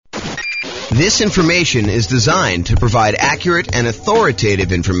This information is designed to provide accurate and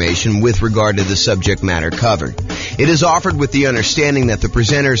authoritative information with regard to the subject matter covered. It is offered with the understanding that the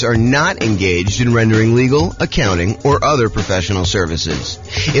presenters are not engaged in rendering legal, accounting, or other professional services.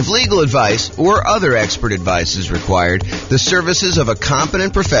 If legal advice or other expert advice is required, the services of a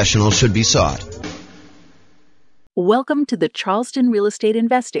competent professional should be sought. Welcome to the Charleston Real Estate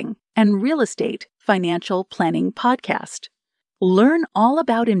Investing and Real Estate Financial Planning Podcast. Learn all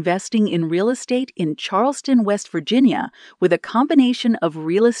about investing in real estate in Charleston, West Virginia, with a combination of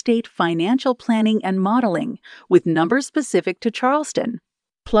real estate financial planning and modeling with numbers specific to Charleston,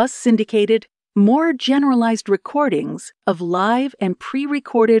 plus syndicated, more generalized recordings of live and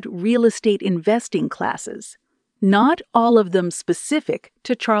pre-recorded real estate investing classes, not all of them specific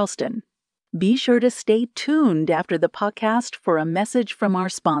to Charleston. Be sure to stay tuned after the podcast for a message from our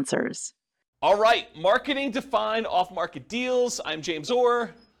sponsors. All right, marketing to find off-market deals. I'm James Orr.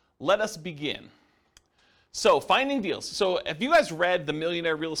 Let us begin. So, finding deals. So, have you guys read The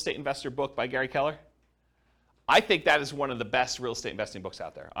Millionaire Real Estate Investor book by Gary Keller? I think that is one of the best real estate investing books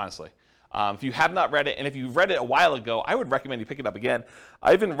out there, honestly. If you have not read it, and if you read it a while ago, I would recommend you pick it up again.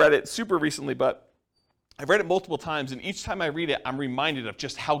 I haven't read it super recently, but I've read it multiple times, and each time I read it, I'm reminded of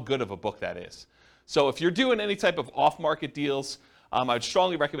just how good of a book that is. So, if you're doing any type of off-market deals, I would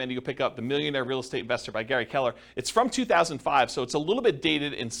strongly recommend you go pick up The Millionaire Real Estate Investor by Gary Keller. It's from 2005, so it's a little bit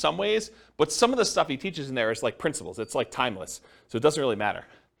dated in some ways, but some of the stuff he teaches in there is like principles. It's like timeless, so it doesn't really matter.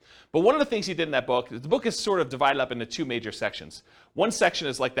 But one of the things he did in that book, the book is sort of divided up into two major sections. One section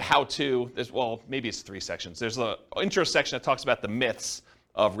is like the how-to. Well, maybe it's three sections. There's an intro section that talks about the myths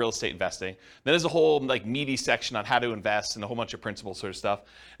of real estate investing. Then there's a whole like meaty section on how to invest and a whole bunch of principles sort of stuff.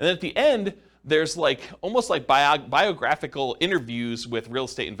 And then at the end, there's like almost like biographical interviews with real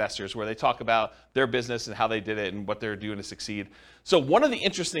estate investors where they talk about their business and how they did it and what they're doing to succeed. So one of the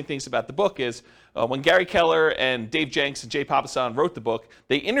interesting things about the book is when Gary Keller and Dave Jenks and Jay Papasan wrote the book,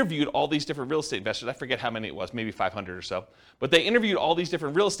 they interviewed all these different real estate investors. I forget how many it was, maybe 500 or so. But they interviewed all these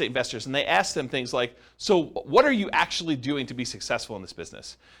different real estate investors and they asked them things like, so what are you actually doing to be successful in this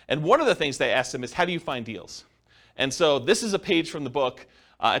business? And one of the things they asked them is, how do you find deals? And so this is a page from the book.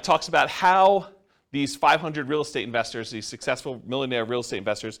 It talks about how these 500 real estate investors, these successful millionaire real estate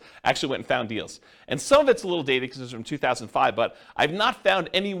investors, actually went and found deals. And some of it's a little dated because it's from 2005, but I've not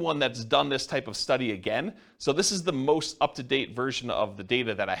found anyone that's done this type of study again. So this is the most up-to-date version of the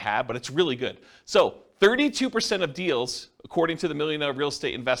data that I have, but it's really good. So 32% of deals, according to the Millionaire Real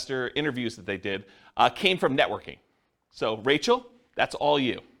Estate Investor interviews that they did, came from networking. So Rachel, that's all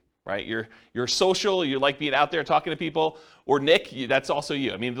you. Right? You're social, you like being out there talking to people, or Nick, that's also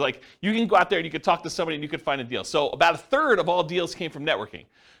you. I mean, like you can go out there and you could talk to somebody and you could find a deal. So about a third of all deals came from networking.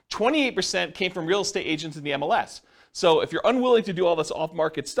 28% came from real estate agents in the MLS. So if you're unwilling to do all this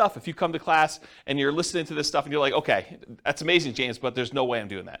off-market stuff, if you come to class and you're listening to this stuff and you're like, okay, that's amazing, James, but there's no way I'm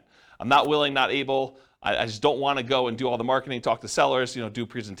doing that. I'm not willing, not able. I just don't want to go and do all the marketing, talk to sellers, do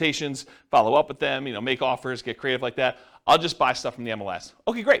presentations, follow up with them, make offers, get creative like that. I'll just buy stuff from the MLS.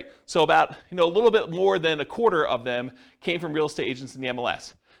 Okay, great. So about, a little bit more than a quarter of them came from real estate agents in the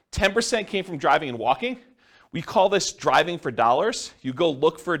MLS. 10% came from driving and walking. We call this driving for dollars. You go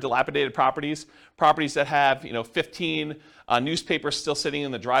look for dilapidated properties that have, 15 newspapers still sitting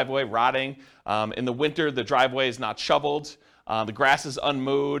in the driveway, rotting. In the winter, the driveway is not shoveled. The grass is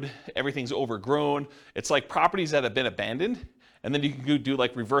unmowed. Everything's overgrown. It's like properties that have been abandoned. And then you can go do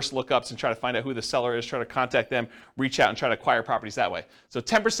like reverse lookups and try to find out who the seller is, try to contact them, reach out and try to acquire properties that way. So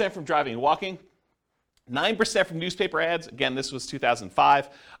 10% from driving and walking, 9% from newspaper ads. Again, this was 2005.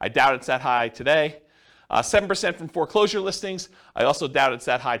 I doubt it's that high today. 7% from foreclosure listings. I also doubt it's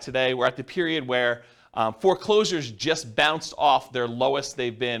that high today. We're at the period where foreclosures just bounced off their lowest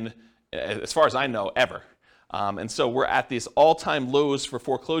they've been, as far as I know, ever. And so we're at these all-time lows for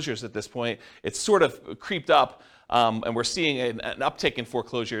foreclosures at this point. It's sort of creeped up. And we're seeing an uptick in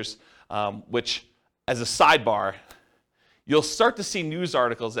foreclosures, which, as a sidebar, you'll start to see news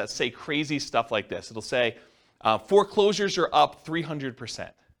articles that say crazy stuff like this. It'll say, foreclosures are up 300%.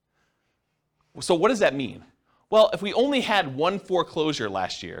 So what does that mean? Well, if we only had one foreclosure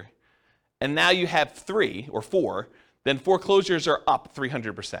last year, and now you have 3 or 4, then foreclosures are up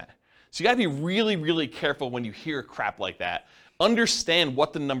 300%. So you got to be really, really careful when you hear crap like that. Understand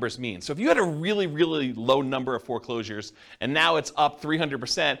what the numbers mean. So if you had a really, really low number of foreclosures and now it's up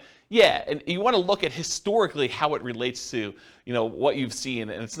 300%, yeah, and you want to look at historically how it relates to, what you've seen.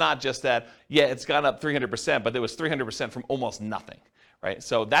 And it's not just that, yeah, it's gone up 300%, but there was 300% from almost nothing, right?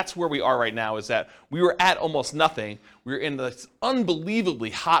 So that's where we are right now, is that we were at almost nothing. We were in this unbelievably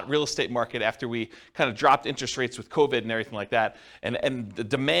hot real estate market after we kind of dropped interest rates with COVID and everything like that. And the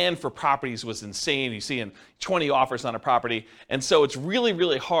demand for properties was insane. You see 20 offers on a property. And so it's really,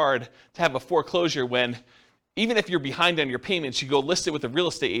 really hard to have a foreclosure when, even if you're behind on your payments, you go list it with a real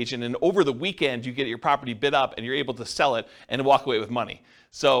estate agent, and over the weekend you get your property bid up and you're able to sell it and walk away with money.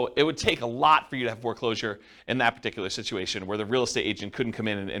 So it would take a lot for you to have foreclosure in that particular situation where the real estate agent couldn't come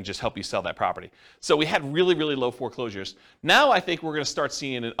in and just help you sell that property. So we had really, really low foreclosures. Now I think we're going to start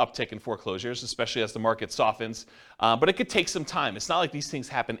seeing an uptick in foreclosures, especially as the market softens. But it could take some time. It's not like these things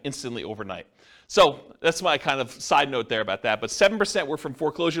happen instantly overnight. So that's my kind of side note there about that. But 7% were from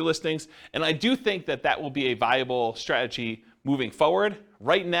foreclosure listings, and I do think that that will be a viable strategy moving forward.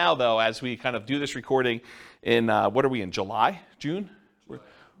 Right now, though, as we kind of do this recording in, what are we in, July? June?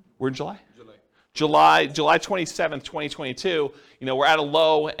 We're in July? July 27th, 2022, we're at a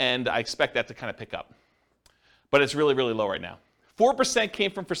low, and I expect that to kind of pick up. But it's really, really low right now. 4%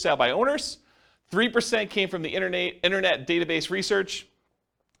 came from for sale by owners, 3% came from the internet database research,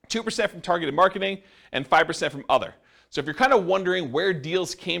 2% from targeted marketing, and 5% from other. So if you're kind of wondering where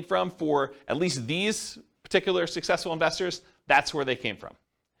deals came from for at least these particular successful investors, that's where they came from.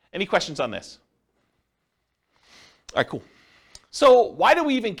 Any questions on this? All right, cool. So why do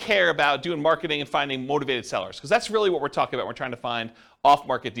we even care about doing marketing and finding motivated sellers? Because that's really what we're talking about. We're trying to find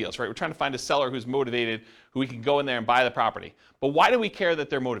off-market deals, right? We're trying to find a seller who's motivated, who we can go in there and buy the property. But why do we care that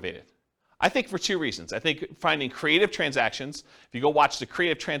they're motivated? I think for two reasons. I think finding creative transactions. If you go watch the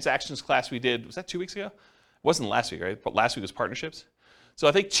creative transactions class we did, was that 2 weeks ago? It wasn't last week, right? But last week was partnerships. So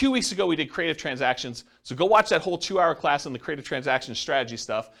I think 2 weeks ago we did creative transactions. So go watch that whole 2-hour class on the creative transaction strategy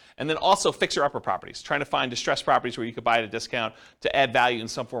stuff. And then also fixer-upper properties, trying to find distressed properties where you could buy at a discount to add value in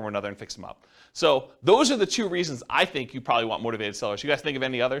some form or another and fix them up. So those are the two reasons I think you probably want motivated sellers. You guys think of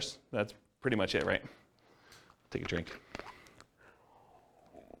any others? That's pretty much it, right? Take a drink.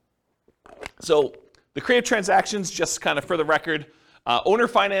 So the creative transactions, just kind of for the record, owner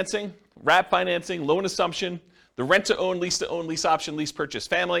financing, wrap financing, loan assumption, the rent-to-own, lease-to-own, lease option, lease purchase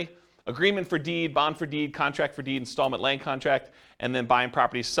family, agreement for deed, bond for deed, contract for deed, installment land contract, and then buying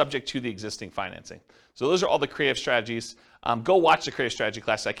properties subject to the existing financing. So those are all the creative strategies. Go watch the creative strategy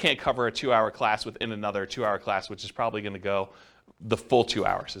class. I can't cover a 2-hour class within another 2-hour class, which is probably going to go the full 2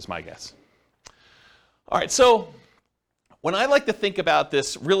 hours is my guess. All right, so when I like to think about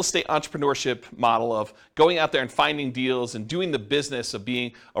this real estate entrepreneurship model of going out there and finding deals and doing the business of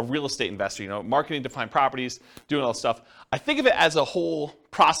being a real estate investor, marketing to find properties, doing all this stuff, I think of it as a whole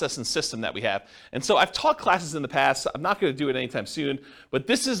process and system that we have. And so I've taught classes in the past. I'm not going to do it anytime soon, but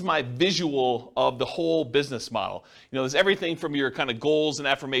this is my visual of the whole business model. There's everything from your kind of goals and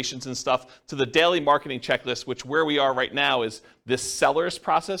affirmations and stuff to the daily marketing checklist, which where we are right now is this seller's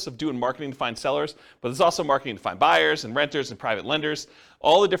process of doing marketing to find sellers, but there's also marketing to find buyers and renters and private lenders.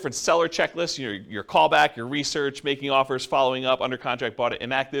 All the different seller checklists, your callback, your research, making offers, following up, under contract, bought it,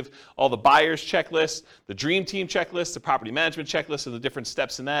 inactive, all the buyers checklist, the dream team checklist, the property management checklist, and the different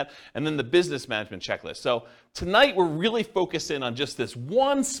steps in that, and then the business management checklist. So tonight we're really focused in on just this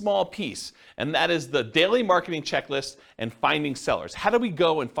one small piece, and that is the daily marketing checklist and finding sellers. How do we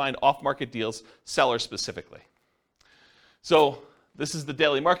go and find off-market deals, sellers specifically? So this is the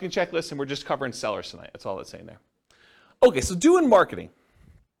daily marketing checklist, and we're just covering sellers tonight. That's all it's saying there. Okay, so doing marketing.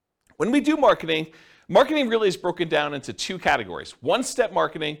 When we do marketing, marketing really is broken down into two categories: one-step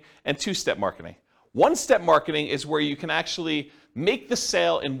marketing and two-step marketing. One-step marketing is where you can actually make the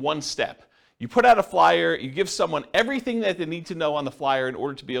sale in one step. You put out a flyer, you give someone everything that they need to know on the flyer in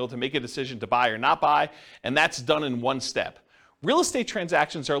order to be able to make a decision to buy or not buy, and that's done in one step. Real estate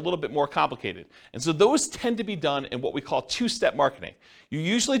transactions are a little bit more complicated, and so those tend to be done in what we call two-step marketing. You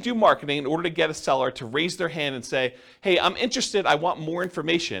usually do marketing in order to get a seller to raise their hand and say, hey, I'm interested, I want more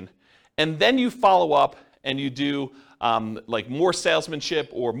information, and then you follow up and you do like more salesmanship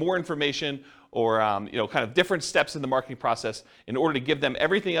or more information or kind of different steps in the marketing process in order to give them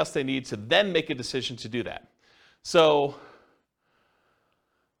everything else they need to then make a decision to do that. So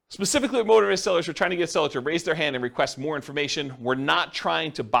specifically with motivated sellers, we're trying to get a seller to raise their hand and request more information. We're not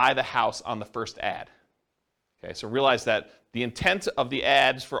trying to buy the house on the first ad. Okay, so realize that the intent of the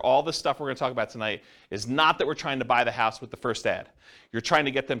ads for all the stuff we're going to talk about tonight is not that we're trying to buy the house with the first ad. You're trying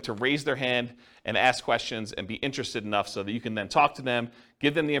to get them to raise their hand and ask questions and be interested enough so that you can then talk to them,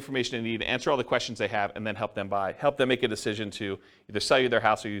 give them the information they need, answer all the questions they have, and then help them buy, help them make a decision to either sell you their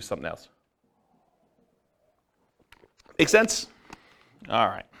house or use something else. Make sense? All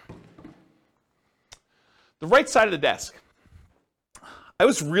right. The right side of the desk. I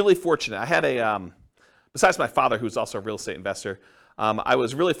was really fortunate. I had besides my father, who's also a real estate investor, I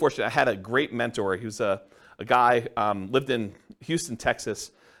was really fortunate. I had a great mentor. He was a guy, lived in Houston,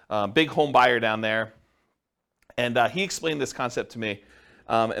 Texas, big home buyer down there. And he explained this concept to me.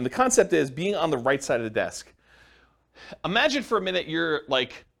 And the concept is being on the right side of the desk. Imagine for a minute you're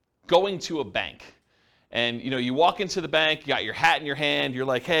like going to a bank. And you walk into the bank, you got your hat in your hand, you're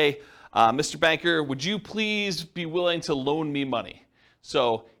like, hey, Mr. Banker, would you please be willing to loan me money?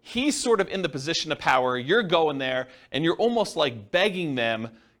 So he's sort of in the position of power, you're going there, and you're almost like begging them,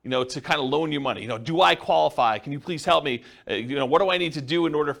 to kind of loan you money. Do I qualify? Can you please help me? What do I need to do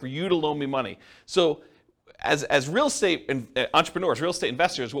in order for you to loan me money? So as real estate entrepreneurs, real estate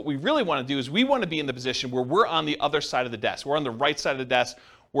investors, what we really want to do is we want to be in the position where we're on the other side of the desk. We're on the right side of the desk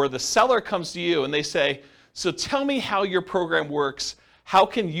where the seller comes to you and they say, so tell me how your program works. How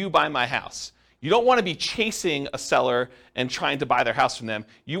can you buy my house? You don't want to be chasing a seller and trying to buy their house from them.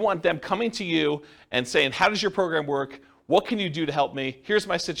 You want them coming to you and saying, how does your program work? What can you do to help me? Here's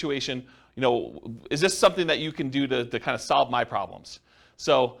my situation. Is this something that you can do to kind of solve my problems?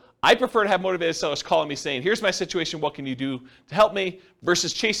 So I prefer to have motivated sellers calling me saying, here's my situation, what can you do to help me?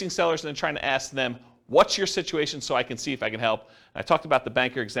 Versus chasing sellers and then trying to ask them, what's your situation so I can see if I can help? And I talked about the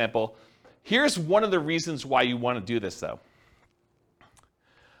banker example. Here's one of the reasons why you want to do this though.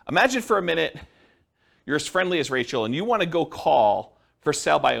 Imagine for a minute, you're as friendly as Rachel and you want to go call for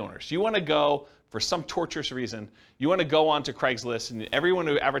sale by owners. You want to go, for some torturous reason, you want to go onto Craigslist and everyone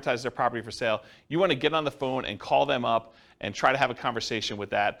who advertises their property for sale, you want to get on the phone and call them up and try to have a conversation with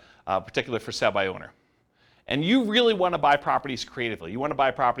that particular for sale by owner. And you really want to buy properties creatively. You want to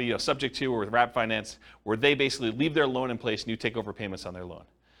buy property subject to or with wrap finance where they basically leave their loan in place and you take over payments on their loan.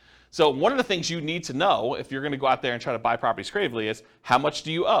 So one of the things you need to know if you're going to go out there and try to buy properties creatively is how much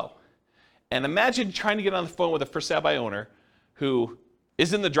do you owe? And imagine trying to get on the phone with a for sale by owner who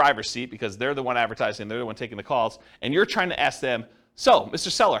is in the driver's seat because they're the one advertising, they're the one taking the calls, and you're trying to ask them, so,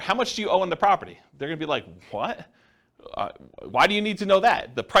 Mr. Seller, how much do you owe on the property? They're going to be like, what? Why do you need to know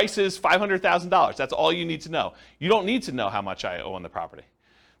that? The price is $500,000. That's all you need to know. You don't need to know how much I owe on the property.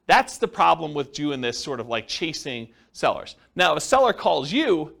 That's the problem with doing this sort of like chasing sellers. Now, if a seller calls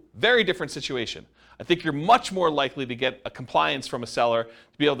you, very different situation. I think you're much more likely to get a compliance from a seller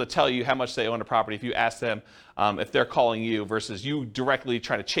to be able to tell you how much they own a property if you ask them if they're calling you versus you directly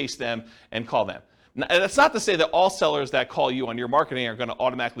try to chase them and call them. Now, that's not to say that all sellers that call you on your marketing are going to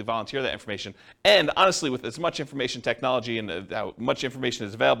automatically volunteer that information. And honestly, with as much information technology and how much information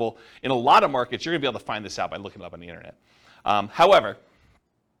is available in a lot of markets, you're going to be able to find this out by looking it up on the internet. However,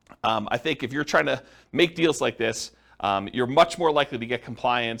 I think if you're trying to make deals like this, you're much more likely to get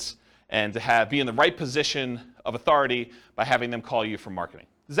compliance and to be in the right position of authority by having them call you for marketing.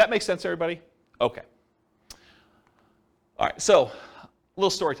 Does that make sense, everybody? Okay. All right, so a little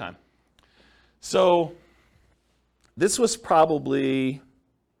story time. So this was probably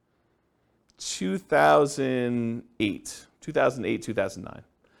 2008, 2009.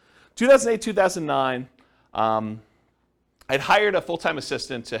 2009, I'd hired a full-time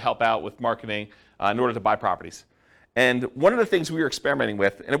assistant to help out with marketing in order to buy properties. And one of the things we were experimenting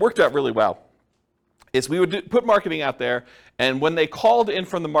with, and it worked out really well, is we would put marketing out there, and when they called in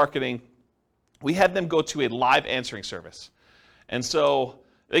from the marketing, we had them go to a live answering service. And so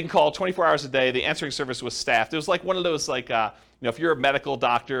they can call 24 hours a day. The answering service was staffed. It was like one of those, like, if you're a medical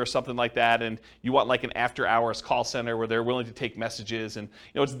doctor or something like that, and you want like an after-hours call center where they're willing to take messages, and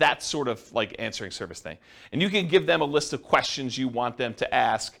it's that sort of like answering service thing. And you can give them a list of questions you want them to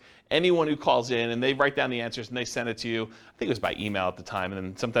ask anyone who calls in, and they write down the answers and they send it to you. I think it was by email at the time, and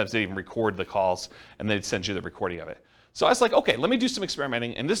then sometimes they even record the calls and they'd send you the recording of it. So I was like, okay, let me do some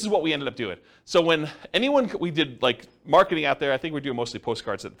experimenting, and this is what we ended up doing. So when we did like marketing out there, I think we were doing mostly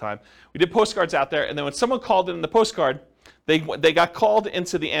postcards at the time. We did postcards out there, and then when someone called in the postcard, they got called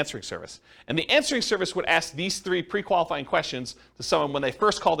into the answering service. And the answering service would ask these 3 pre-qualifying questions to someone when they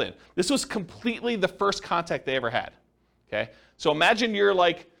first called in. This was completely the first contact they ever had. Okay? So imagine you're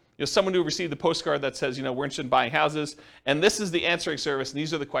like, someone who received the postcard that says, we're interested in buying houses, and this is the answering service, and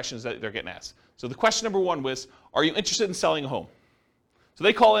these are the questions that they're getting asked. So the question number 1 was, are you interested in selling a home? So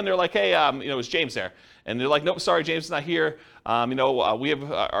they call in, they're like, hey, is James there? And they're like, nope, sorry, James is not here. Are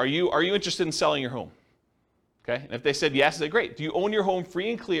you interested in selling your home? Okay, and if they said yes, they said, great. Do you own your home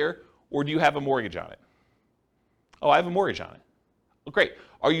free and clear, or do you have a mortgage on it? Oh, I have a mortgage on it. Well, great.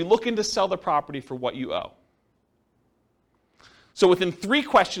 Are you looking to sell the property for what you owe? So within 3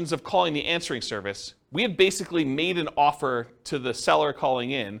 questions of calling the answering service, we had basically made an offer to the seller calling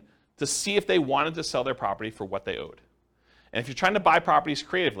in to see if they wanted to sell their property for what they owed. And if you're trying to buy properties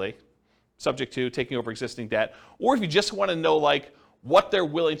creatively, subject to taking over existing debt, or if you just want to know like what they're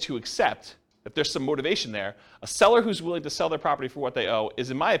willing to accept, if there's some motivation there, a seller who's willing to sell their property for what they owe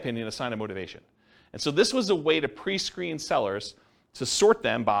is, in my opinion, a sign of motivation. And so this was a way to pre-screen sellers to sort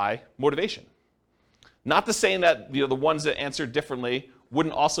them by motivation. Not to say that the ones that answered differently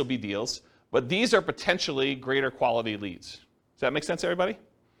wouldn't also be deals, but these are potentially greater quality leads. Does that make sense, everybody?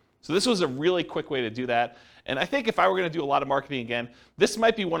 So this was a really quick way to do that. And I think if I were going to do a lot of marketing again, this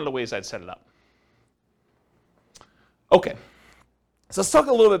might be one of the ways I'd set it up. Okay. So let's talk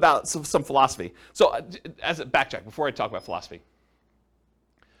a little bit about some philosophy. So as a backtrack, before I talk about philosophy,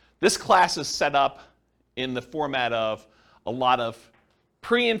 this class is set up in the format of a lot of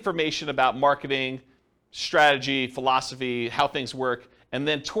pre-information about marketing, strategy, philosophy, how things work. And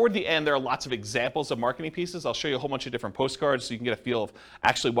then toward the end, there are lots of examples of marketing pieces. I'll show you a whole bunch of different postcards so you can get a feel of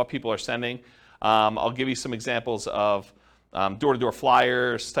actually what people are sending. I'll give you some examples of door-to-door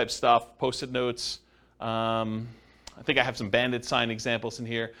flyers type stuff, Post-it notes. I think I have some bandit sign examples in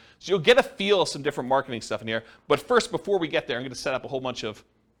here. So you'll get a feel of some different marketing stuff in here. But first, before we get there, I'm going to set up a whole bunch of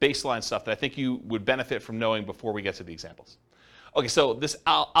baseline stuff that I think you would benefit from knowing before we get to the examples. Okay, so this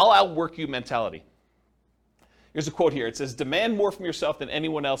I'll outwork you mentality. Here's a quote here. It says, demand more from yourself than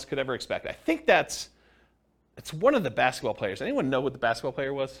anyone else could ever expect. I think it's one of the basketball players. Anyone know what the basketball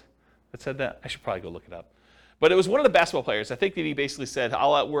player was that said that? I should probably go look it up. But it was one of the basketball players. I think that he basically said,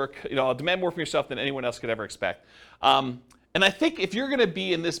 I'll demand more from yourself than anyone else could ever expect. And I think if you're going to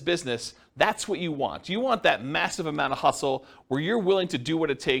be in this business, that's what you want. You want that massive amount of hustle where you're willing to do what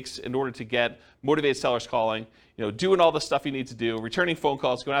it takes in order to get motivated sellers calling, doing all the stuff you need to do, returning phone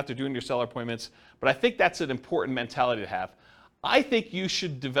calls, going out there doing your seller appointments. But I think that's an important mentality to have. I think you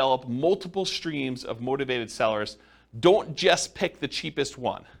should develop multiple streams of motivated sellers. Don't just pick the cheapest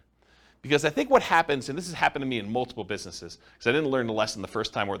one. Because I think what happens, and this has happened to me in multiple businesses, because I didn't learn the lesson the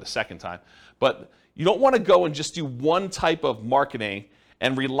first time or the second time, but you don't want to go and just do one type of marketing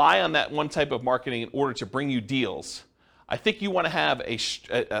and rely on that one type of marketing in order to bring you deals. I think you want to have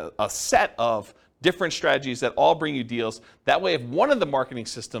a set of different strategies that all bring you deals. That way, if one of the marketing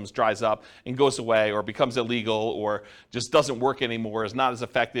systems dries up and goes away or becomes illegal or just doesn't work anymore, is not as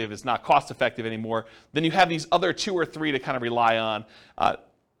effective, is not cost effective anymore, then you have these other 2 or 3 to kind of rely on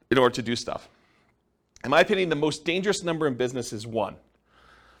in order to do stuff. In my opinion, the most dangerous number in business is 1.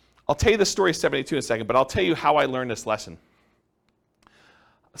 I'll tell you the story of 782 in a second, but I'll tell you how I learned this lesson.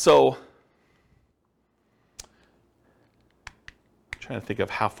 So, I'm trying to think of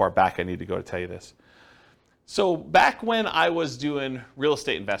how far back I need to go to tell you this. So back when I was doing real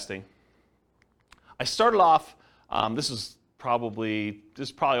estate investing, I started off, this is probably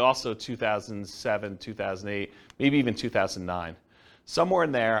also 2007, 2008, maybe even 2009. Somewhere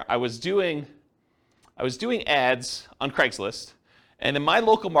in there, I was doing ads on Craigslist, and in my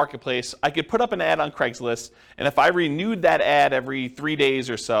local marketplace, I could put up an ad on Craigslist, and if I renewed that ad every 3 days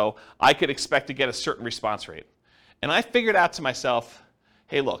or so, I could expect to get a certain response rate. And I figured out to myself,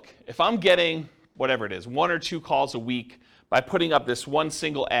 hey, look, if I'm getting, whatever it is, 1 or 2 calls a week by putting up this one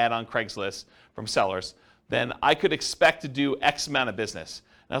single ad on Craigslist from sellers, then I could expect to do X amount of business.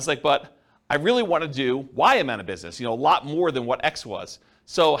 And I was like, but I really want to do Y amount of business, a lot more than what X was.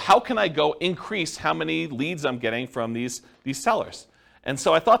 So how can I go increase how many leads I'm getting from these sellers? And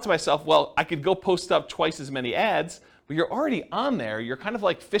so I thought to myself, well, I could go post up twice as many ads, but you're already on there. You're kind of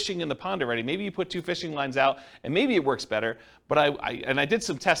like fishing in the pond already. Maybe you put 2 fishing lines out, and maybe it works better. But I did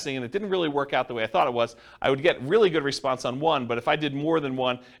some testing, and it didn't really work out the way I thought it was. I would get really good response on one, but if I did more than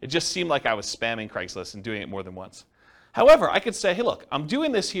one, it just seemed like I was spamming Craigslist and doing it more than once. However, I could say, hey, look, I'm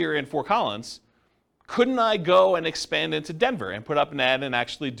doing this here in Fort Collins. Couldn't I go and expand into Denver and put up an ad and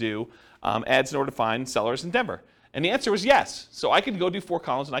actually do ads in order to find sellers in Denver? And the answer was yes. So I could go do Fort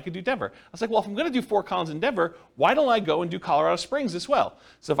Collins and I could do Denver. I was like, well, if I'm going to do Fort Collins and Denver, why don't I go and do Colorado Springs as well?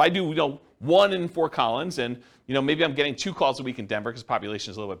 So if I do 1 in Fort Collins and maybe I'm getting 2 calls a week in Denver because the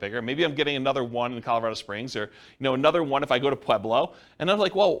population is a little bit bigger. Maybe I'm getting another 1 in Colorado Springs, or another 1 if I go to Pueblo. And I was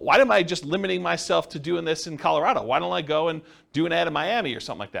like, well, why am I just limiting myself to doing this in Colorado? Why don't I go and do an ad in Miami or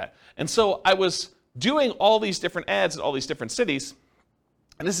something like that? And so I was doing all these different ads in all these different cities.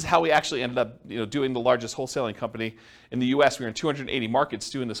 And this is how we actually ended up doing the largest wholesaling company in the US. We were in 280 markets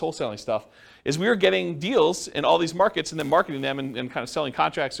doing this wholesaling stuff. Is we were getting deals in all these markets and then marketing them and kind of selling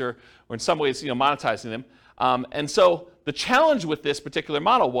contracts or in some ways monetizing them. And so the challenge with this particular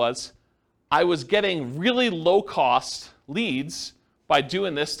model was I was getting really low cost leads by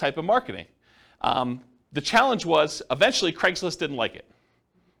doing this type of marketing. The challenge was eventually Craigslist didn't like it,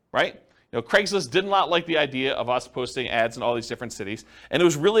 right? Craigslist did not like the idea of us posting ads in all these different cities, and it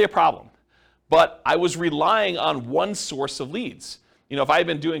was really a problem. But I was relying on one source of leads. if I had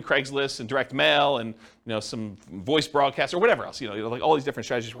been doing Craigslist and direct mail and some voice broadcasts or whatever else, like all these different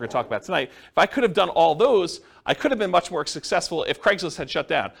strategies we're going to talk about tonight, if I could have done all those, I could have been much more successful if Craigslist had shut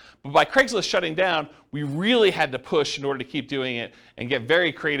down. But by Craigslist shutting down, we really had to push in order to keep doing it and get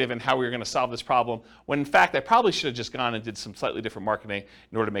very creative in how we were going to solve this problem, when in fact I probably should have just gone and did some slightly different marketing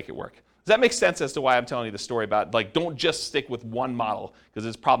in order to make it work. Does that make sense as to why I'm telling you the story about, don't just stick with one model because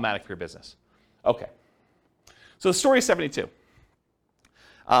it's problematic for your business? Okay. So the story is 72.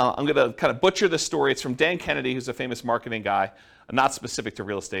 I'm going to kind of butcher this story. It's from Dan Kennedy, who's a famous marketing guy, not specific to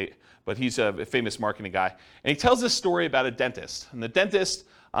real estate, but he's a famous marketing guy. And he tells this story about a dentist. And the dentist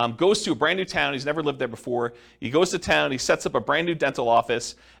goes to a brand new town. He's never lived there before. He goes to town. He sets up a brand new dental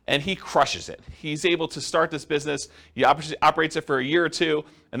office, and he crushes it. He's able to start this business. He operates it for a year or two,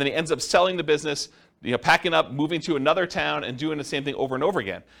 and then he ends up selling the business, packing up, moving to another town, and doing the same thing over and over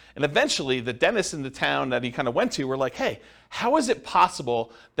again. And eventually, the dentists in the town that he kind of went to were like, hey, how is it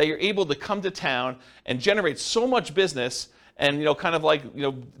possible that you're able to come to town and generate so much business and,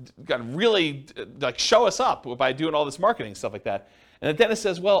 really show us up by doing all this marketing, stuff like that? And the dentist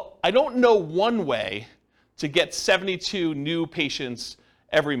says, well, I don't know one way to get 72 new patients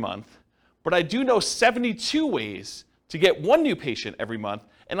every month, but I do know 72 ways to get one new patient every month,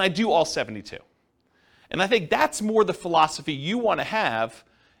 and I do all 72. And I think that's more the philosophy you want to have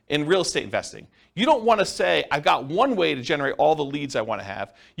in real estate investing. You don't want to say, I've got one way to generate all the leads I want to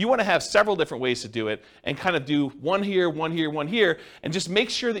have. You want to have several different ways to do it and kind of do one here, one here, one here, and just make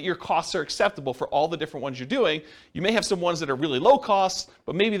sure that your costs are acceptable for all the different ones you're doing. You may have some ones that are really low cost,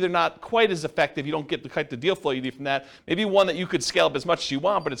 but maybe they're not quite as effective. You don't get the deal flow you need from that. Maybe one that you could scale up as much as you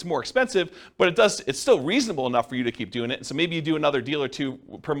want, but it's more expensive, but it's still reasonable enough for you to keep doing it. And so maybe you do another deal or two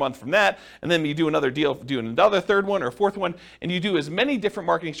per month from that, and then you do another deal, do another third one or a fourth one, and you do as many different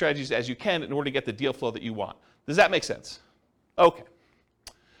marketing strategies as you can in order to get the deal flow that you want. Does that make sense? Okay.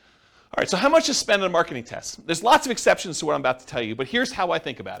 All right, so how much to spend on a marketing test? There's lots of exceptions to what I'm about to tell you, but here's how I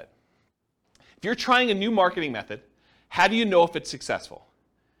think about it. If you're trying a new marketing method, how do you know if it's successful?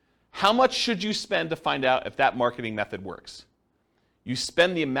 How much should you spend to find out if that marketing method works? You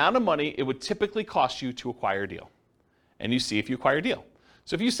spend the amount of money it would typically cost you to acquire a deal, and you see if you acquire a deal.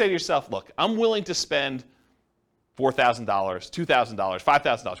 So if you say to yourself, look, I'm willing to spend $4,000, $2,000,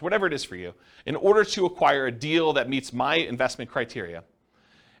 $5,000, whatever it is for you, in order to acquire a deal that meets my investment criteria,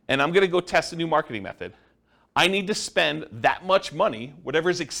 and I'm going to go test a new marketing method, I need to spend that much money, whatever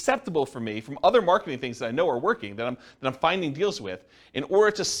is acceptable for me from other marketing things that I know are working, that I'm finding deals with, in order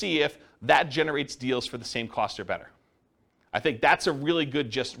to see if that generates deals for the same cost or better. I think that's a really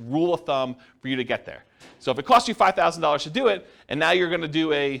good just rule of thumb for you to get there. So if it costs you $5,000 to do it, and now you're going to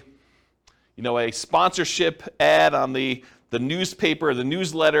do a sponsorship ad on the newspaper, the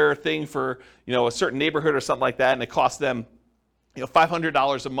newsletter thing for, a certain neighborhood or something like that, and it costs them,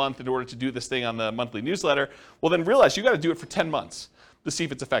 $500 a month in order to do this thing on the monthly newsletter, well, then realize you got to do it for 10 months to see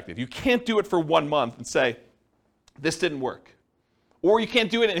if it's effective. You can't do it for 1 month and say, this didn't work. Or you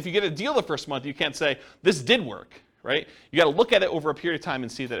can't do it, and if you get a deal the first month, you can't say, this did work, right? You got to look at it over a period of time and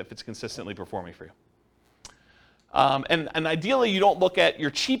see that if it's consistently performing for you. And ideally, you don't look at your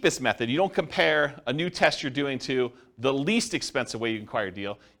cheapest method. You don't compare a new test you're doing to the least expensive way you can acquire a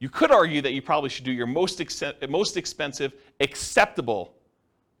deal. You could argue that you probably should do your most expensive, acceptable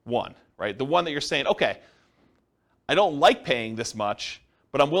one, right? The one that you're saying, okay, I don't like paying this much,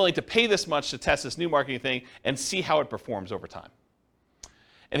 but I'm willing to pay this much to test this new marketing thing and see how it performs over time.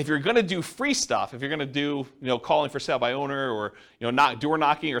 And if you're going to do free stuff, if you're going to do, calling for sale by owner or, door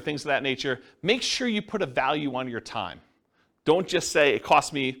knocking or things of that nature, make sure you put a value on your time. Don't just say it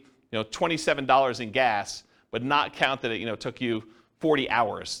cost me, $27 in gas, but not count that it, took you 40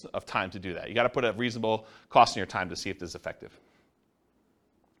 hours of time to do that. You got to put a reasonable cost on your time to see if this is effective.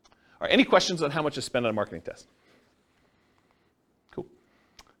 All right, any questions on how much to spend on a marketing test? Cool.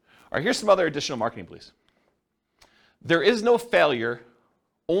 All right, here's some other additional marketing beliefs. There is no failure,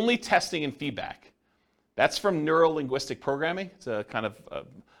 only testing and feedback. That's from neuro-linguistic programming. It's a kind of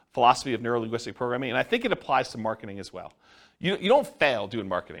philosophy of neuro-linguistic programming, and I think it applies to marketing as well. You don't fail doing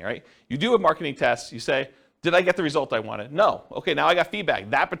marketing, right? You do a marketing test, you say, did I get the result I wanted? No. Okay, now I got feedback.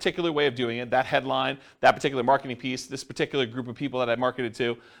 That particular way of doing it, that headline, that particular marketing piece, this particular group of people that I marketed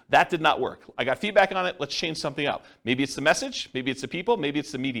to, that did not work. I got feedback on it, let's change something up. Maybe it's the message, maybe it's the people, maybe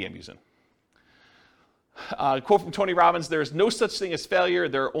it's the media I'm using. Quote from Tony Robbins, there is no such thing as failure,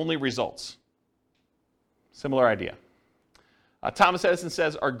 there are only results. Similar idea. Thomas Edison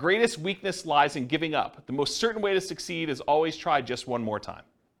says, our greatest weakness lies in giving up. The most certain way to succeed is always try just one more time.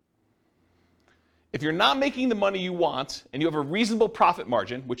 If you're not making the money you want and you have a reasonable profit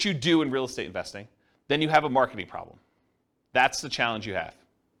margin, which you do in real estate investing, then you have a marketing problem. That's the challenge you have.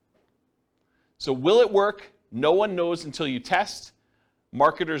 So will it work? No one knows until you test.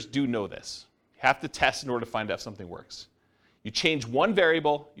 Marketers do know this. You have to test in order to find out if something works. You change one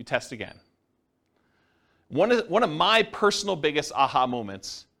variable, you test again. One of my personal biggest aha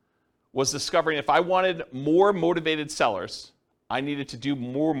moments was discovering if I wanted more motivated sellers, I needed to do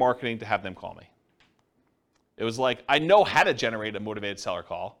more marketing to have them call me. It was like, I know how to generate a motivated seller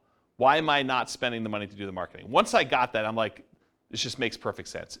call. Why am I not spending the money to do the marketing? Once I got that, I'm like, this just makes perfect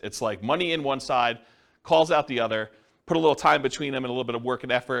sense. It's like money in one side, calls out the other, put a little time between them and a little bit of work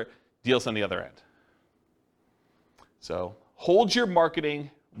and effort, deals on the other end. So hold your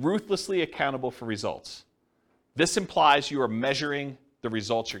marketing ruthlessly accountable for results. This implies you are measuring the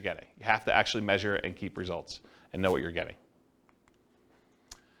results you're getting. You have to actually measure and keep results and know what you're getting.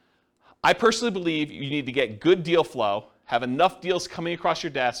 I personally believe you need to get good deal flow, have enough deals coming across your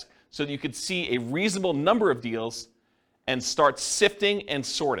desk so that you can see a reasonable number of deals and start sifting and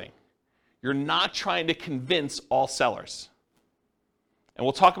sorting. You're not trying to convince all sellers. And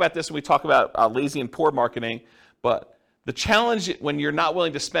we'll talk about this when we talk about lazy and poor marketing, but the challenge when you're not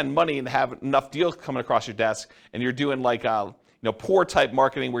willing to spend money and have enough deals coming across your desk and you're doing like poor type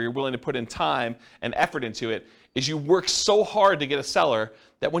marketing where you're willing to put in time and effort into it is you work so hard to get a seller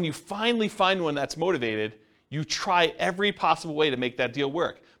that when you finally find one that's motivated, you try every possible way to make that deal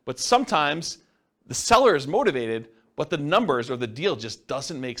work. But sometimes the seller is motivated, but the numbers or the deal just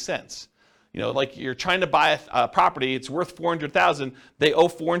doesn't make sense. Like you're trying to buy a property, it's worth $400,000, they owe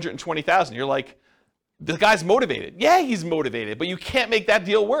 $420,000. You're like, the guy's motivated. Yeah, he's motivated, but you can't make that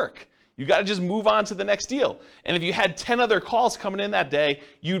deal work. You got to just move on to the next deal. And if you had 10 other calls coming in that day,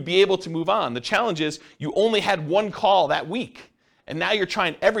 you'd be able to move on. The challenge is you only had one call that week, and now you're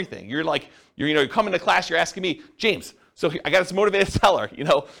trying everything. You're like, you're coming to class, you're asking me, James, so I got this motivated seller.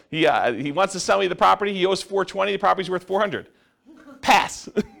 He wants to sell me the property. He owes $420. The property's worth $400. Pass.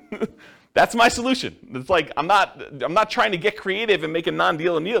 That's my solution. It's like I'm not trying to get creative and make a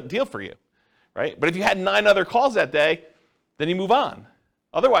non-deal a deal for you. Right? But if you had 9 other calls that day, then you move on.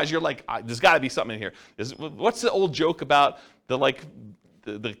 Otherwise, you're like, there's got to be something in here. What's the old joke about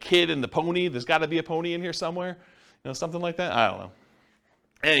the kid and the pony? There's got to be a pony in here somewhere. Something like that. I don't know.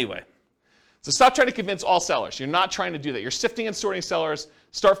 Anyway, so stop trying to convince all sellers. You're not trying to do that. You're sifting and sorting sellers.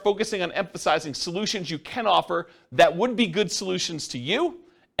 Start focusing on emphasizing solutions you can offer that would be good solutions to you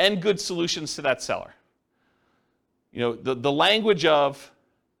and good solutions to that seller. The language of,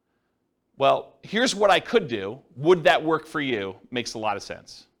 well, here's what I could do. Would that work for you? Makes a lot of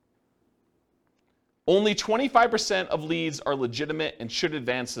sense. Only 25% of leads are legitimate and should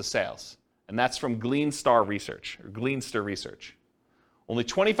advance to sales. And that's from Gleanstar Research, or Gleanster Research. Only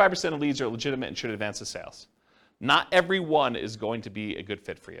 25% of leads are legitimate and should advance to sales. Not every one is going to be a good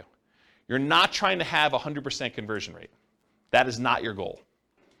fit for you. You're not trying to have a 100% conversion rate. That is not your goal.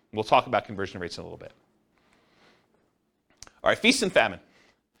 We'll talk about conversion rates in a little bit. All right, feast and famine.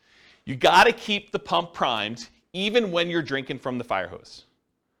 You got to keep the pump primed even when you're drinking from the fire hose.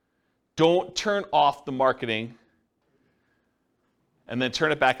 Don't turn off the marketing and then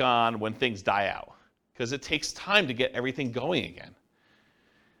turn it back on when things die out, because it takes time to get everything going again.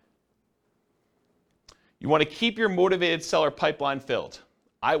 You want to keep your motivated seller pipeline filled.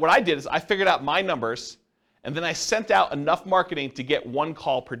 What I did is I figured out my numbers, and then I sent out enough marketing to get 1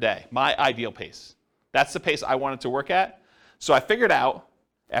 call per day, my ideal pace. That's the pace I wanted to work at. So I figured out,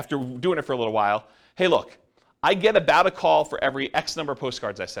 after doing it for a little while, hey, look, I get about a call for every X number of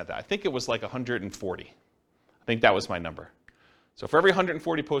postcards I sent out. I think it was like 140. I think that was my number. So for every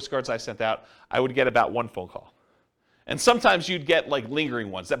 140 postcards I sent out, I would get about 1 phone call. And sometimes you'd get like lingering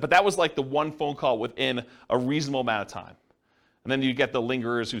ones, but that was like the 1 phone call within a reasonable amount of time. And then you get the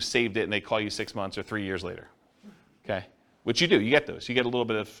lingerers who saved it and they call you 6 months or 3 years later. Okay? Which you do, you get those. You get a little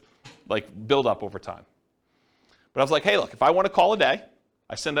bit of like build up over time. But I was like, hey, look, if I want to call a day,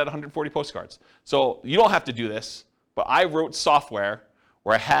 I send out 140 postcards. So you don't have to do this, but I wrote software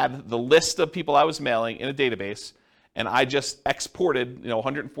where I had the list of people I was mailing in a database, and I just exported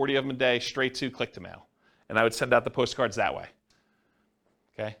 140 of them a day straight to Click-to-Mail. And I would send out the postcards that way.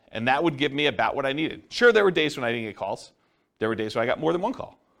 Okay? And that would give me about what I needed. Sure, there were days when I didn't get calls. There were days when I got more than 1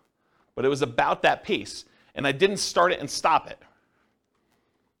 call. But it was about that pace. And I didn't start it and stop it.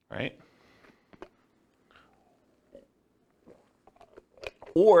 Right?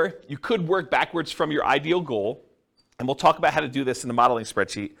 Or you could work backwards from your ideal goal, and we'll talk about how to do this in the modeling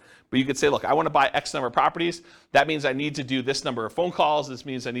spreadsheet, but you could say, look, I want to buy X number of properties. That means I need to do this number of phone calls. This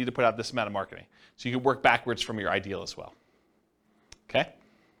means I need to put out this amount of marketing. So you can work backwards from your ideal as well. Okay?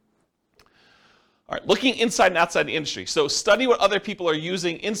 All right, looking inside and outside the industry. So study what other people are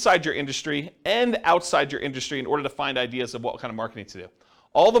using inside your industry and outside your industry in order to find ideas of what kind of marketing to do.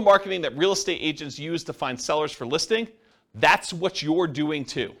 All the marketing that real estate agents use to find sellers for listing, that's what you're doing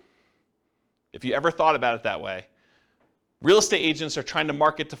too. If you ever thought about it that way, real estate agents are trying to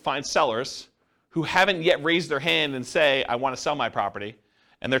market to find sellers who haven't yet raised their hand and say, I want to sell my property.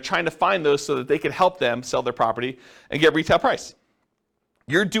 And they're trying to find those so that they can help them sell their property and get retail price.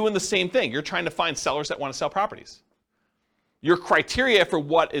 You're doing the same thing. You're trying to find sellers that want to sell properties. Your criteria for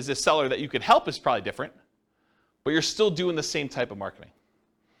what is a seller that you could help is probably different, but you're still doing the same type of marketing.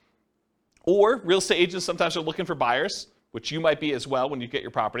 Or real estate agents sometimes are looking for buyers, which you might be as well when you get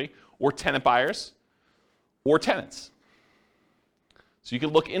your property, or tenant buyers, or tenants. So you can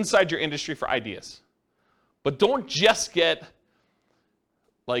look inside your industry for ideas. But don't just get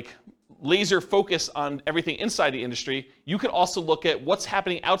laser focus on everything inside the industry. You can also look at what's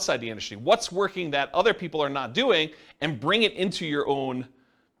happening outside the industry, what's working that other people are not doing, and bring it into your own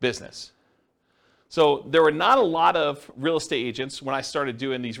business. So there were not a lot of real estate agents when I started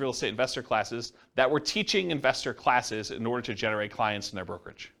doing these real estate investor classes that were teaching investor classes in order to generate clients in their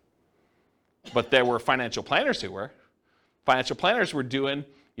brokerage. But there were financial planners who were. Financial planners were doing,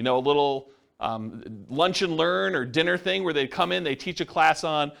 a little lunch and learn or dinner thing where they'd come in, they teach a class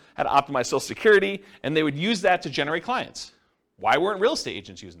on how to optimize Social Security, and they would use that to generate clients. Why weren't real estate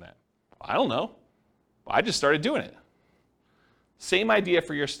agents using that? I don't know. I just started doing it. Same idea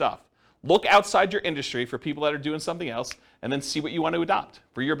for your stuff. Look outside your industry for people that are doing something else, and then see what you want to adopt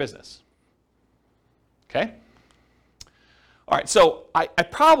for your business. Okay? All right, so I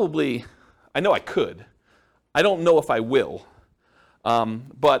know I could. I don't know if I will,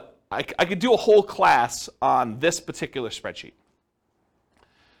 but I could do a whole class on this particular spreadsheet.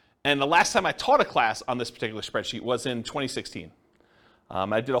 And the last time I taught a class on this particular spreadsheet was in 2016.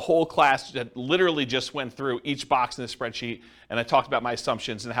 I did a whole class that literally just went through each box in the spreadsheet, and I talked about my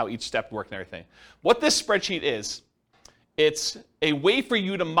assumptions and how each step worked and everything. What this spreadsheet is, it's a way for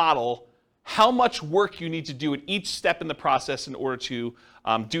you to model how much work you need to do at each step in the process in order to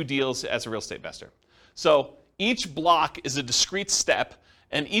do deals as a real estate investor. So each block is a discrete step,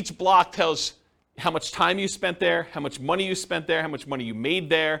 and each block tells how much time you spent there, how much money you spent there, how much money you made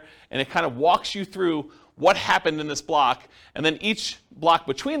there, and it kind of walks you through what happened in this block, and then each block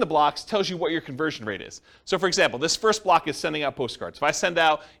between the blocks tells you what your conversion rate is. So for example, this first block is sending out postcards. If I send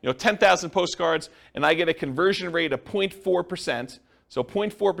out 10,000 postcards and I get a conversion rate of 0.4%, so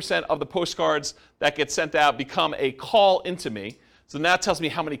 0.4% of the postcards that get sent out become a call into me. So now it tells me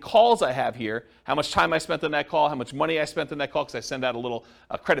how many calls I have here, how much time I spent on that call, how much money I spent on that call, because I send out a little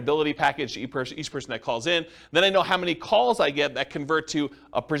credibility package to each person that calls in. Then I know how many calls I get that convert to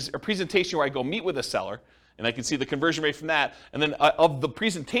a presentation where I go meet with a seller, and I can see the conversion rate from that. And then of the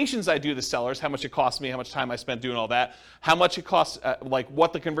presentations I do to sellers, how much it costs me, how much time I spent doing all that, how much it costs,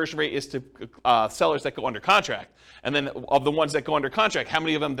 what the conversion rate is to sellers that go under contract. And then of the ones that go under contract, how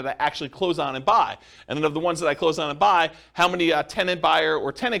many of them did I actually close on and buy? And then of the ones that I close on and buy, how many tenant buyer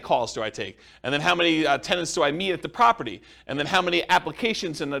or tenant calls do I take? And then how many tenants do I meet at the property? And then how many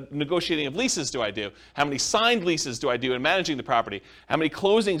applications and negotiating of leases do I do? How many signed leases do I do in managing the property? How many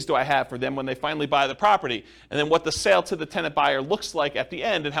closings do I have for them when they finally buy the property? And then what the sale to the tenant buyer looks like at the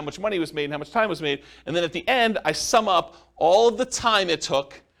end, and how much money was made and how much time was made. And then at the end, I sum up all of the time it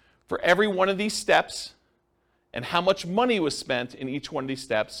took for every one of these steps, and how much money was spent in each one of these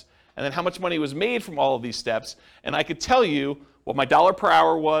steps, and then how much money was made from all of these steps. And I could tell you what my dollar per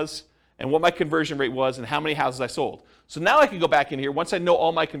hour was, and what my conversion rate was, and how many houses I sold. So now I can go back in here, once I know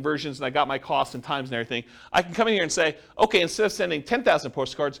all my conversions and I got my costs and times and everything, I can come in here and say, okay, instead of sending 10,000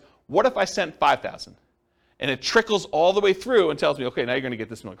 postcards, what if I sent 5,000? And it trickles all the way through and tells me, okay, now you're going to get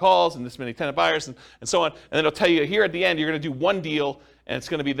this many calls and this many tenant buyers and so on. And then it'll tell you here at the end, you're going to do one deal and it's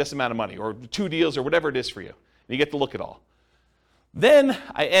going to be this amount of money, or 2 deals, or whatever it is for you. And you get to look at all. Then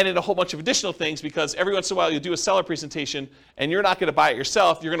I added a whole bunch of additional things, because every once in a while you'll do a seller presentation and you're not going to buy it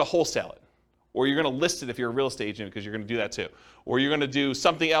yourself, you're going to wholesale it. Or you're going to list it if you're a real estate agent, because you're going to do that too. Or you're going to do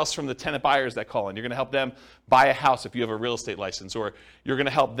something else from the tenant buyers that call in. You're going to help them buy a house if you have a real estate license. Or you're going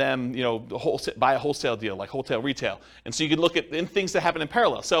to help them buy a wholesale deal, like wholesale retail. And so you can look at things that happen in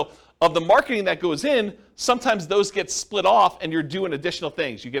parallel. So of the marketing that goes in, sometimes those get split off and you're doing additional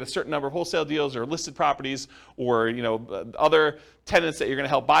things. You get a certain number of wholesale deals or listed properties, or other tenants that you're going to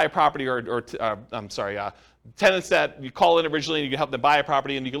help buy a property, tenants that you call in originally and you can help them buy a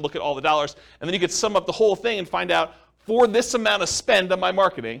property, and you can look at all the dollars, and then you can sum up the whole thing and find out, for this amount of spend on my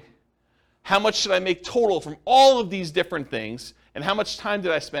marketing, how much should I make total from all of these different things, and how much time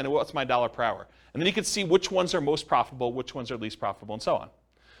did I spend, and what's my dollar per hour? And then you can see which ones are most profitable, which ones are least profitable, and so on.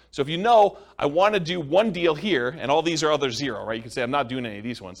 So if you know, I want to do one deal here, and all these are other 0, right? You can say, I'm not doing any of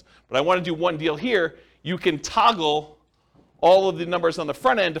these ones, but I want to do one deal here. You can toggle all of the numbers on the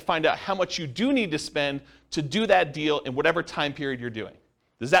front end to find out how much you do need to spend to do that deal in whatever time period you're doing.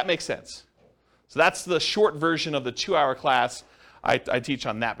 Does that make sense? So that's the short version of the 2-hour class I teach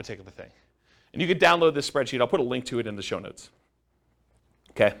on that particular thing. And you can download this spreadsheet. I'll put a link to it in the show notes.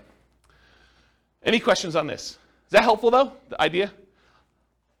 Okay. Any questions on this? Is that helpful, though, the idea?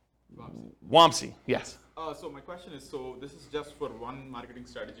 Wamsi, yes. So my question is, so this is just for one marketing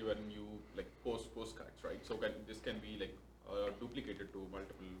strategy when you like post postcards, right? So this can be like duplicated to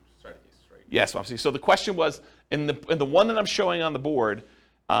multiple strategies, right? Yes, Wamsi. So the question was, in the one that I'm showing on the board,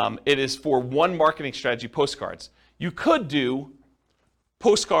 it is for one marketing strategy, postcards. You could do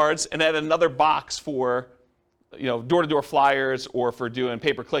postcards and add another box for door-to-door flyers or for doing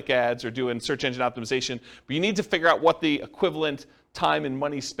pay-per-click ads or doing search engine optimization. But you need to figure out what the equivalent time and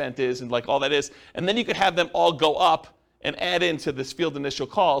money spent is and like all that is. And then you could have them all go up and add into this field initial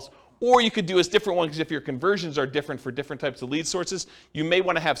calls. Or you could do a different one, because if your conversions are different for different types of lead sources, you may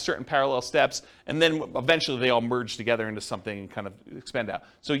want to have certain parallel steps, and then eventually they all merge together into something and kind of expand out.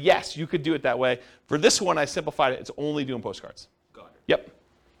 So yes, you could do it that way. For this one, I simplified it. It's only doing postcards. Got it.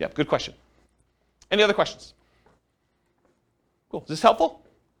 Yep, good question. Any other questions? Cool. Is this helpful?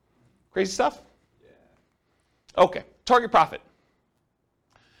 Crazy stuff? Yeah. Okay, target profit.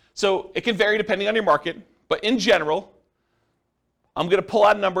 So it can vary depending on your market, but in general, I'm going to pull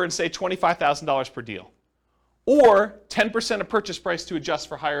out a number and say $25,000 per deal, or 10% of purchase price to adjust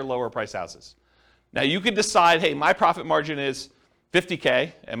for higher, lower price houses. Now you could decide, hey, my profit margin is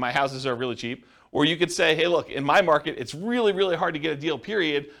 $50K and my houses are really cheap, or you could say, hey, look, in my market, it's really, really hard to get a deal,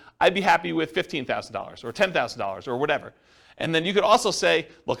 period. I'd be happy with $15,000 or $10,000 or whatever. And then you could also say,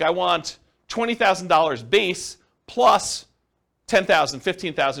 look, I want $20,000 base plus $10,000,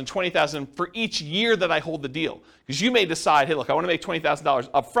 $15,000, $20,000 for each year that I hold the deal. Because you may decide, hey, look, I want to make $20,000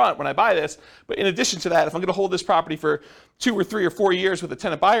 up front when I buy this, but in addition to that, if I'm going to hold this property for 2 or 3 or 4 years with a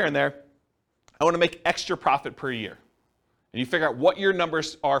tenant buyer in there, I want to make extra profit per year. And you figure out what your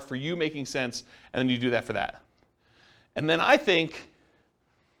numbers are for you making sense, and then you do that for that. And then I think,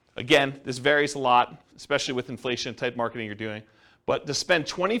 again, this varies a lot, especially with inflation type marketing you're doing, but to spend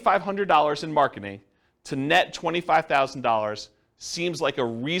 $2,500 in marketing to net $25,000 seems like a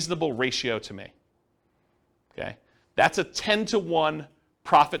reasonable ratio to me. Okay? That's a 10-to-1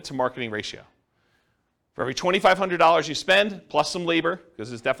 profit to marketing ratio. For every $2,500 you spend, plus some labor, because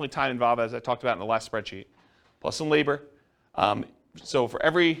there's definitely time involved, as I talked about in the last spreadsheet, plus some labor. So for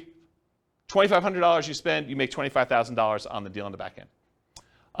every $2,500 you spend, you make $25,000 on the deal on the back end.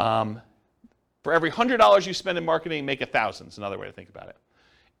 For every $100 you spend in marketing, make $1,000 is another way to think about it.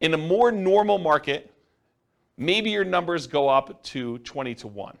 In a more normal market, maybe your numbers go up to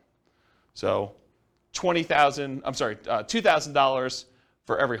 20-to-1. So $2,000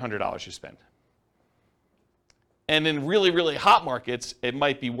 for every $100 you spend. And in really, really hot markets, it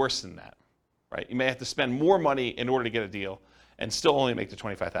might be worse than that, right? You may have to spend more money in order to get a deal and still only make the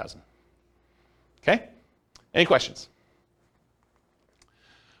 $25,000. Okay? Any questions?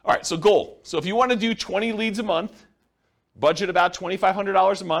 All right, so goal. So if you want to do 20 leads a month, budget about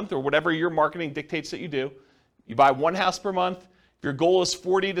 $2,500 a month or whatever your marketing dictates that you do. You buy one house per month. If your goal is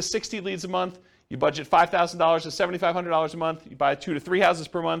 40 to 60 leads a month, you budget $5,000 to $7,500 a month. You buy 2 to 3 houses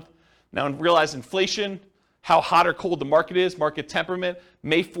per month. Now realize inflation, how hot or cold the market is, market temperament,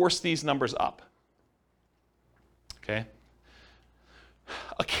 may force these numbers up. Okay?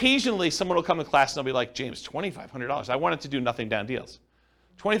 Occasionally, someone will come to class and they'll be like, James, $2,500. I wanted to do nothing down deals.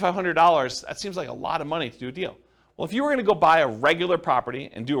 $2,500, that seems like a lot of money to do a deal. Well, if you were going to go buy a regular property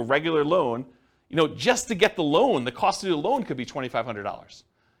and do a regular loan, just to get the loan, the cost to do a loan could be $2,500.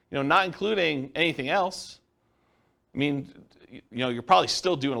 Not including anything else. I mean, you're probably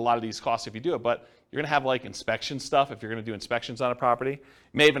still doing a lot of these costs if you do it, but you're going to have like inspection stuff if you're going to do inspections on a property. You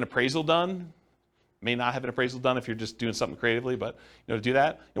may have an appraisal done. May not have an appraisal done if you're just doing something creatively, but to do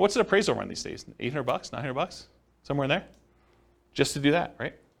that. What's an appraisal run these days? $800, $900, somewhere in there? Just to do that,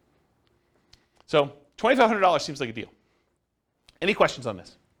 right? So $2,500 seems like a deal. Any questions on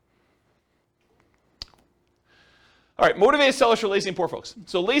this? All right, motivated sellers for lazy and poor folks.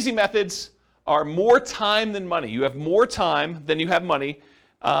 So lazy methods are more time than money. You have more time than you have money.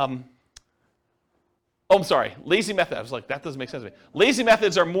 I'm sorry, lazy method. I was like, that doesn't make sense to me. Lazy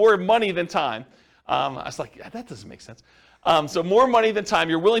methods are more money than time. I was like, yeah, that doesn't make sense. So more money than time.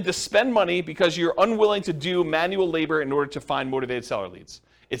 You're willing to spend money because you're unwilling to do manual labor in order to find motivated seller leads.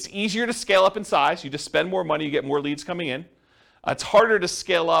 It's easier to scale up in size. You just spend more money, you get more leads coming in. It's harder to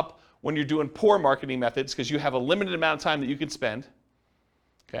scale up when you're doing poor marketing methods because you have a limited amount of time that you can spend.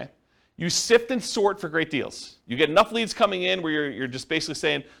 Okay? You sift and sort for great deals. You get enough leads coming in where you're just basically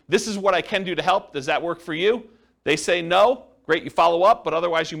saying, this is what I can do to help. Does that work for you? They say no. Great, you follow up, but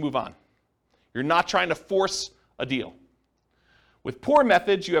otherwise you move on. You're not trying to force a deal. With poor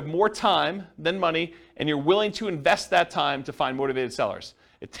methods, you have more time than money, and you're willing to invest that time to find motivated sellers.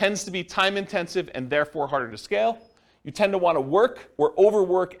 It tends to be time intensive and therefore harder to scale. You tend to want to work or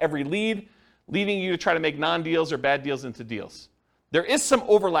overwork every lead, leading you to try to make non-deals or bad deals into deals. There is some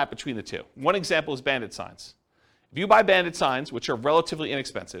overlap between the two. One example is bandit signs. If you buy bandit signs, which are relatively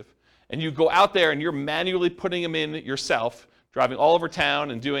inexpensive, and you go out there and you're manually putting them in yourself, driving all over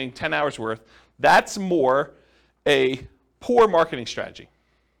town and doing 10 hours worth, that's more a poor marketing strategy.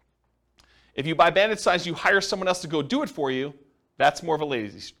 If you buy bandit signs, you hire someone else to go do it for you, that's more of a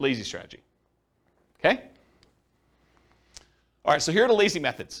lazy strategy. Okay? All right, so here are the lazy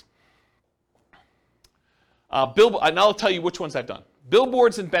methods. And I'll tell you which ones I've done.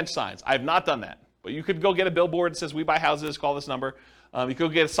 Billboards and bench signs. I have not done that. But you could go get a billboard that says, we buy houses, call this number. You could go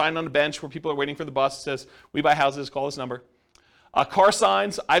get a sign on the bench where people are waiting for the bus that says, we buy houses, call this number. Car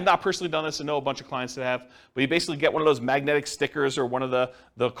signs, I've not personally done this. I know a bunch of clients that have. But you basically get one of those magnetic stickers or one of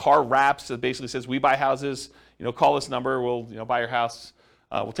the car wraps that basically says, we buy houses, call this number, we'll buy your house.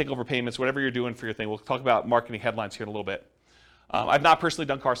 We'll take over payments, whatever you're doing for your thing. We'll talk about marketing headlines here in a little bit. I've not personally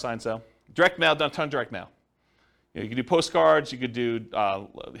done car signs, though. Direct mail, done a ton of direct mail. You can do postcards, you could do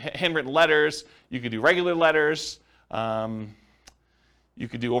handwritten letters, you could do regular letters, you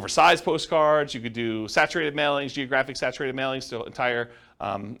could do oversized postcards, you could do saturated mailings, geographic saturated mailings to entire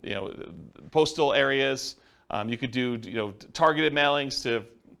postal areas. You could do targeted mailings to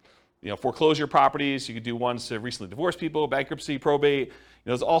foreclosure properties. You could do ones to recently divorced people, bankruptcy, probate.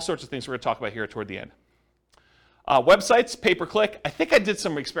 There's all sorts of things we're going to talk about here toward the end. Websites, pay-per-click. I think I did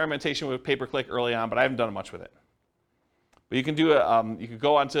some experimentation with pay-per-click early on, but I haven't done much with it. But you can do you could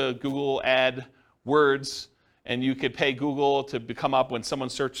go onto Google AdWords, and you could pay Google to come up when someone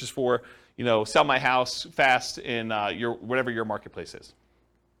searches for, sell my house fast in whatever your marketplace is.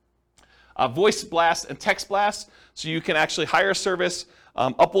 Voice blast and text blast, so you can actually hire a service,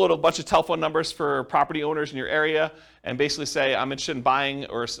 upload a bunch of telephone numbers for property owners in your area, and basically say, I'm interested in buying,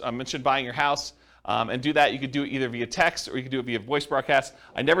 or I'm interested in buying your house. And do that. You could do it either via text or you could do it via voice broadcast.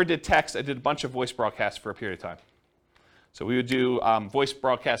 I never did text. I did a bunch of voice broadcasts for a period of time. So we would do voice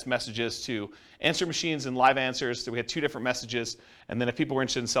broadcast messages to answer machines and live answers. So we had two different messages. And then if people were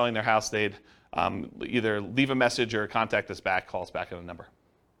interested in selling their house, they'd either leave a message or contact us back, call us back on a number.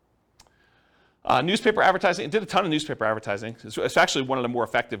 Newspaper advertising. I did a ton of newspaper advertising. It's actually one of the more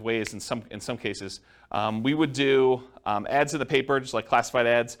effective ways in some cases. We would do ads in the paper, just like classified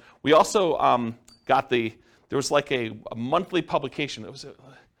ads. We also there was like a monthly publication. Was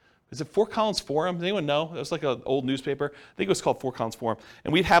it Fort Collins Forum? Does anyone know? It was like an old newspaper. I think it was called Fort Collins Forum.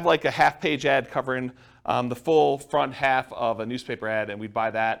 And we'd have like a half-page ad covering the full front half of a newspaper ad, and we'd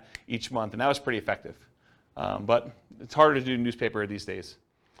buy that each month. And that was pretty effective. But it's harder to do newspaper these days.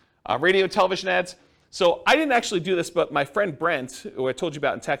 Radio and television ads. So I didn't actually do this, but my friend Brent, who I told you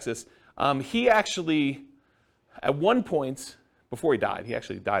about in Texas, he actually, at one point, before he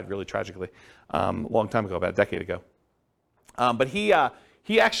actually died really tragically, a long time ago, about a decade ago. But he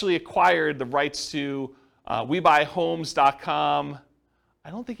actually acquired the rights to WeBuyHomes.com. I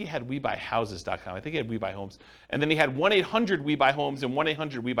don't think he had WeBuyHouses.com. I think he had WeBuyHomes. And then he had 1-800-WeBuyHomes and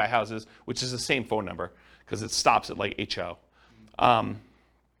 1-800-WeBuyHouses, which is the same phone number because it stops at like HO.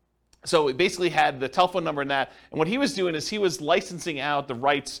 So it basically had the telephone number and that. And what he was doing is he was licensing out the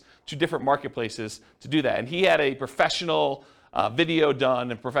rights to different marketplaces to do that. And he had a professional video done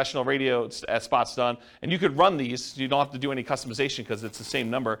and professional radio spots done. And you could run these. You don't have to do any customization because it's the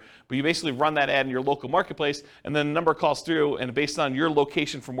same number. But you basically run that ad in your local marketplace, and then the number calls through. And based on your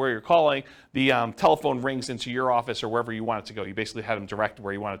location from where you're calling, the telephone rings into your office or wherever you want it to go. You basically had them direct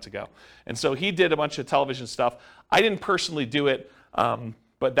where you want it to go. And so he did a bunch of television stuff. I didn't personally do it.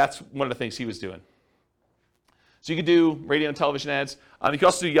 But that's one of the things he was doing. So you could do radio and television ads. You can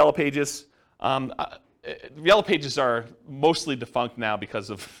also do Yellow Pages. Yellow Pages are mostly defunct now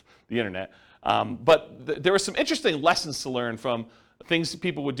because of the internet. But there were some interesting lessons to learn from things that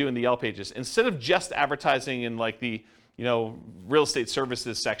people would do in the Yellow Pages. Instead of just advertising in like the real estate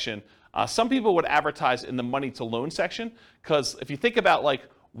services section, some people would advertise in the money to loan section. Because if you think about like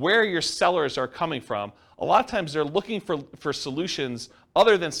where your sellers are coming from, a lot of times they're looking for solutions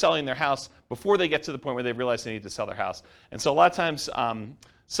other than selling their house before they get to the point where they realize they need to sell their house. And so a lot of times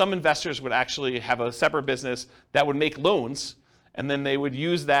some investors would actually have a separate business that would make loans, and then they would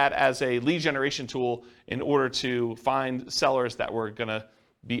use that as a lead generation tool in order to find sellers that were going to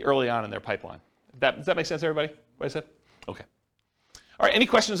be early on in their pipeline. Does that make sense, everybody, what I said? Okay. All right, any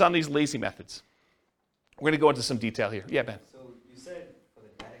questions on these lazy methods? We're going to go into some detail here. Yeah, Ben. So you said for the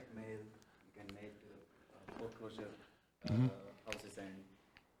direct mail, you can mail to foreclosure houses and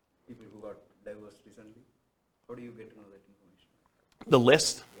people who got divorced recently. How do you get to know that information? The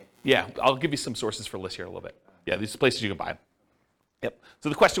list? Yeah, I'll give you some sources for lists here in a little bit. Yeah, these are places you can buy them. Yep. So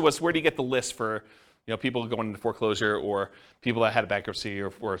the question was, where do you get the list for people going into foreclosure or people that had a bankruptcy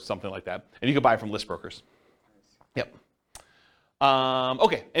or something like that? And you can buy it from list brokers. Yep.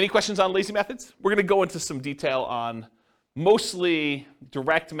 Okay, any questions on lazy methods? We're going to go into some detail on mostly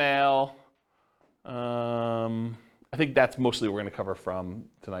direct mail. I think that's mostly what we're going to cover from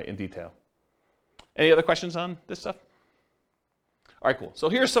tonight in detail. Any other questions on this stuff? All right, cool. So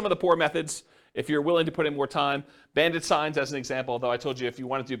here's some of the poor methods. If you're willing to put in more time, bandit signs as an example, although I told you if you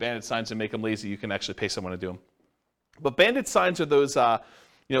want to do bandit signs and make them lazy, you can actually pay someone to do them. But bandit signs are those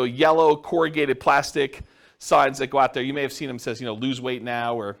yellow corrugated plastic signs that go out there. You may have seen them, says, lose weight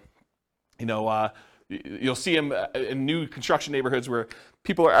now, or, you'll see them in new construction neighborhoods where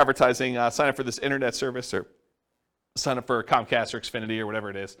people are advertising, sign up for this internet service or sign up for Comcast or Xfinity or whatever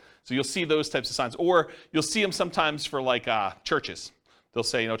it is. So you'll see those types of signs, or you'll see them sometimes for like churches. They'll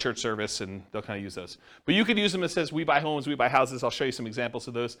say, church service, and they'll kind of use those. But you could use them that says, we buy homes, we buy houses. I'll show you some examples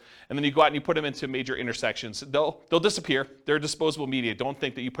of those. And then you go out and you put them into major intersections. They'll disappear. They're disposable media. Don't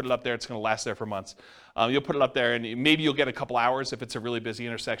think that you put it up there, it's going to last there for months. You'll put it up there, and maybe you'll get a couple hours if it's a really busy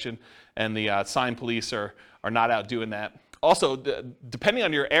intersection, and the sign police are not out doing that. Also, depending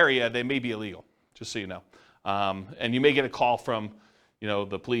on your area, they may be illegal, just so you know. And you may get a call from,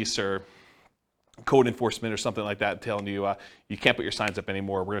 the police or code enforcement or something like that telling you you can't put your signs up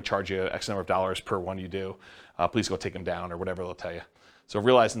anymore. We're going to charge you X number of dollars per one you do. Please go take them down or whatever they'll tell you. So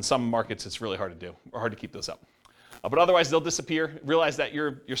realize in some markets it's really hard to do or hard to keep those up. But otherwise they'll disappear. Realize that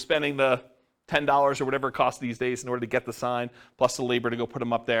you're spending the $10 or whatever it costs these days in order to get the sign plus the labor to go put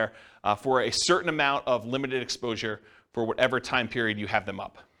them up there for a certain amount of limited exposure for whatever time period you have them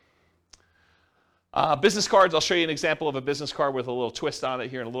up. Business cards, I'll show you an example of a business card with a little twist on it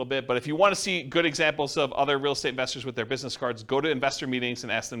here in a little bit. But if you want to see good examples of other real estate investors with their business cards, go to investor meetings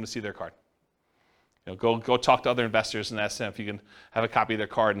and ask them to see their card. Go talk to other investors and ask them if you can have a copy of their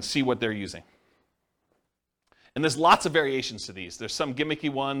card and see what they're using. And there's lots of variations to these. There's some gimmicky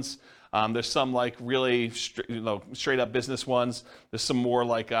ones. There's some like really straight up business ones. There's some more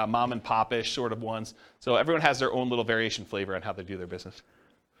like mom and pop-ish sort of ones. So everyone has their own little variation flavor on how they do their business.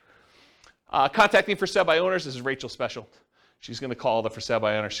 Contacting for sale by owners, this is Rachel's special. She's going to call the for sale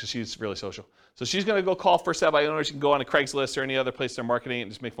by owners because she's really social. So she's going to go call for sale by owners. You can go on a Craigslist or any other place they're marketing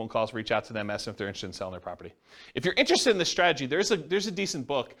and just make phone calls, reach out to them, ask them if they're interested in selling their property. If you're interested in this strategy, there's a decent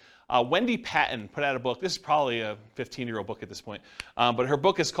book. Wendy Patton put out a book. This is probably a 15-year-old book at this point. But her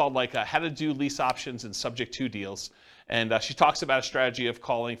book is called How to Do Lease Options and Subject to Deals. And she talks about a strategy of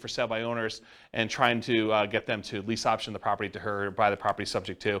calling for sale by owners and trying to get them to lease option the property to her or buy the property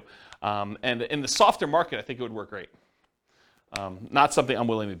subject to. And in the softer market, I think it would work great. Not something I'm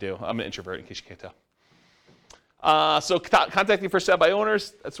willing to do. I'm an introvert, in case you can't tell. So contacting for sale by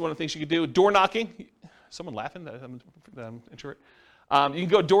owners, that's one of the things you can do. Door knocking. Someone laughing that I'm an introvert? You can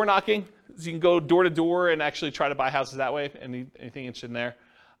go door knocking. So you can go door to door and actually try to buy houses that way. Anything interested in there?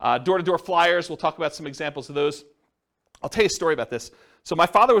 Door to door flyers. We'll talk about some examples of those. I'll tell you a story about this. So my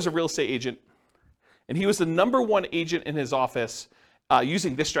father was a real estate agent, and he was the #1 agent in his office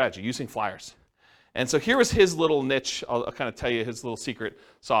using this strategy, using flyers. And so here was his little niche. I'll kind of tell you his little secret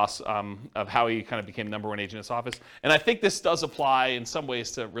sauce of how he kind of became #1 agent in his office. And I think this does apply in some ways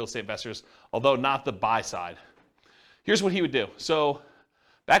to real estate investors, although not the buy side. Here's what he would do. So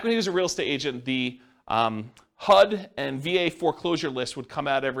back when he was a real estate agent, the HUD and VA foreclosure list would come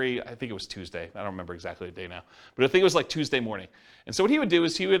out every, I think it was Tuesday. I don't remember exactly the day now. But I think it was like Tuesday morning. And so what he would do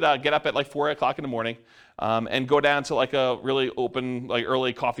is he would get up at like 4 o'clock in the morning and go down to like a really open, like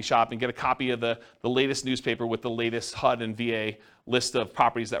early coffee shop and get a copy of the latest newspaper with the latest HUD and VA list of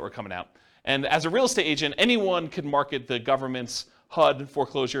properties that were coming out. And as a real estate agent, anyone could market the government's HUD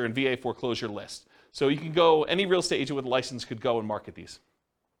foreclosure and VA foreclosure list. So you can go, any real estate agent with a license could go and market these.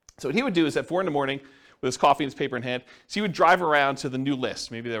 So what he would do is at 4 in the morning, with his coffee and his paper in hand, so he would drive around to the new list.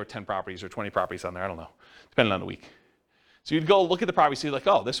 Maybe there were 10 properties or 20 properties on there, I don't know, depending on the week. So you'd go look at the properties, see like,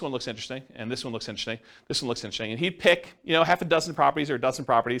 oh, this one looks interesting, and this one looks interesting, this one looks interesting. And he'd pick, half a dozen properties or a dozen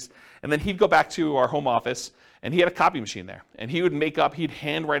properties, and then he'd go back to our home office, and he had a copy machine there. And he would he'd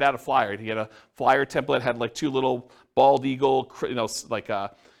hand write out a flyer. He had a flyer template, had like 2 little bald eagle, like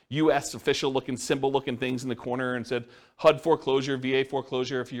a U.S. official-looking, symbol-looking things in the corner and said, HUD foreclosure, VA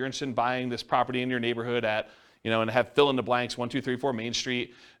foreclosure, if you're interested in buying this property in your neighborhood at, and have fill in the blanks, 1, 2, 3, 4 Main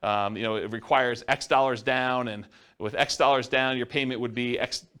Street, it requires X dollars down and with X dollars down, your payment would be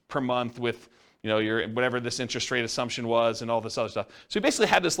X per month with your whatever this interest rate assumption was and all this other stuff. So he basically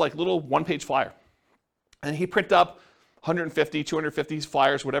had this like little one-page flyer. And he'd print up 150, 250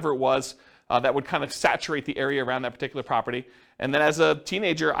 flyers, whatever it was, that would kind of saturate the area around that particular property. And then as a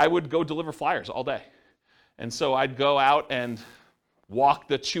teenager, I would go deliver flyers all day. And so I'd go out and walk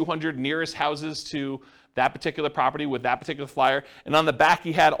the 200 nearest houses to that particular property with that particular flyer. And on the back,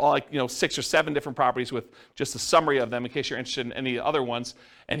 he had all 6 or 7 different properties with just a summary of them in case you're interested in any other ones.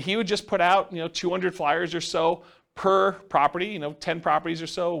 And he would just put out 200 flyers or so per property, 10 properties or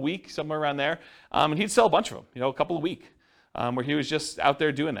so a week, somewhere around there. And he'd sell a bunch of them, a couple a week, where he was just out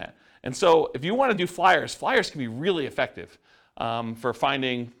there doing that. And so if you want to do flyers can be really effective for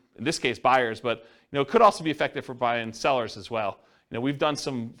finding, in this case, buyers, but it could also be effective for buying sellers as well. We've done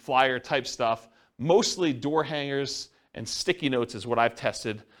some flyer type stuff, mostly door hangers and sticky notes is what I've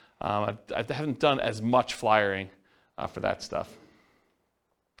tested. I haven't done as much flyering for that stuff.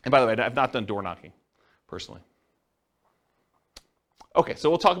 And by the way, I've not done door knocking personally. Okay, so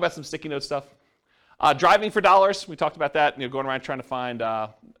we'll talk about some sticky note stuff. Driving for dollars, we talked about that, going around trying to find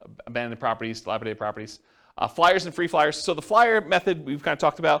abandoned properties, dilapidated properties. Flyers and free flyers. So the flyer method we've kind of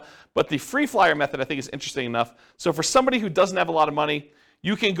talked about, but the free flyer method I think is interesting enough. So for somebody who doesn't have a lot of money,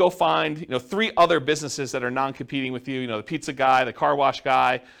 you can go find 3 other businesses that are non-competing with you, the pizza guy, the car wash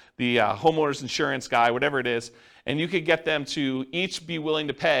guy, the homeowner's insurance guy, whatever it is, and you could get them to each be willing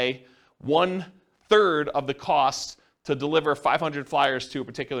to pay 1/3 of the cost to deliver 500 flyers to a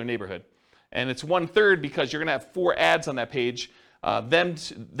particular neighborhood. And it's 1/3 because you're going to have 4 ads on that page,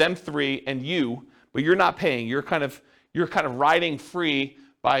 them 3 and you, but you're not paying. You're kind of riding free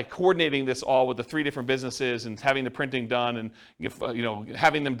by coordinating this all with the 3 different businesses and having the printing done and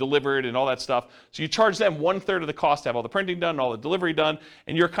having them delivered and all that stuff. So you charge them 1/3 of the cost to have all the printing done, all the delivery done,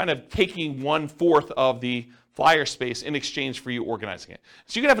 and you're kind of taking 1/4 of the flyer space in exchange for you organizing it.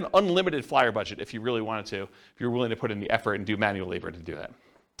 So you can have an unlimited flyer budget if you really wanted to, if you're willing to put in the effort and do manual labor to do that.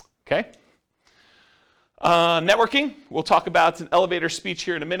 Okay? Networking, we'll talk about an elevator speech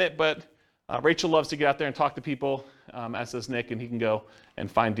here in a minute, but Rachel loves to get out there and talk to people, as does Nick, and he can go and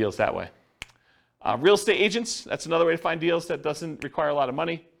find deals that way. Real estate agents, that's another way to find deals that doesn't require a lot of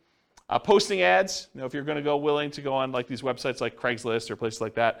money. Posting ads, if you're going to willing to go on like these websites like Craigslist or places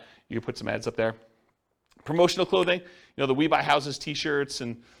like that, you can put some ads up there. Promotional clothing, the We Buy Houses t-shirts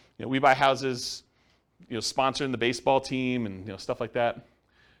and We Buy Houses, sponsoring the baseball team and stuff like that.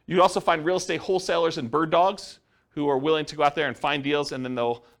 You can also find real estate wholesalers and bird dogs who are willing to go out there and find deals, and then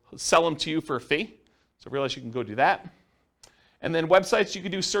they'll sell them to you for a fee. So realize you can go do that. And then websites, you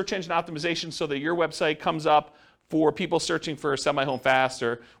can do search engine optimization so that your website comes up for people searching for Sell My Home Fast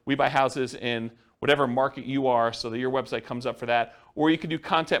or We Buy Houses in whatever market you are, so that your website comes up for that. Or you can do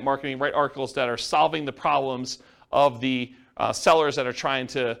content marketing, write articles that are solving the problems of the sellers that are trying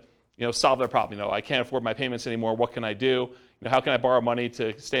to solve their problem. I can't afford my payments anymore. What can I do? How can I borrow money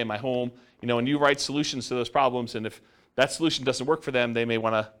to stay in my home? And you write solutions to those problems. And if that solution doesn't work for them, they may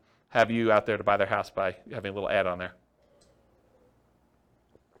want to have you out there to buy their house by having a little ad on there.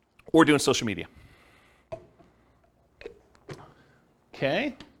 Or doing social media.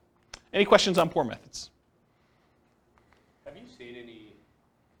 Okay. Any questions on poor methods? Have you seen any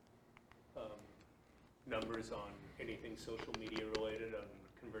numbers on anything social media related on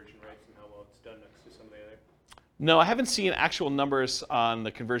conversion rates and how well it's done next to some of the other? No, I haven't seen actual numbers on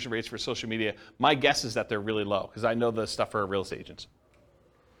the conversion rates for social media. My guess is that they're really low because I know the stuff for real estate agents.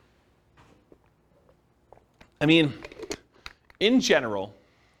 I mean, in general,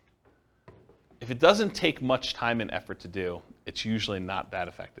 if it doesn't take much time and effort to do, it's usually not that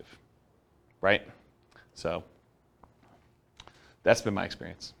effective, right? So that's been my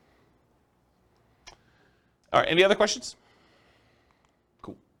experience. All right, any other questions?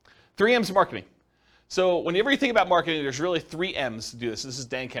 Cool. 3 M's marketing. So whenever you think about marketing, there's really 3 M's to do this. This is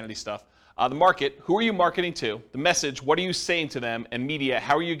Dan Kennedy stuff. The market, who are you marketing to? The message, what are you saying to them? And media,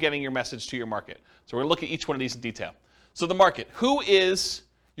 how are you getting your message to your market? So we're going to look at each one of these in detail. So the market, who is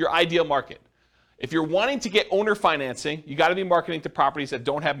your ideal market? If you're wanting to get owner financing, you got to be marketing to properties that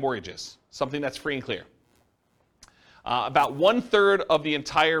don't have mortgages, something that's free and clear. About 1/3 of the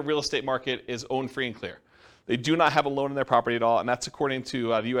entire real estate market is owned free and clear. They do not have a loan in their property at all, and that's according to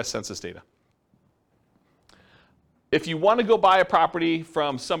the U.S. Census data. If you want to go buy a property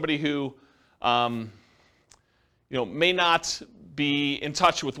from somebody who may not be in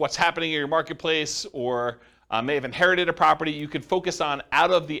touch with what's happening in your marketplace or may have inherited a property, you can focus on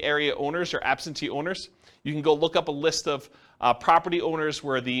out of the area owners or absentee owners. You can go look up a list of property owners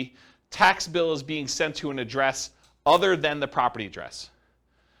where the tax bill is being sent to an address other than the property address.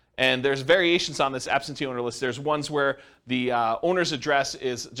 And there's variations on this absentee owner list. There's ones where the owner's address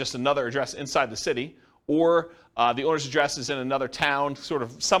is just another address inside the city, or the owner's address is in another town, sort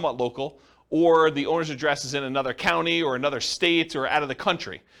of somewhat local, or the owner's address is in another county or another state or out of the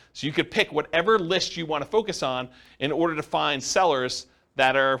country. So you could pick whatever list you want to focus on in order to find sellers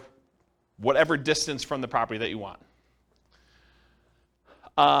that are whatever distance from the property that you want.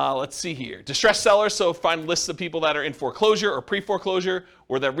 Let's see here. Distressed sellers, so find lists of people that are in foreclosure or pre-foreclosure,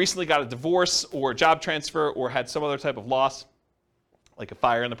 or that recently got a divorce or a job transfer or had some other type of loss, like a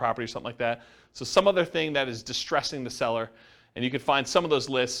fire in the property or something like that. So some other thing that is distressing the seller, and you can find some of those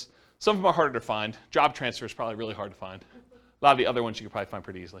lists. Some of them are harder to find. Job transfer is probably really hard to find. A lot of the other ones you can probably find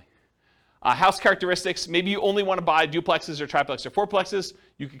pretty easily. House characteristics, maybe you only want to buy duplexes or triplexes or fourplexes.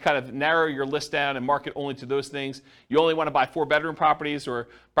 You can kind of narrow your list down and market only to those things. You only want to buy 4-bedroom properties, or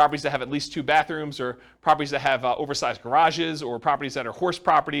properties that have at least 2 bathrooms, or properties that have oversized garages, or properties that are horse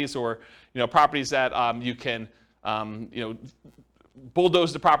properties, or properties that you can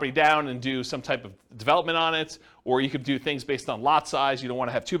bulldoze the property down and do some type of development on it, or you could do things based on lot size. You don't want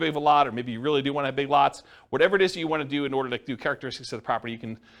to have too big of a lot, or maybe you really do want to have big lots. Whatever it is that you want to do in order to do characteristics of the property, you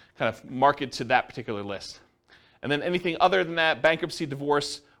can kind of market to that particular list. And then anything other than that, bankruptcy,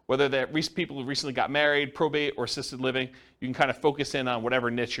 divorce, whether they're people who recently got married, probate, or assisted living, you can kind of focus in on whatever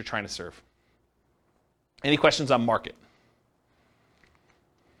niche you're trying to serve. Any questions on market?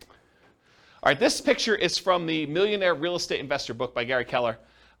 All right, this picture is from the Millionaire Real Estate Investor book by Gary Keller.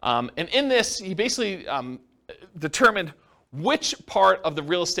 And in this, he basically determined which part of the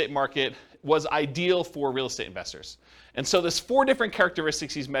real estate market was ideal for real estate investors. And so there's 4 different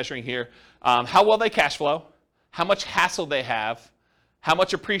characteristics he's measuring here. How well they cash flow, how much hassle they have, how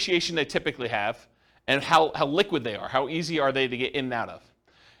much appreciation they typically have, and how liquid they are, how easy are they to get in and out of.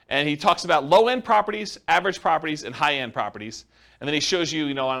 And he talks about low-end properties, average properties, and high-end properties. And then he shows you,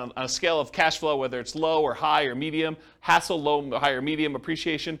 on a scale of cash flow, whether it's low or high or medium, hassle, low, high or medium,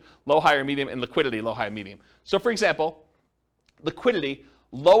 appreciation, low, high or medium, and liquidity, low, high, medium. So for example, liquidity,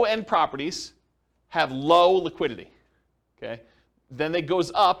 low-end properties have low liquidity. Okay? Then it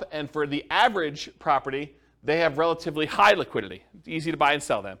goes up, and for the average property, they have relatively high liquidity. It's easy to buy and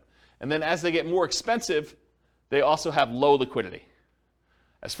sell them. And then as they get more expensive, they also have low liquidity.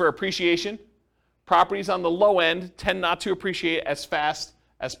 As for appreciation, properties on the low end tend not to appreciate as fast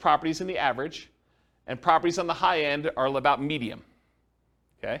as properties in the average, and properties on the high end are about medium.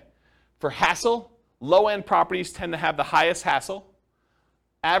 Okay? For hassle, low-end properties tend to have the highest hassle,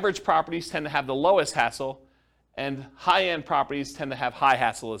 average properties tend to have the lowest hassle, and high-end properties tend to have high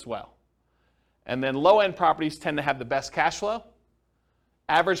hassle as well. And then low-end properties tend to have the best cash flow,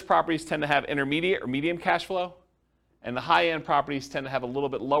 average properties tend to have intermediate or medium cash flow, and the high-end properties tend to have a little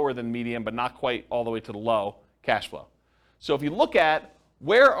bit lower than medium, but not quite all the way to the low cash flow. So if you look at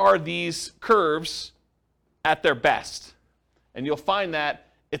where are these curves at their best, and you'll find that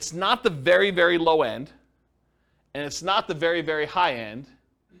it's not the very, very low end, and it's not the very, very high end.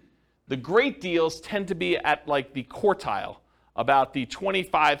 The great deals tend to be at like the quartile, about the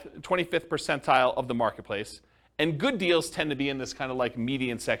 25th percentile of the marketplace, and good deals tend to be in this kind of like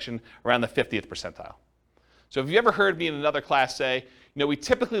median section around the 50th percentile. So if you ever heard me in another class say, we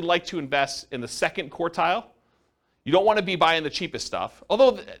typically like to invest in the second quartile. You don't want to be buying the cheapest stuff.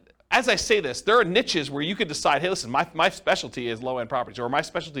 Although, as I say this, there are niches where you could decide, hey, listen, my specialty is low-end properties, or my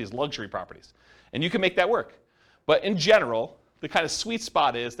specialty is luxury properties. And you can make that work. But in general, the kind of sweet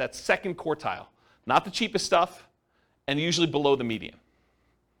spot is that second quartile. Not the cheapest stuff, and usually below the median.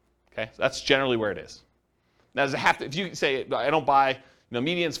 Okay, so that's generally where it is. Now, does it have to, if you say, I don't buy,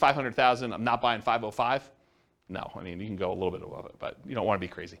 median's 500,000, I'm not buying 505. No, I mean, you can go a little bit above it, but you don't want to be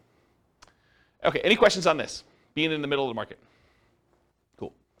crazy. Okay, any questions on this? Being in the middle of the market.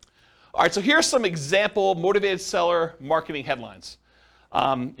 Cool. All right, so here's some example motivated seller marketing headlines.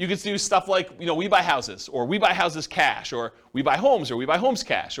 You can do stuff like, we buy houses, or we buy houses cash, or we buy homes, or we buy homes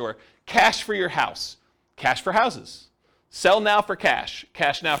cash, or cash for your house, cash for houses. Sell now for cash,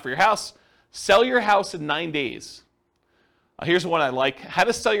 cash now for your house. Sell your house in 9 days. Here's one I like. How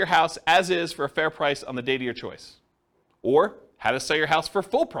to sell your house as is for a fair price on the date of your choice. Or how to sell your house for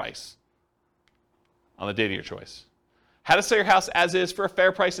full price on the date of your choice. How to sell your house as is for a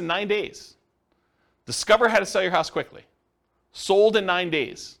fair price in 9 days. Discover how to sell your house quickly. Sold in 9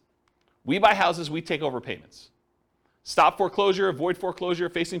 days. We buy houses, we take over payments. Stop foreclosure, avoid foreclosure,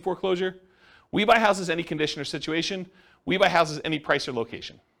 facing foreclosure. We buy houses any condition or situation. We buy houses any price or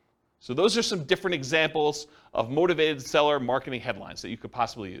location. So those are some different examples of motivated seller marketing headlines that you could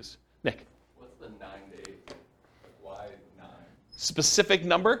possibly use. Nick? What's the 9 days? Like why 9? Specific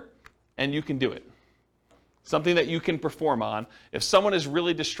number, and you can do it. something that you can perform on. If someone is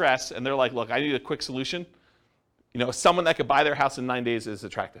really distressed and they're like, look, I need a quick solution, someone that could buy their house in 9 days is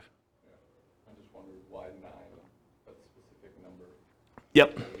attractive. I just wondered why 9, a specific number.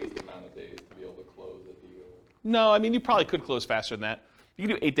 Yep. At least amount of days to be able to close a deal. No, I mean, you probably could close faster than that. You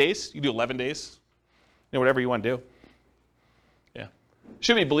can do 8 days. You can do 11 days. Whatever you want to do. Yeah.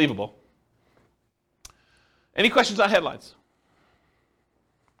 Should be believable. Any questions on headlines?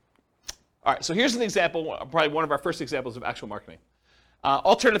 All right, so here's an example, probably one of our first examples of actual marketing.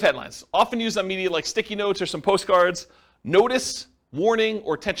 Alternative headlines, often used on media like sticky notes or some postcards. Notice, warning,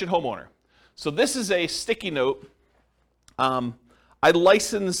 or attention homeowner. So this is a sticky note. I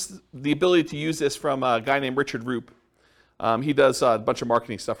licensed the ability to use this from a guy named Richard Roop. He does a bunch of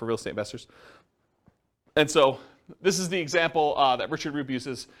marketing stuff for real estate investors. And so this is the example that Richard Roop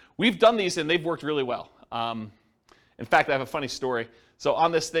uses. We've done these and they've worked really well. In fact, I have a funny story. So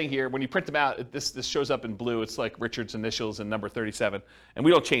on this thing here, when you print them out, this shows up in blue. It's like Richard's initials and number 37. And we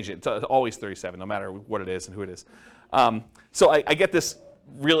don't change it. It's always 37, no matter what it is and who it is. So I get this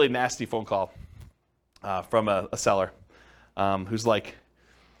really nasty phone call from a seller who's like,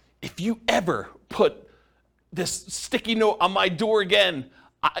 if you ever put this sticky note on my door again,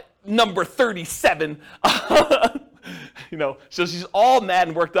 number 37. So she's all mad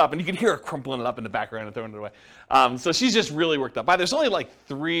and worked up, and you can hear her crumpling it up in the background and throwing it away. So she's just really worked up. There's only like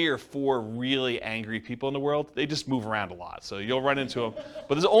 3 or 4 really angry people in the world. They just move around a lot, so you'll run into them.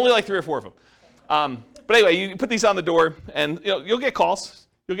 But there's only like 3 or 4 of them. But anyway, you put these on the door, and you'll get calls.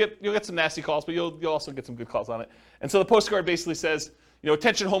 You'll get some nasty calls, but you'll also get some good calls on it. And so the postcard basically says,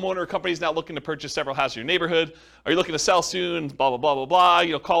 attention homeowner, company's now looking to purchase several houses in your neighborhood. Are you looking to sell soon? Blah, blah, blah, blah,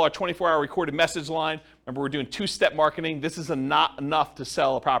 blah. Call our 24-hour recorded message line. Remember, we're doing 2-step marketing. This is not enough to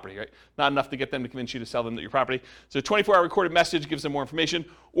sell a property, right? Not enough to get them to convince you to sell them your property. So 24-hour recorded message gives them more information.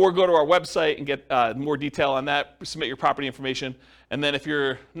 Or go to our website and get more detail on that. Submit your property information. And then if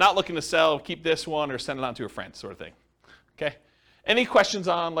you're not looking to sell, keep this one or send it on to a friend, sort of thing. Okay? Any questions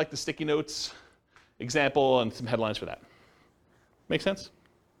on like the sticky notes example and some headlines for that? Make sense?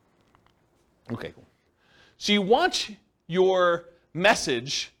 Okay, cool. So you want your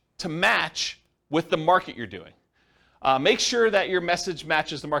message to match with the market you're doing. Make sure that your message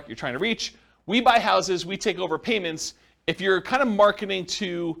matches the market you're trying to reach. We buy houses, we take over payments. If you're kind of marketing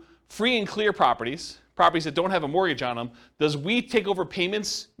to free and clear properties that don't have a mortgage on them, does we take over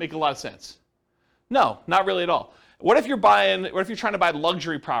payments make a lot of sense? No, not really at all. What if you're trying to buy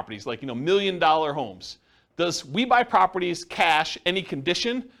luxury properties like $1 million homes? Does we buy properties cash, any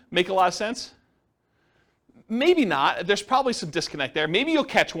condition, make a lot of sense? Maybe not. There's probably some disconnect there. Maybe you'll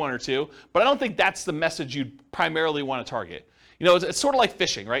catch 1 or 2, but I don't think that's the message you'd primarily want to target. It's sort of like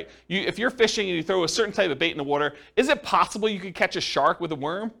fishing, right? If you're fishing and you throw a certain type of bait in the water, is it possible you could catch a shark with a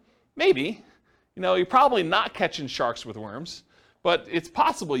worm? Maybe. You're probably not catching sharks with worms, but it's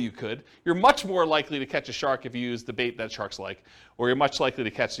possible you could. You're much more likely to catch a shark if you use the bait that sharks like, or you're much likely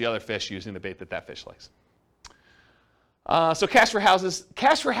to catch the other fish using the bait that fish likes. So cash for houses.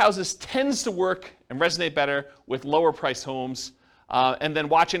 Cash for houses tends to work and resonate better with lower priced homes. And then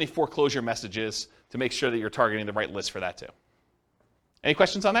watch any foreclosure messages to make sure that you're targeting the right list for that too. Any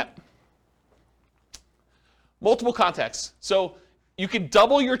questions on that? Multiple contacts. So you can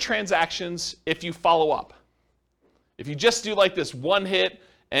double your transactions if you follow up. If you just do like this one hit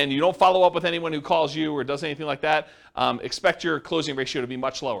and you don't follow up with anyone who calls you or does anything like that, expect your closing ratio to be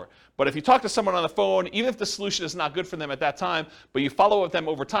much lower. But if you talk to someone on the phone, even if the solution is not good for them at that time, but you follow up with them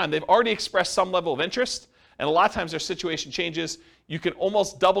over time, they've already expressed some level of interest, and a lot of times their situation changes. You can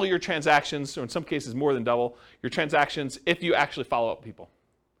almost double your transactions, or in some cases more than double your transactions if you actually follow up with people.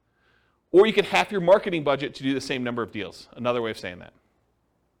 Or you can half your marketing budget to do the same number of deals. Another way of saying that.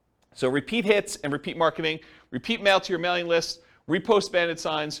 So repeat hits and repeat marketing, repeat mail to your mailing list, repost banded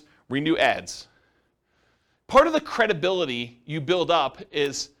signs, renew ads. Part of the credibility you build up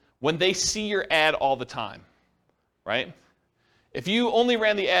is when they see your ad all the time, right? If you only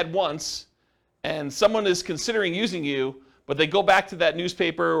ran the ad once and someone is considering using you, but they go back to that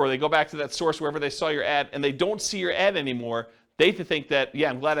newspaper or they go back to that source wherever they saw your ad and they don't see your ad anymore, they think that, yeah,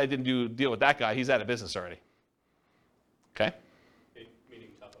 I'm glad I didn't deal with that guy. He's out of business already. Okay? Meaning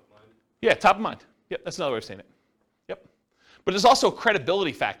top of mind? Yeah, top of mind. Yep, that's another way of saying it. Yep. But there's also a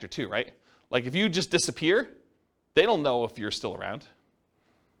credibility factor too, right? Like if you just disappear, they don't know if you're still around.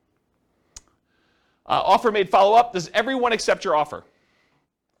 Offer made follow-up. Does everyone accept your offer?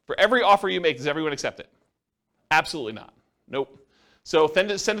 For every offer you make, does everyone accept it? Absolutely not. Nope. So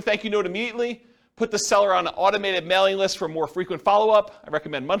send a thank you note immediately. Put the seller on an automated mailing list for more frequent follow-up. I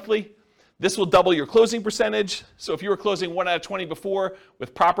recommend monthly. This will double your closing percentage. So if you were closing 1 out of 20 before,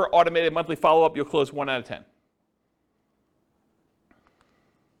 with proper automated monthly follow-up, you'll close 1 out of 10.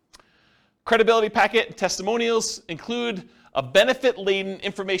 Credibility packet and testimonials include a benefit-laden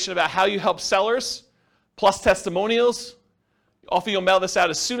information about how you help sellers, plus testimonials. Often you'll mail this out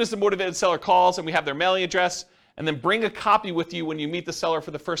as soon as the motivated seller calls and we have their mailing address, and then bring a copy with you when you meet the seller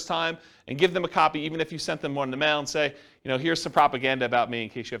for the first time and give them a copy even if you sent them one in the mail and say, here's some propaganda about me in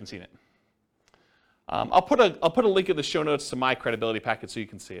case you haven't seen it. I'll put a link in the show notes to my credibility packet so you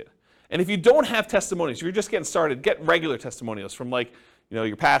can see it. And if you don't have testimonials, if you're just getting started, get regular testimonials from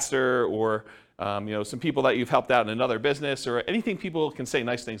your pastor or some people that you've helped out in another business or anything people can say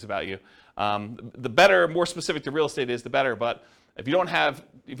nice things about you. The better, more specific to real estate is, the better. But if you don't have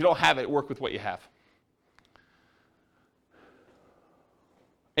it, work with what you have.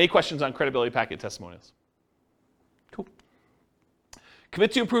 Any questions on credibility packet testimonials? Cool.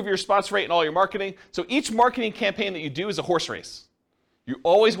 Commit to improve your response rate in all your marketing. So each marketing campaign that you do is a horse race. You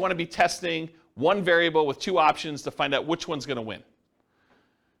always want to be testing one variable with 2 options to find out which one's going to win. It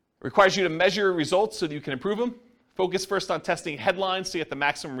requires you to measure results so that you can improve them. Focus first on testing headlines to get the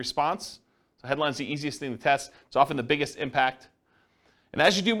maximum response. So headlines are the easiest thing to test. It's often the biggest impact. And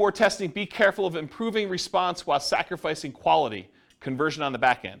as you do more testing, be careful of improving response while sacrificing quality, conversion on the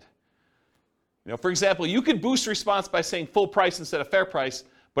back end. For example, you could boost response by saying full price instead of fair price,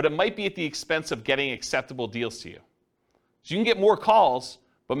 but it might be at the expense of getting acceptable deals to you. So you can get more calls,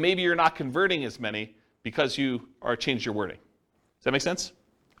 but maybe you're not converting as many because you changed your wording. Does that make sense?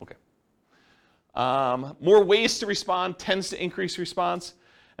 Okay. More ways to respond tends to increase response.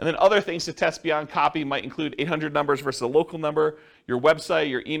 And then other things to test beyond copy might include 800 numbers versus a local number, your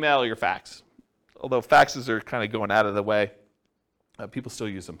website, your email, or your fax. Although faxes are kind of going out of the way, people still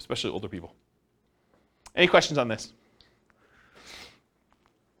use them, especially older people. Any questions on this?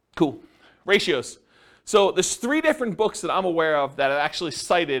 Cool. Ratios. So there's 3 different books that I'm aware of that have actually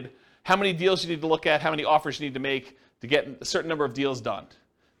cited how many deals you need to look at, how many offers you need to make to get a certain number of deals done.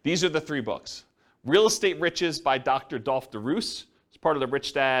 These are the 3 books. Real Estate Riches by Dr. Dolph DeRoos. It's part of the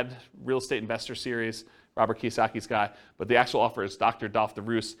Rich Dad Real Estate Investor series, Robert Kiyosaki's guy. But the actual author is Dr. Dolph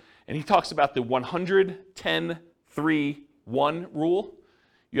DeRoos. And he talks about the 100-10-3-1 rule.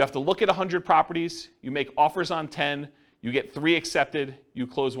 You have to look at 100 properties, you make offers on 10, you get 3 accepted, you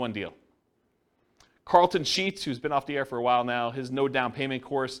close 1 deal. Carlton Sheets, who's been off the air for a while now, his no down payment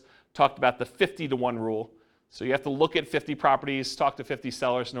course talked about the 50-to-1 rule. So you have to look at 50 properties, talk to 50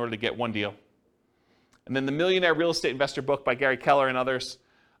 sellers in order to get 1 deal. And then the Millionaire Real Estate Investor book by Gary Keller and others,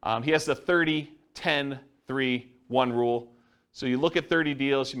 he has the 30-10-3-1 rule. So you look at 30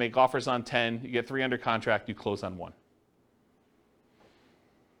 deals, you make offers on 10, you get 3 under contract, you close on 1.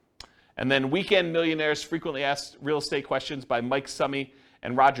 And then Weekend Millionaires, Frequently Asked Real Estate Questions by Mike Summey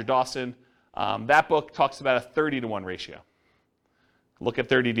and Roger Dawson. That book talks about a 30-to-1 ratio. Look at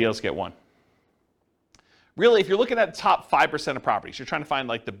 30 deals, get 1. Really, if you're looking at the top 5% of properties, you're trying to find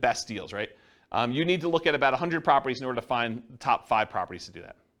the best deals, right? You need to look at about 100 properties in order to find the top 5 properties to do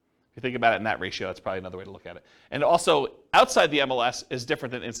that. If you think about it in that ratio, that's probably another way to look at it. And also, outside the MLS is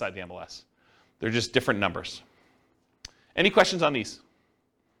different than inside the MLS. They're just different numbers. Any questions on these?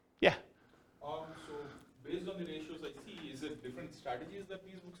 Yeah. So based on the ratios I see, is it different strategies that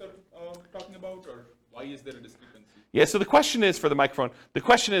these books are talking about, or why is there a discrepancy? Yeah, so the question is, for the microphone, the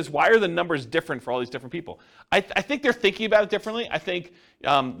question is, why are the numbers different for all these different people? I think they're thinking about it differently. I think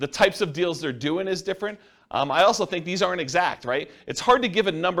the types of deals they're doing is different. I also think these aren't exact, right? It's hard to give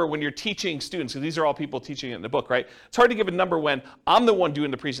a number when you're teaching students, because these are all people teaching it in the book, right? It's hard to give a number when I'm the one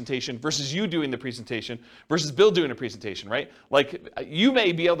doing the presentation versus you doing the presentation versus Bill doing the presentation, right? You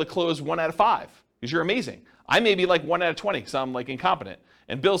may be able to close 1 out of 5 because you're amazing. I may be 1 out of 20 because I'm incompetent.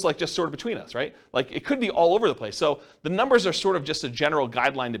 And Bill's just sort of between us, right? It could be all over the place. So the numbers are sort of just a general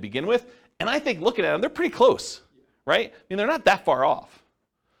guideline to begin with. And I think looking at them, they're pretty close, right? They're not that far off.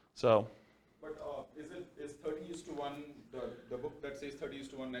 So. But is 30:1, the book that says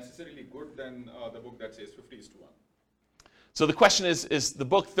 30:1 necessarily good than the book that says 50:1? So the question is the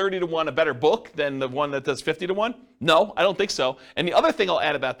book 30-to-1 a better book than the one that does 50-to-1? No, I don't think so. And the other thing I'll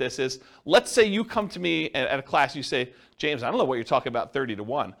add about this is, let's say you come to me at a class, you say, James, I don't know what you're talking about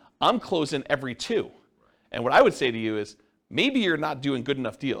 30-to-1. I'm closing every 2. And what I would say to you is, maybe you're not doing good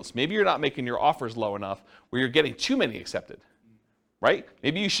enough deals. Maybe you're not making your offers low enough where you're getting too many accepted, right?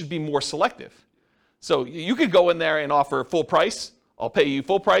 Maybe you should be more selective. So you could go in there and offer full price. I'll pay you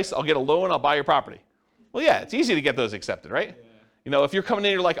full price. I'll get a loan. I'll buy your property. Well, yeah, it's easy to get those accepted, right? Yeah. If you're coming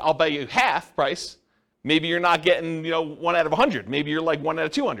in, you're like, I'll pay you half price. Maybe you're not getting, 1 out of 100. Maybe you're 1 out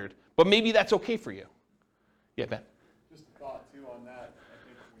of 200. But maybe that's okay for you. Yeah, Ben. Just a thought too on that. I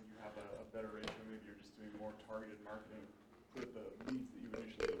think when you have a targeted marketing so that the leads that you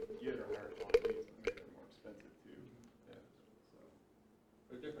initially get are higher quality leads and they're more expensive too. Yeah. So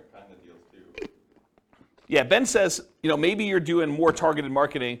they're different kind of deals too. Yeah, Ben says, maybe you're doing more targeted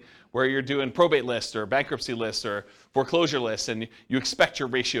marketing where you're doing probate lists or bankruptcy lists or foreclosure lists, and you expect your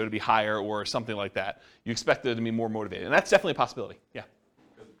ratio to be higher or something like that. You expect it to be more motivated, and that's definitely a possibility. Yeah.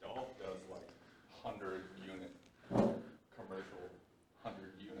 Because Dolph does like 100-unit commercial,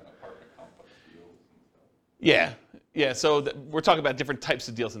 100-unit apartment complex deals and stuff. Yeah. So we're talking about different types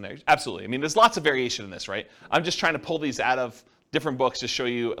of deals in there. Absolutely. I mean, there's lots of variation in this, right? I'm just trying to pull these out of different books to show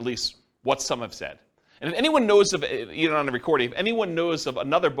you at least what some have said. And if anyone knows of, even on the recording, if anyone knows of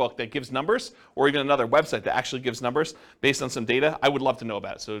another book that gives numbers, or even another website that actually gives numbers based on some data, I would love to know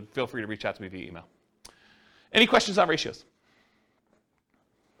about it. So feel free to reach out to me via email. Any questions on ratios?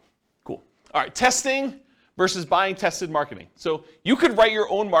 Cool. All right, testing versus buying tested marketing. So you could write your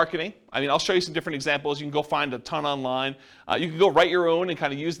own marketing. I mean, I'll show you some different examples. You can go find a ton online. You can go write your own and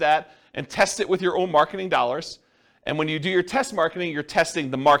kind of use that and test it with your own marketing dollars. And when you do your test marketing, you're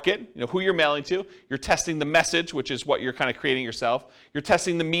testing the market, who you're mailing to. You're testing the message, which is what you're kind of creating yourself. You're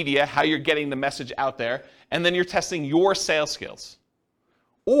testing the media, how you're getting the message out there. And then you're testing your sales skills.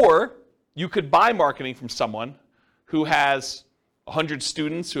 Or you could buy marketing from someone who has 100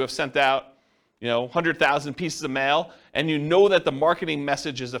 students who have sent out 100,000 pieces of mail, and you know that the marketing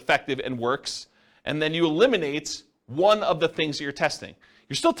message is effective and works, and then you eliminate one of the things that you're testing.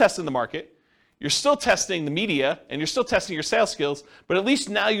 You're still testing the market. You're still testing the media, and you're still testing your sales skills, but at least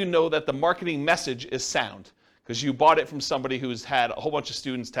now you know that the marketing message is sound because you bought it from somebody who's had a whole bunch of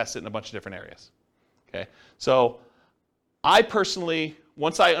students test it in a bunch of different areas. Okay, so I personally,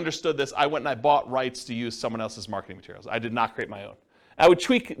 once I understood this, I went and I bought rights to use someone else's marketing materials. I did not create my own. I would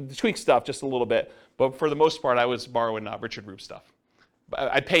tweak stuff just a little bit, but for the most part, I was borrowing Richard Roop stuff.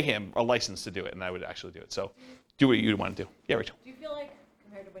 I'd pay him a license to do it, and I would actually do it. So do what you want to do. Yeah, Rachel. Do you feel like,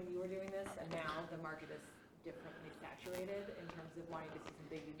 compared to when you were doing this, and now the market is differently saturated in terms of wanting to see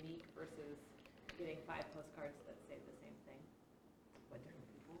something unique versus getting 5 postcards that say the same thing? What different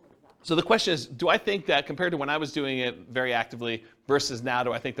people is that? So the question is, do I think that compared to when I was doing it very actively versus now,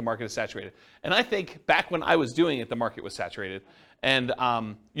 do I think the market is saturated? And I think back when I was doing it, the market was saturated. And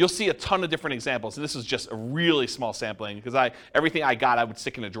you'll see a ton of different examples. And this is just a really small sampling because everything I got, I would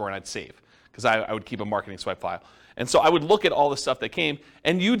stick in a drawer and I'd save because I would keep a marketing swipe file. And so I would look at all the stuff that came,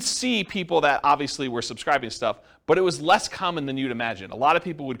 and you'd see people that obviously were subscribing to stuff, but it was less common than you'd imagine. A lot of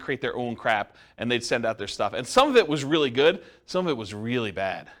people would create their own crap, and they'd send out their stuff. And some of it was really good, some of it was really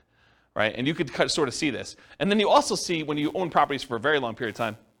bad, right? And you could sort of see this. And then you also see, when you own properties for a very long period of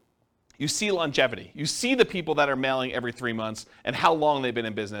time, you see longevity. You see the people that are mailing every 3 months and how long they've been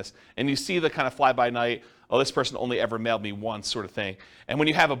in business. And you see the kind of fly-by-night, oh, this person only ever mailed me once sort of thing. And when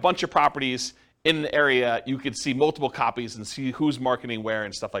you have a bunch of properties in the area, you could see multiple copies and see who's marketing where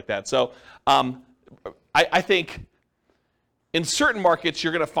and stuff like that. So I think in certain markets,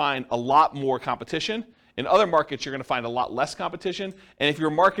 you're going to find a lot more competition. In other markets, you're going to find a lot less competition. And if you're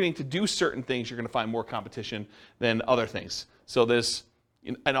marketing to do certain things, you're going to find more competition than other things. So there's,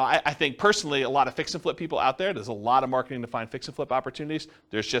 I think personally, a lot of fix and flip people out there. There's a lot of marketing to find fix and flip opportunities.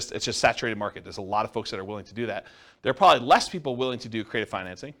 It's just saturated market. There's a lot of folks that are willing to do that. There are probably less people willing to do creative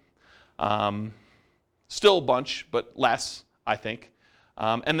financing. Still a bunch, but less, I think.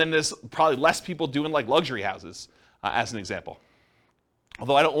 And then there's probably less people doing like luxury houses, as an example.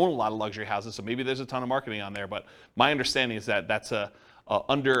 Although I don't own a lot of luxury houses, so maybe there's a ton of marketing on there, but my understanding is that that's a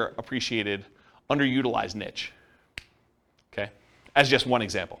underappreciated, underutilized niche. Okay? As just one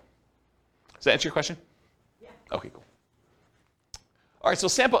example. Does that answer your question? Yeah. Okay, cool. All right, so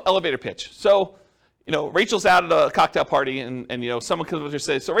sample elevator pitch. So, Rachel's out at a cocktail party, and someone comes up and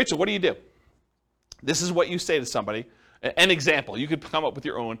say, so Rachel, what do you do? This is what you say to somebody. An example. You could come up with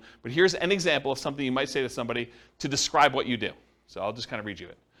your own, but here's an example of something you might say to somebody to describe what you do. So I'll just kind of read you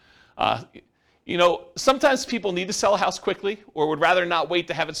it. Sometimes people need to sell a house quickly or would rather not wait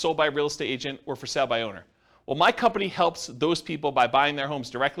to have it sold by a real estate agent or for sale by owner. Well, my company helps those people by buying their homes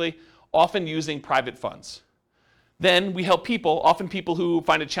directly, often using private funds. Then we help people, often people who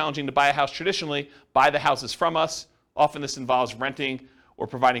find it challenging to buy a house traditionally, buy the houses from us. Often this involves renting or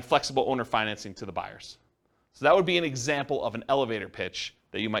providing flexible owner financing to the buyers. So that would be an example of an elevator pitch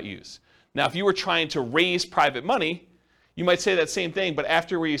that you might use. Now, if you were trying to raise private money, you might say that same thing, but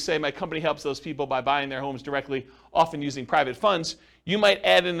after where you say my company helps those people by buying their homes directly, often using private funds, you might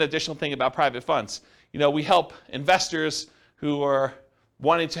add an additional thing about private funds. We help investors who are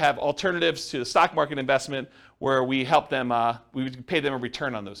wanting to have alternatives to the stock market investment where we help them, we pay them a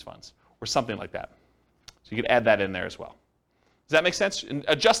return on those funds or something like that. So you could add that in there as well. Does that make sense? And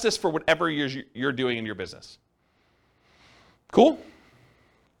adjust this for whatever you're doing in your business. Cool?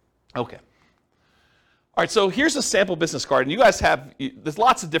 Okay. All right, so here's a sample business card, and you guys there's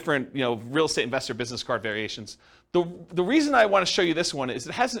lots of different, real estate investor business card variations. The reason I want to show you this one is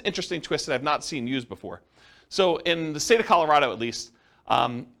it has an interesting twist that I've not seen used before. So in the state of Colorado, at least,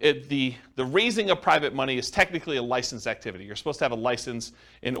 the raising of private money is technically a licensed activity. You're supposed to have a license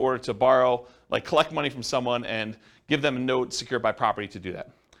in order to borrow, like collect money from someone and give them a note secured by property to do that.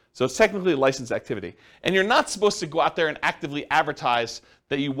 So it's technically a licensed activity. And you're not supposed to go out there and actively advertise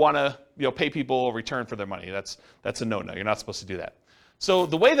that you want to pay people a return for their money. That's a no-no. You're not supposed to do that. So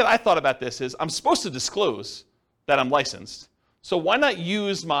the way that I thought about this is I'm supposed to disclose that I'm licensed. So why not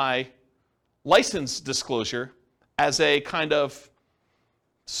use my license disclosure as a kind of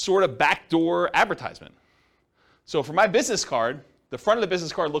sort of backdoor advertisement? So for my business card, the front of the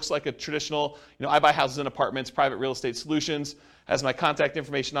business card looks like a traditional, I buy houses and apartments, private real estate solutions, has my contact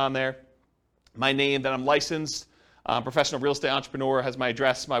information on there, my name, that I'm licensed, professional real estate entrepreneur, has my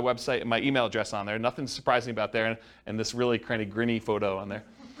address, my website, and my email address on there. Nothing surprising about there, and this really kind of grinny photo on there,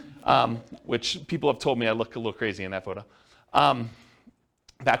 which people have told me I look a little crazy in that photo,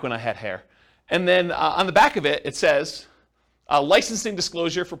 back when I had hair. And then on the back of it, it says, licensing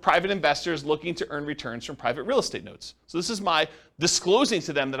disclosure for private investors looking to earn returns from private real estate notes. So this is my disclosing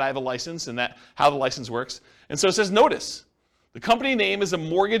to them that I have a license and how the license works. And so it says, notice, the company name is a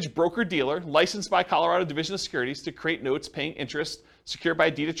mortgage broker-dealer licensed by Colorado Division of Securities to create notes paying interest secured by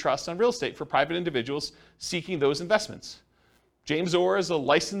a deed of trust on real estate for private individuals seeking those investments. James Orr is a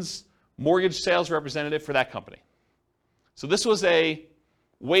licensed mortgage sales representative for that company. So this was a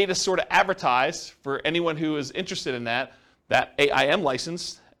way to sort of advertise for anyone who is interested in that I am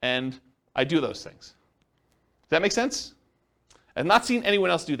licensed and I do those things. Does that make sense? I've not seen anyone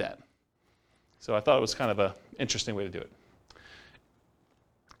else do that. So I thought it was kind of an interesting way to do it.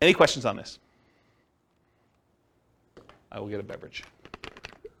 Any questions on this? I will get a beverage.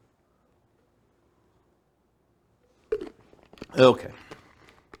 Okay.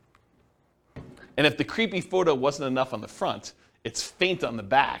 And if the creepy photo wasn't enough on the front, it's faint on the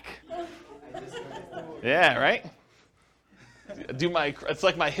back. Yeah, right? It's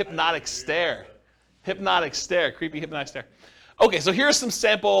like my hypnotic stare. Hypnotic stare, creepy hypnotic stare. Okay, so here are some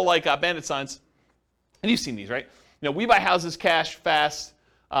sample bandit signs. And you've seen these, right? We buy houses cash, fast.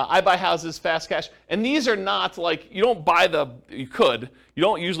 I buy houses, fast cash. And these are not you don't buy you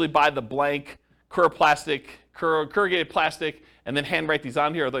don't usually buy the blank corrugated plastic and then handwrite these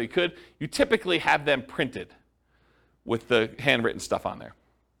on here, although you could. You typically have them printed with the handwritten stuff on there.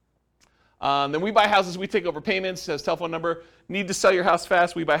 Then we buy houses, we take over payments, says telephone number. Need to sell your house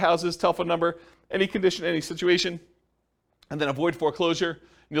fast, we buy houses, telephone number, any condition, any situation. And then avoid foreclosure. And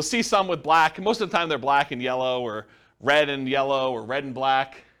you'll see some with black. Most of the time they're black and yellow or red and yellow or red and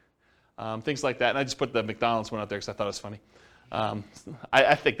black, things like that. And I just put the McDonald's one out there because I thought it was funny.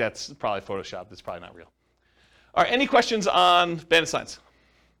 I think that's probably Photoshop. That's probably not real. All right, any questions on bandit signs?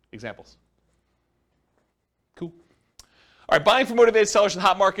 Examples? Cool. All right, buying for motivated sellers in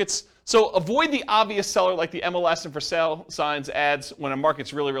hot markets. So avoid the obvious seller like the MLS and for sale signs ads when a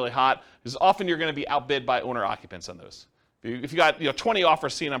market's really, really hot, because often you're going to be outbid by owner occupants on those. If you got 20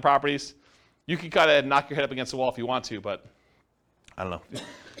 offers seen on properties, you can kind of knock your head up against the wall if you want to, but I don't know.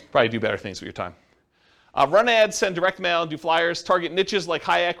 Probably do better things with your time. Run ads, send direct mail, do flyers, target niches like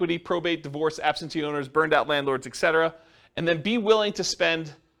high equity, probate, divorce, absentee owners, burned out landlords, etc. And then be willing to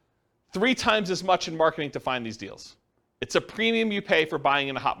spend 3 times as much in marketing to find these deals. It's a premium you pay for buying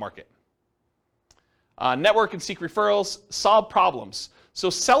in a hot market. Network and seek referrals, solve problems. So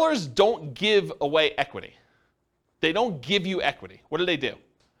sellers don't give away equity. They don't give you equity. What do?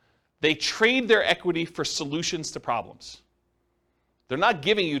 They trade their equity for solutions to problems. They're not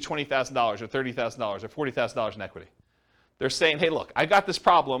giving you $20,000 or $30,000 or $40,000 in equity. They're saying, hey, look, I got this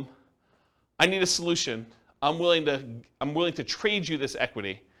problem. I need a solution. I'm willing to trade you this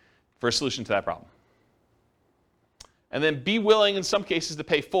equity for a solution to that problem. And then be willing, in some cases, to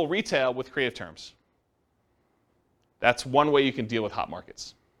pay full retail with creative terms. That's one way you can deal with hot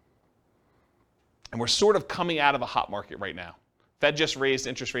markets. And we're sort of coming out of a hot market right now. Fed just raised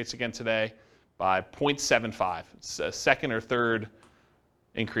interest rates again today by 0.75. It's a second or third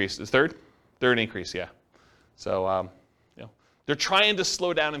increase. Is third? Third increase, yeah. So, they're trying to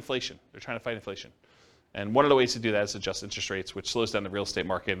slow down inflation. They're trying to fight inflation. And one of the ways to do that is adjust interest rates, which slows down the real estate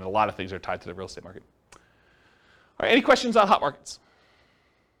market, and a lot of things are tied to the real estate market. All right, any questions on hot markets?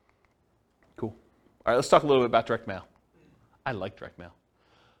 Cool. All right, let's talk a little bit about direct mail. I like direct mail.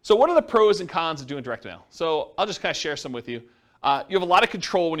 So what are the pros and cons of doing direct mail? So I'll just kind of share some with you. You have a lot of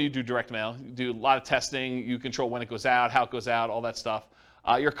control when you do direct mail. You do a lot of testing. You control when it goes out, how it goes out, all that stuff.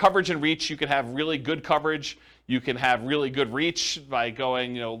 Your coverage and reach, you can have really good coverage. You can have really good reach by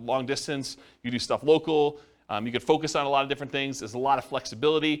going, long distance. You do stuff local. You can focus on a lot of different things. There's a lot of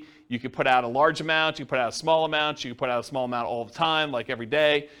flexibility. You can put out a large amount. You can put out a small amount. You can put out a small amount all the time, like every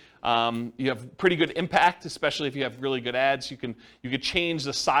day. You have pretty good impact, especially if you have really good ads. You could change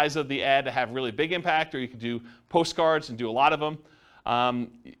the size of the ad to have really big impact, or you could do postcards and do a lot of them.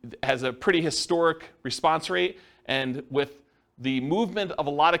 It has a pretty historic response rate, and with the movement of a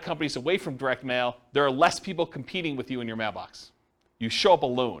lot of companies away from direct mail, there are less people competing with you in your mailbox. You show up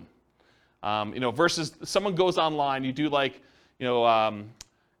alone. Versus someone goes online, you do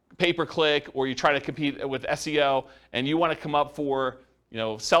pay-per-click, or you try to compete with SEO, and you want to come up for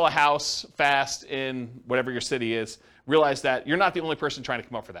sell a house fast in whatever your city is. Realize that you're not the only person trying to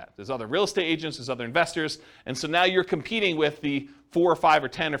come up for that. There's other real estate agents, there's other investors, and so now you're competing with the 4 or 5 or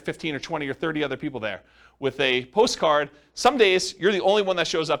 10 or 15 or 20 or 30 other people there. With a postcard, some days you're the only one that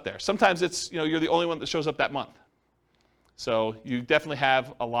shows up there. Sometimes it's you're the only one that shows up that month. So you definitely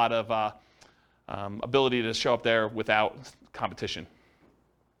have a lot of ability to show up there without competition.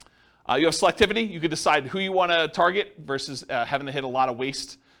 You have selectivity. You can decide who you want to target versus having to hit a lot of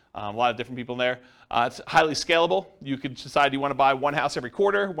waste, a lot of different people in there. It's highly scalable. You could decide you want to buy one house every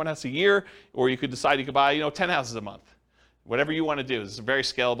quarter, one house a year, or you could decide you could buy 10 houses a month. Whatever you want to do. It's a very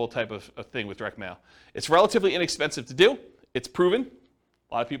scalable type of thing with direct mail. It's relatively inexpensive to do. It's proven.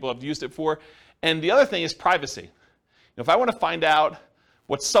 A lot of people have used it before. And the other thing is privacy. If I want to find out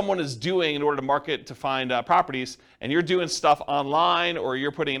what someone is doing in order to market to find properties, and you're doing stuff online or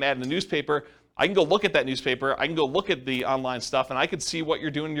you're putting an ad in the newspaper, I can go look at that newspaper, I can go look at the online stuff, and I can see what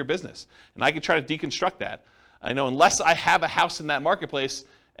you're doing in your business. And I can try to deconstruct that. I know unless I have a house in that marketplace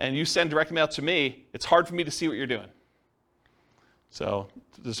and you send direct mail to me, it's hard for me to see what you're doing. So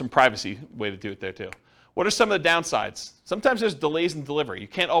there's some privacy way to do it there too. What are some of the downsides? Sometimes there's delays in delivery. You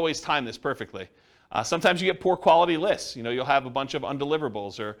can't always time this perfectly. Sometimes you get poor quality lists. You'll have a bunch of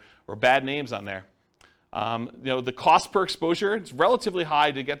undeliverables or bad names on there. The cost per exposure, it's relatively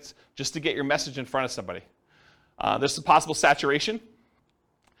high to get your message in front of somebody. There's some possible saturation.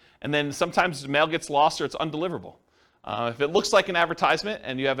 And then sometimes the mail gets lost or it's undeliverable. If it looks like an advertisement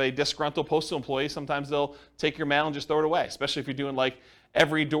and you have a disgruntled postal employee, sometimes they'll take your mail and just throw it away, especially if you're doing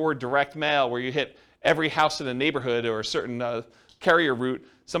every door direct mail where you hit every house in a neighborhood or a certain carrier route.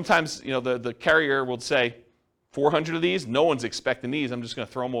 Sometimes the carrier will say, 400 of these, no one's expecting these, I'm just going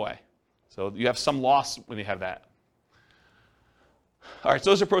to throw them away. So you have some loss when you have that. All right, so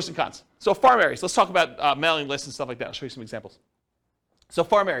those are pros and cons. So farm areas, let's talk about mailing lists and stuff like that. I'll show you some examples. So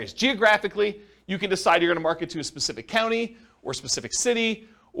farm areas, geographically, you can decide you're going to market to a specific county or a specific city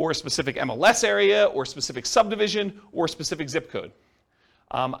or a specific MLS area or a specific subdivision or a specific zip code.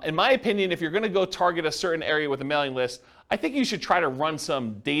 In my opinion, if you're going to go target a certain area with a mailing list, I think you should try to run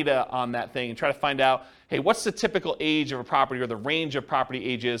some data on that thing and try to find out, hey, what's the typical age of a property or the range of property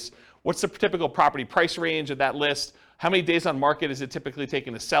ages? What's the typical property price range of that list? How many days on market is it typically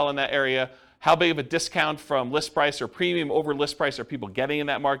taking to sell in that area? How big of a discount from list price or premium over list price are people getting in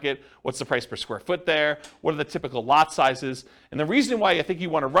that market? What's the price per square foot there? What are the typical lot sizes? And the reason why I think you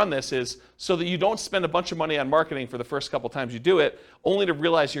want to run this is so that you don't spend a bunch of money on marketing for the first couple times you do it, only to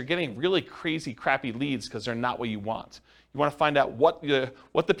realize you're getting really crazy, crappy leads because they're not what you want. You want to find out what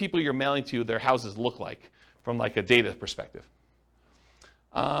the people you're mailing to, their houses look like from a data perspective.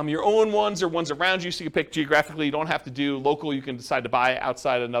 Your own ones or ones around you, so you can pick geographically. You don't have to do local. You can decide to buy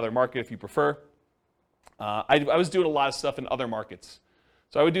outside another market if you prefer. I was doing a lot of stuff in other markets.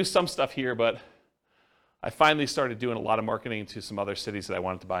 So I would do some stuff here, but I finally started doing a lot of marketing to some other cities that I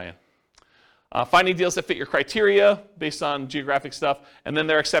wanted to buy in. Finding deals that fit your criteria based on geographic stuff, and then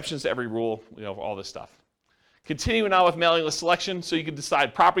there are exceptions to every rule, all this stuff. Continuing on with mailing list selection, so you can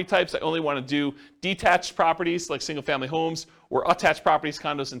decide property types. I only want to do detached properties like single-family homes or attached properties,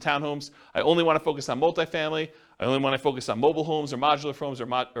 condos and townhomes. I only want to focus on multifamily. I only want to focus on mobile homes or modular homes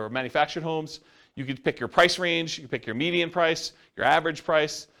or manufactured homes. You can pick your price range. You can pick your median price, your average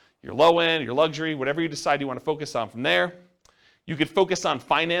price, your low end, your luxury, whatever you decide you want to focus on from there. You could focus on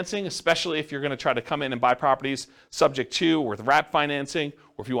financing, especially if you're going to try to come in and buy properties subject to or with wrap financing,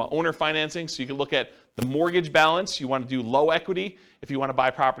 or if you want owner financing. So you can look at the mortgage balance. You want to do low equity if you want to buy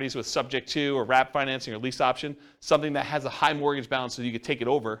properties with subject to or wrap financing or lease option, something that has a high mortgage balance so you could take it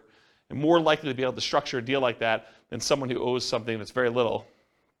over, and more likely to be able to structure a deal like that than someone who owes something that's very little,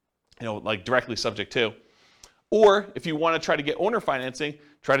 directly subject to. Or if you want to try to get owner financing,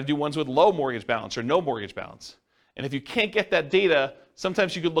 try to do ones with low mortgage balance or no mortgage balance. And if you can't get that data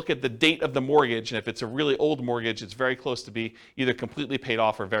Sometimes you could look at the date of the mortgage, and if it's a really old mortgage, it's very close to be either completely paid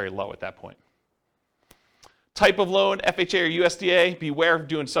off or very low at that point. Type of loan, FHA or USDA, beware of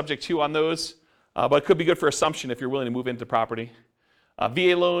doing subject to on those, but it could be good for assumption if you're willing to move into property.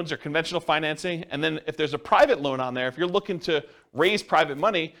 VA loans or conventional financing, and then if there's a private loan on there, if you're looking to raise private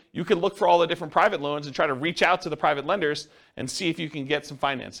money, you can look for all the different private loans and try to reach out to the private lenders and see if you can get some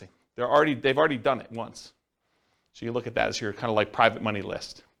financing. They've already done it once. So you look at that as your kind of like private money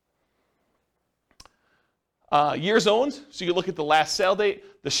list. Years owned, so you look at the last sale date.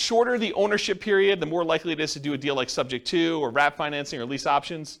 The shorter the ownership period, the more likely it is to do a deal like subject to or wrap financing or lease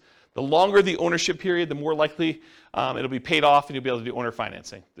options. The longer the ownership period, the more likely it'll be paid off and you'll be able to do owner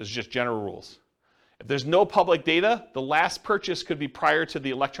financing. There's just general rules. If there's no public data, the last purchase could be prior to the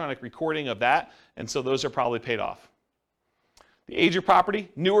electronic recording of that, and so those are probably paid off. The age of property,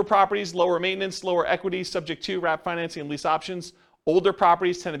 newer properties, lower maintenance, lower equity, subject to wrap financing and lease options. Older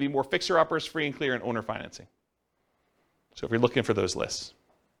properties tend to be more fixer-uppers, free and clear, and owner financing. So if you're looking for those lists.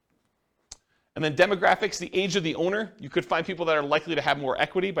 And then demographics, the age of the owner. You could find people that are likely to have more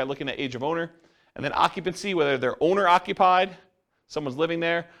equity by looking at age of owner. And then occupancy, whether they're owner occupied, someone's living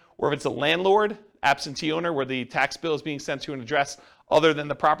there, or if it's a landlord, absentee owner, where the tax bill is being sent to an address other than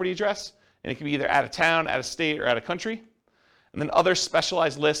the property address. And it can be either out of town, out of state, or out of country. And then other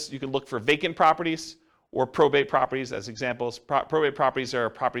specialized lists, you can look for vacant properties or probate properties as examples. Probate properties are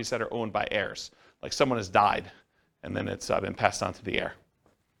properties that are owned by heirs, like someone has died and then it's been passed on to the heir.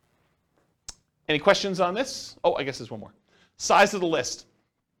 Any questions on this? Oh, I guess there's one more. Size of the list.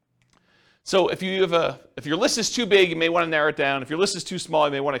 So if your list is too big, you may want to narrow it down. If your list is too small,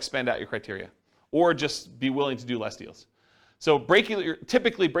 you may want to expand out your criteria or just be willing to do less deals. So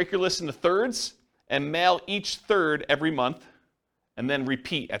typically break your list into thirds and mail each third every month and then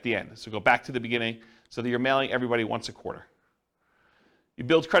repeat at the end. So go back to the beginning so that you're mailing everybody once a quarter. You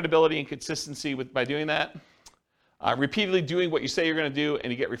build credibility and consistency by doing that. Repeatedly doing what you say you're going to do,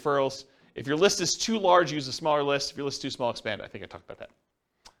 and you get referrals. If your list is too large, use a smaller list. If your list is too small, expand it. I think I talked about that.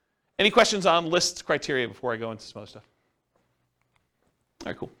 Any questions on list criteria before I go into some other stuff?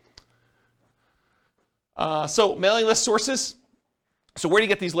 All right, cool. So mailing list sources. So where do you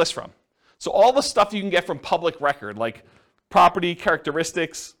get these lists from? So all the stuff you can get from public record, like property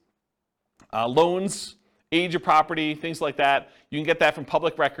characteristics, loans, age of property, things like that. You can get that from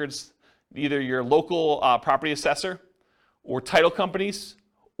public records, either your local property assessor or title companies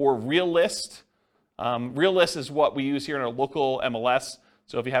or RealList. RealList is what we use here in our local MLS.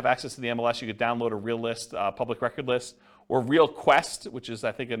 So if you have access to the MLS, you could download a RealList public record list, or RealQuest, which is,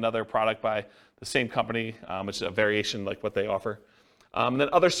 I think, another product by the same company, which is a variation like what they offer. And then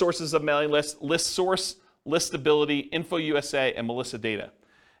other sources of mailing lists: ListSource, Listability, InfoUSA, and Melissa Data.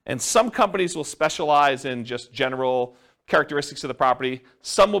 And some companies will specialize in just general characteristics of the property.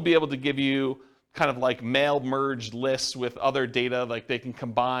 Some will be able to give you kind of like mail merged lists with other data, like they can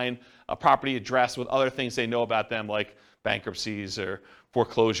combine a property address with other things they know about them, like bankruptcies or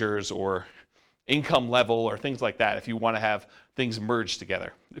foreclosures or income level or things like that, if you want to have things merged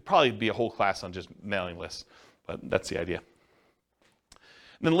together. It'd probably be a whole class on just mailing lists, but that's the idea.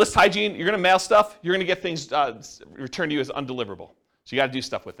 And then list hygiene, you're going to mail stuff, you're going to get things returned to you as undeliverable. So you got to do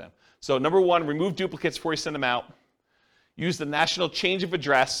stuff with them. So number one, remove duplicates before you send them out. Use the National Change of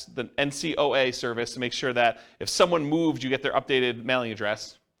Address, the NCOA service, to make sure that if someone moved, you get their updated mailing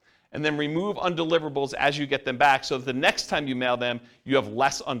address. And then remove undeliverables as you get them back so that the next time you mail them, you have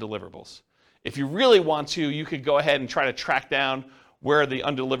less undeliverables. If you really want to, you could go ahead and try to track down where the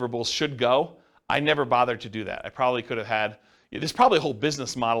undeliverables should go. I never bothered to do that. I probably could have had, there's probably a whole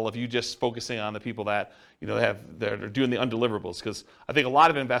business model of you just focusing on the people that that are doing the undeliverables, because I think a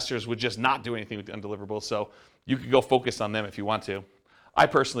lot of investors would just not do anything with the undeliverables, so you could go focus on them if you want to. I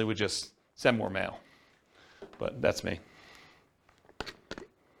personally would just send more mail, but that's me.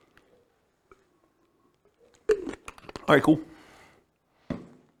 All right, cool.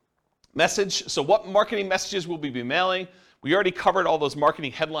 Message. So what marketing messages will we be mailing? We already covered all those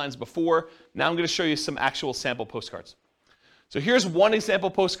marketing headlines before. Now I'm going to show you some actual sample postcards. So here's one example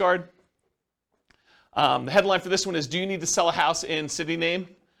postcard. The headline for this one is, do you need to sell a house in city name?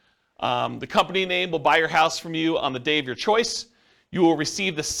 The company name will buy your house from you on the day of your choice. You will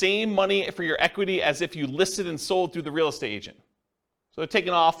receive the same money for your equity as if you listed and sold through the real estate agent. So they're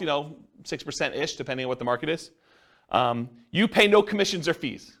taking off, 6%-ish, depending on what the market is. You pay no commissions or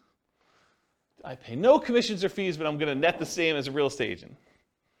fees. I pay no commissions or fees, but I'm going to net the same as a real estate agent.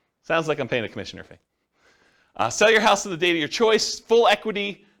 Sounds like I'm paying a commission or fee. Sell your house on the date of your choice, full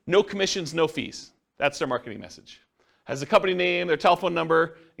equity, no commissions, no fees. That's their marketing message. Has the company name, their telephone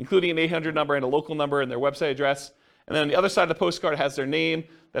number, including an 800 number and a local number and their website address. And then on the other side of the postcard has their name,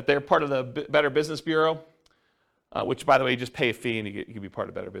 that they're part of the Better Business Bureau, which, by the way, you just pay a fee and you can be part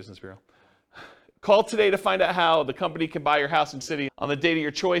of Better Business Bureau. Call today to find out how the company can buy your house and city on the date of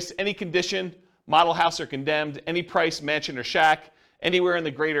your choice. Any condition, model house or condemned, any price, mansion or shack, anywhere in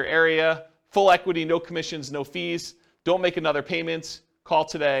the greater area, full equity, no commissions, no fees. Don't make another payment. Call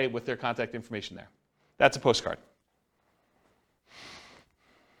today with their contact information there. That's a postcard.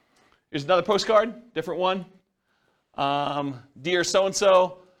 Here's another postcard, different one. Dear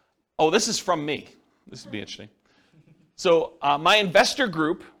so-and-so. Oh, this is from me. This would be interesting. So my investor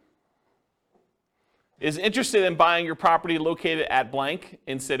group is interested in buying your property located at blank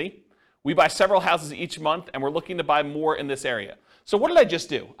in city. We buy several houses each month, and we're looking to buy more in this area. So what did I just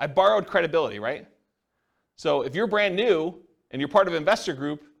do? I borrowed credibility, right? So if you're brand new and you're part of an investor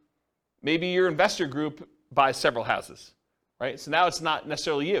group, maybe your investor group buys several houses, right? So now it's not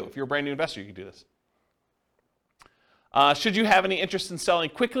necessarily you. If you're a brand new investor, you can do this. Should you have any interest in selling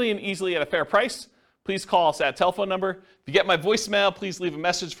quickly and easily at a fair price, please call us at telephone number. If you get my voicemail, please leave a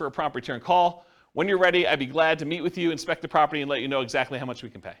message for a prompt return call. When you're ready, I'd be glad to meet with you, inspect the property, and let you know exactly how much we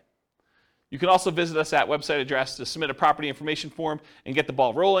can pay. You can also visit us at website address to submit a property information form and get the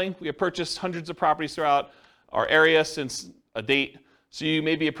ball rolling. We have purchased hundreds of properties throughout our area since a date, so you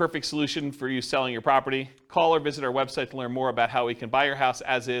may be a perfect solution for you selling your property. Call or visit our website to learn more about how we can buy your house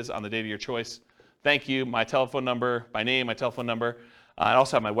as is on the date of your choice. Thank you. My telephone number, my name, my telephone number. I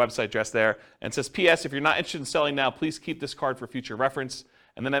also have my website address there. And it says, P.S. If you're not interested in selling now, please keep this card for future reference.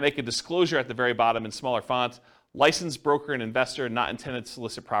 And then I make a disclosure at the very bottom in smaller font. Licensed broker and investor not intended to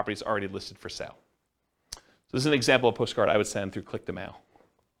solicit properties already listed for sale. So this is an example of a postcard I would send through Click to Mail.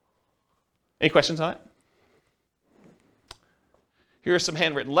 Any questions on it? Here are some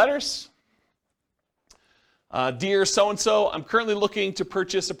handwritten letters. Dear so-and-so, I'm currently looking to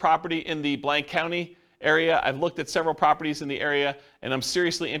purchase a property in the blank county area. I've looked at several properties in the area, and I'm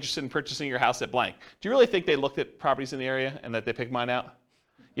seriously interested in purchasing your house at blank. Do you really think they looked at properties in the area and that they picked mine out?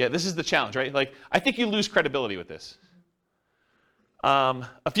 Yeah, this is the challenge, right? Like, I think you lose credibility with this.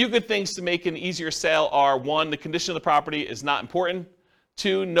 A few good things to make an easier sale are, 1, the condition of the property is not important.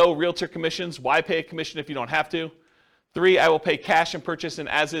 2, no realtor commissions. Why pay a commission if you don't have to? 3, I will pay cash and purchase in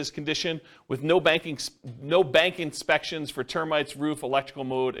as-is condition with no bank inspections for termites, roof, electrical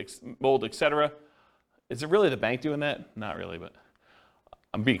mold, etc. Is it really the bank doing that? Not really, but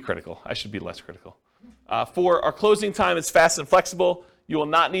I'm being critical. I should be less critical. 4, our closing time is fast and flexible. You will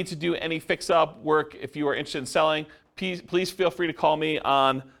not need to do any fix-up work if you are interested in selling. Please feel free to call me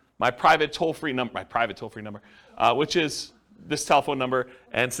on my private toll-free number, which is this telephone number,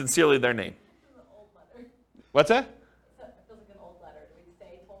 and sincerely their name. What's that? It feels like an old letter. Do we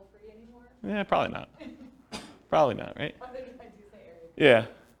say toll-free anymore? Yeah, probably not. Probably not, right? I think I do say area. Yeah.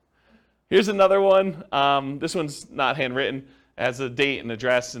 Here's another one. This one's not handwritten. It has a date and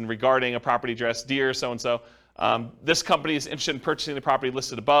address and regarding a property address. Dear so-and-so, this company is interested in purchasing the property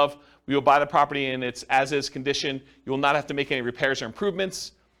listed above. We will buy the property in its as-is condition. You will not have to make any repairs or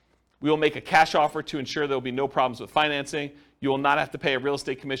improvements. We will make a cash offer to ensure there will be no problems with financing. You will not have to pay a real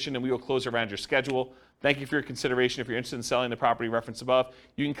estate commission, and we will close around your schedule. Thank you for your consideration. If you're interested in selling the property referenced above,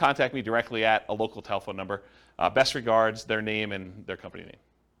 you can contact me directly at a local telephone number. Best regards, their name and their company name.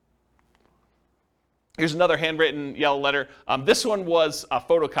 Here's another handwritten yellow letter. This one was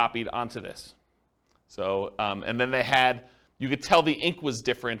photocopied onto this. So, and then they had, you could tell the ink was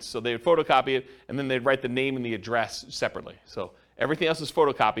different, so they would photocopy it, and then they'd write the name and the address separately. So everything else was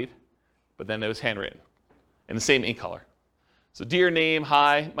photocopied, but then it was handwritten in the same ink color. So dear name,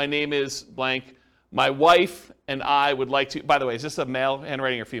 hi, my name is blank. My wife and I would like to, by the way, is this a male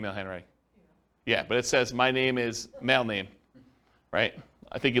handwriting or female handwriting? Yeah, but it says my name is male name, right?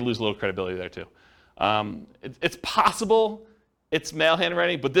 I think you lose a little credibility there too. It's possible it's male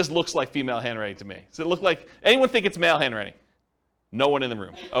handwriting, but this looks like female handwriting to me. Does it look like, anyone think it's male handwriting? No one in the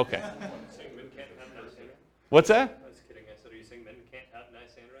room. Okay. What's that? I was kidding. I said, are you saying men can't have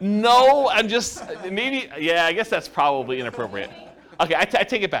nice handwriting? No, I'm just, maybe, yeah, I guess that's probably inappropriate. Okay, I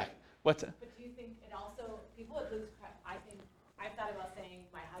take it back. What's that? But do you think it also, people would lose, I think, I've thought about saying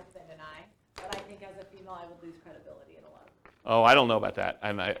my husband and I, but I think as a female I would lose credibility in a lot of ways. Oh, I don't know about that,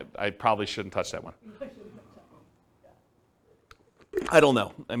 and I probably shouldn't touch that one. I don't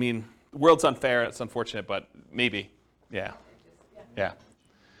know. I mean, the world's unfair. It's unfortunate, but maybe. Yeah. Yeah.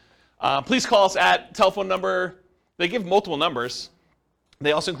 Please call us at telephone number. They give multiple numbers.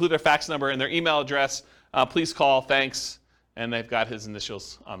 They also include their fax number and their email address. Please call. Thanks. And they've got his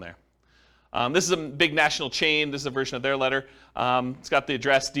initials on there. This is a big national chain. This is a version of their letter. It's got the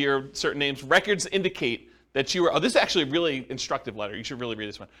address, dear, certain names. Records indicate that you are, this is actually a really instructive letter. You should really read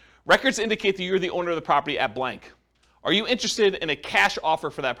this one. Records indicate that you're the owner of the property at blank. Are you interested in a cash offer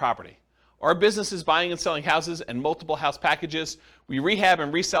for that property? Our business is buying and selling houses and multiple house packages. We rehab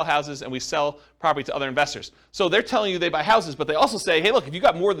and resell houses, and we sell property to other investors. So they're telling you they buy houses, but they also say, hey, look, if you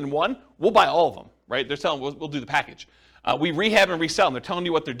got more than one, we'll buy all of them, right? They're telling we'll do the package. We rehab and resell them. They're telling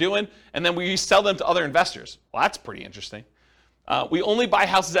you what they're doing, and then we sell them to other investors. Well, that's pretty interesting. We only buy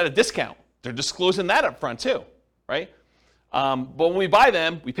houses at a discount. They're disclosing that up front too, right? But when we buy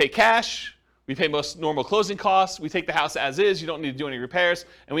them, we pay cash. We pay most normal closing costs. We take the house as is. You don't need to do any repairs.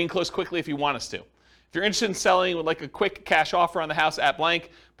 And we can close quickly if you want us to. If you're interested in selling, would like a quick cash offer on the house at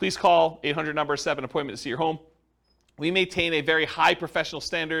blank, please call 800 number, set an appointment to see your home. We maintain a very high professional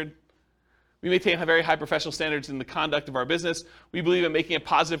standard. We maintain very high professional standards in the conduct of our business. We believe in making a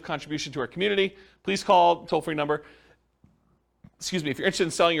positive contribution to our community. Please call toll-free number. Excuse me, if you're interested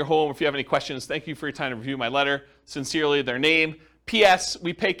in selling your home, or if you have any questions, thank you for your time to review my letter. Sincerely, their name. P.S.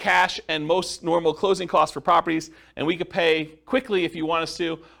 We pay cash and most normal closing costs for properties, and we could pay quickly if you want us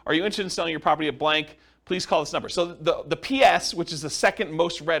to. Are you interested in selling your property at blank? Please call this number. So the P.S., which is the second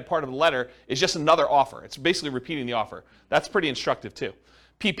most read part of the letter, is just another offer. It's basically repeating the offer. That's pretty instructive too.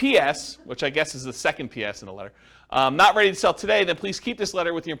 P.P.S., which I guess is the second P.S. in the letter, not ready to sell today, then please keep this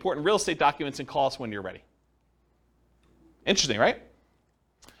letter with the important real estate documents and call us when you're ready. Interesting, right?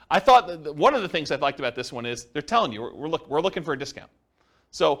 I thought that one of the things I liked about this one is they're telling you we're looking for a discount.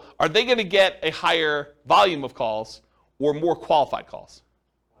 So are they going to get a higher volume of calls or more qualified calls?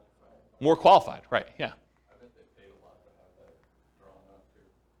 More qualified, right? Yeah. I bet they paid a lot to have that drawn up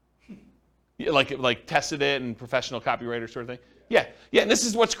too. Yeah, like tested it and professional copywriter sort of thing. Yeah, and this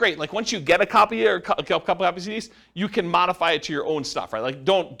is what's great. Like once you get a copy or a couple copies of these, you can modify it to your own stuff, right? Like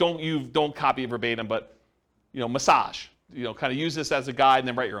don't copy it verbatim, but massage. Kind of use this as a guide and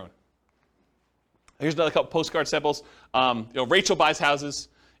then write your own. Here's another couple postcard samples. Rachel buys houses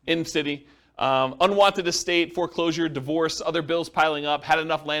in city. Unwanted estate, foreclosure, divorce, other bills piling up, had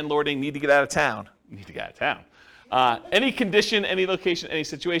enough landlording, need to get out of town. Any condition, any location, any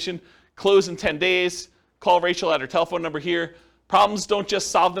situation, close in 10 days. Call Rachel at her telephone number here. Problems don't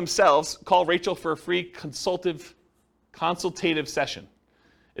just solve themselves. Call Rachel for a free consultative session.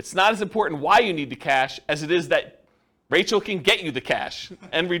 It's not as important why you need the cash as it is that Rachel can get you the cash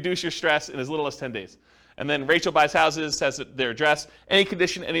and reduce your stress in as little as 10 days. And then Rachel buys houses, has their address, any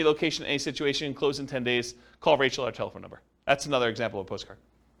condition, any location, any situation, close in 10 days. Call Rachel at her telephone number. That's another example of a postcard.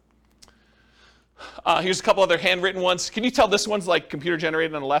 Here's a couple other handwritten ones. Can you tell this one's like computer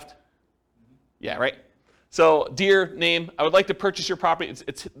generated on the left? Yeah, right? So, dear name, I would like to purchase your property.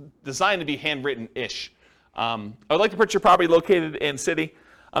 It's designed to be handwritten-ish. I would like to purchase your property located in city.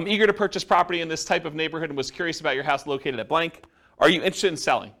 I'm eager to purchase property in this type of neighborhood and was curious about your house located at blank. Are you interested in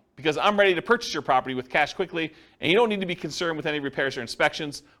selling? Because I'm ready to purchase your property with cash quickly, and you don't need to be concerned with any repairs or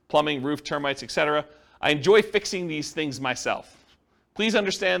inspections, plumbing, roof, termites, etc. I enjoy fixing these things myself. Please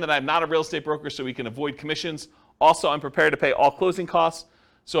understand that I'm not a real estate broker, so we can avoid commissions. Also, I'm prepared to pay all closing costs.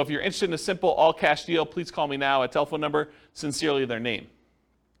 So if you're interested in a simple all-cash deal, please call me now at telephone number. Sincerely, their name.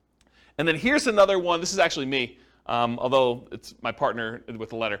 And then here's another one. This is actually me. Although it's my partner with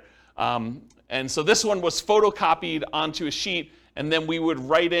the letter. And so this one was photocopied onto a sheet, and then we would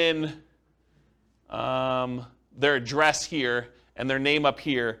write in their address here and their name up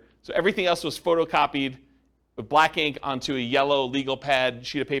here. So everything else was photocopied with black ink onto a yellow legal pad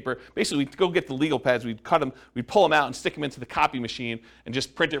sheet of paper. Basically, we'd go get the legal pads, we'd cut them, we'd pull them out and stick them into the copy machine and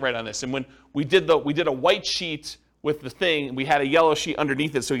just print it right on this. And when we did a white sheet with the thing, we had a yellow sheet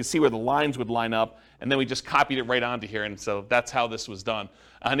underneath it so you could see where the lines would line up, and then we just copied it right onto here, and so that's how this was done.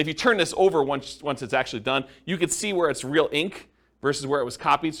 And if you turn this over once it's actually done, you could see where it's real ink versus where it was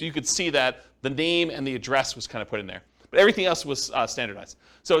copied, so you could see that the name and the address was kind of put in there. But everything else was standardized.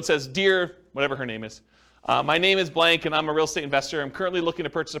 So it says, dear, whatever her name is, my name is blank, and I'm a real estate investor. I'm currently looking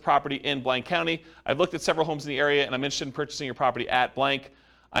to purchase a property in blank county. I've looked at several homes in the area, and I'm interested in purchasing your property at blank.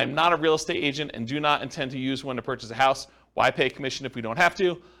 I'm not a real estate agent and do not intend to use one to purchase a house. Why pay a commission if we don't have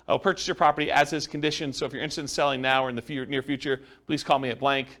to? I will purchase your property as is conditioned, so if you're interested in selling now or in the near future, please call me at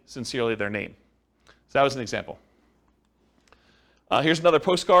blank. Sincerely, their name. So that was an example. Here's another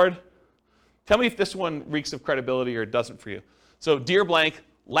postcard. Tell me if this one reeks of credibility or it doesn't for you. So, dear blank,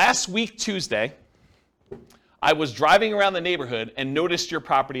 last week Tuesday, I was driving around the neighborhood and noticed your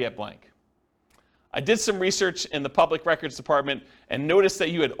property at blank. I did some research in the public records department and noticed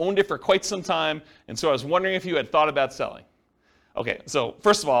that you had owned it for quite some time, and so I was wondering if you had thought about selling. Okay, so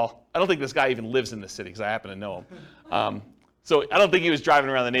first of all, I don't think this guy even lives in this city because I happen to know him. So I don't think he was driving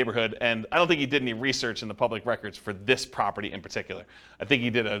around the neighborhood, and I don't think he did any research in the public records for this property in particular. I think he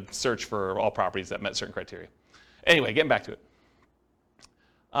did a search for all properties that met certain criteria. Anyway, getting back to it.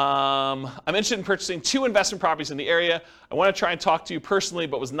 I'm interested in purchasing 2 investment properties in the area. I want to try and talk to you personally,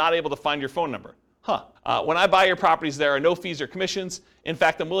 but was not able to find your phone number. When I buy your properties, there are no fees or commissions. In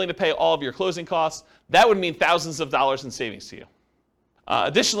fact, I'm willing to pay all of your closing costs. That would mean thousands of dollars in savings to you.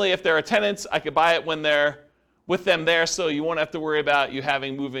 Additionally, if there are tenants, I could buy it when they're with them there, so you won't have to worry about you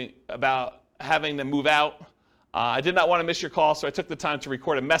having them move out. I did not want to miss your call, so I took the time to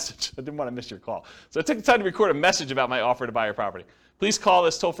record a message. I didn't want to miss your call. So I took the time to record a message about my offer to buy your property. Please call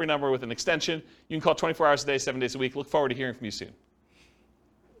this toll-free number with an extension. You can call 24 hours a day, 7 days a week. Look forward to hearing from you soon.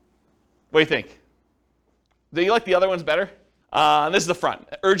 What do you think? Do you like the other ones better? This is the front.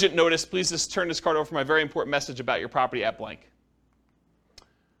 Urgent notice. Please just turn this card over for my very important message about your property at blank.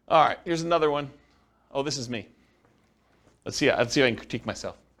 All right, here's another one. Oh, this is me. Let's see if I can critique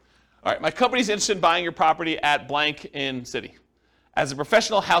myself. All right, my company's interested in buying your property at blank in city. As a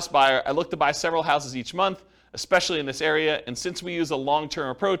professional house buyer, I look to buy several houses each month, especially in this area, and since we use a long-term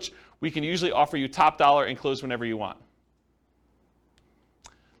approach, we can usually offer you top dollar and close whenever you want.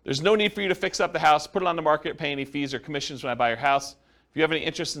 There's no need for you to fix up the house, put it on the market, pay any fees or commissions when I buy your house. If you have any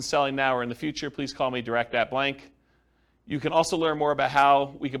interest in selling now or in the future, please call me direct at blank. You can also learn more about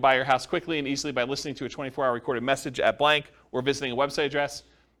how we can buy your house quickly and easily by listening to a 24-hour recorded message at blank or visiting a website address.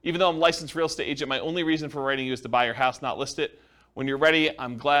 Even though I'm a licensed real estate agent, my only reason for writing you is to buy your house, not list it. When you're ready,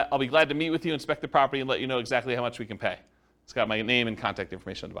 I'll be glad to meet with you, inspect the property, and let you know exactly how much we can pay. It's got my name and contact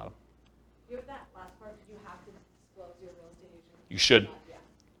information on the bottom. With that last part, did you have to disclose your real estate agent? You should. Yeah.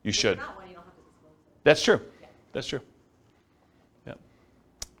 You should. If not one, you don't have to disclose it. That's true. Yeah. That's true. Yep.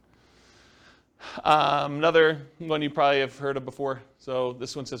 Another one you probably have heard of before. So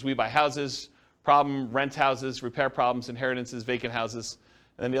this one says, we buy houses, problem, rent houses, repair problems, inheritances, vacant houses.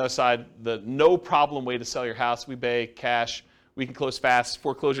 And then the other side, the no problem way to sell your house. We pay cash. We can close fast.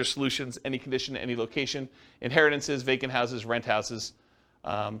 Foreclosure solutions, any condition, any location. Inheritances, vacant houses, rent houses.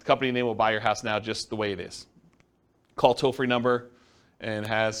 The company name will buy your house now just the way it is. Call toll-free number and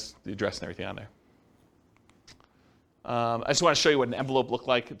has the address and everything on there. I just want to show you what an envelope looked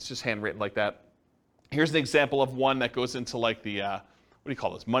like. It's just handwritten like that. Here's an example of one that goes into like the, what do you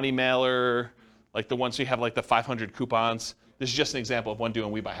call this, money mailer, like the ones you have like the 500 coupons. This is just an example of one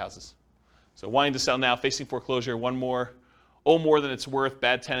doing We Buy Houses. So wanting to sell now, facing foreclosure, one more, owe more than it's worth,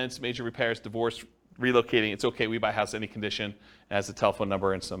 bad tenants, major repairs, divorce, relocating. It's okay, We Buy House, any condition. It has a telephone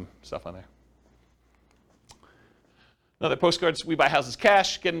number and some stuff on there. Another postcards, We Buy Houses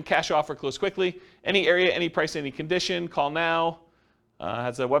cash, getting cash offer, close quickly. Any area, any price, any condition, call now.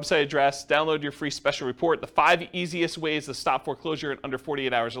 Has a website address, download your free special report, the 5 easiest ways to stop foreclosure in under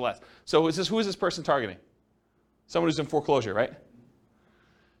 48 hours or less. So who is this person targeting? Someone who's in foreclosure, right?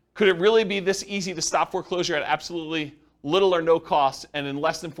 Could it really be this easy to stop foreclosure at absolutely little or no cost and in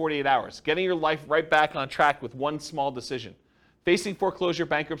less than 48 hours? Getting your life right back on track with one small decision. Facing foreclosure,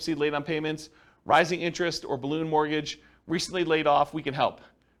 bankruptcy, late on payments, rising interest, or balloon mortgage, recently laid off, we can help.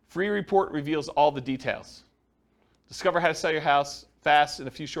 Free report reveals all the details. Discover how to sell your house fast in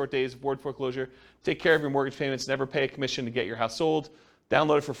a few short days, avoid foreclosure, take care of your mortgage payments, never pay a commission to get your house sold.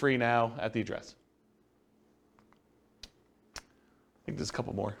 Download it for free now at the address. I think there's a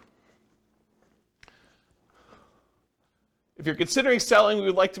couple more. If you're considering selling, we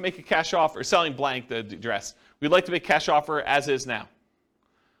would like to make a cash offer, selling blank the address. We'd like to make a cash offer as is now.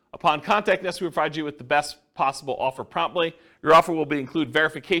 Upon contacting us, we provide you with the best possible offer promptly. Your offer will include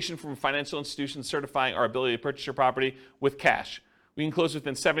verification from a financial institution certifying our ability to purchase your property with cash. We can close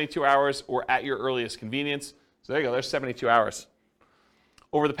within 72 hours or at your earliest convenience. So there you go, there's 72 hours.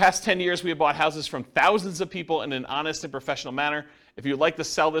 Over the past 10 years, we have bought houses from thousands of people in an honest and professional manner. If you'd like to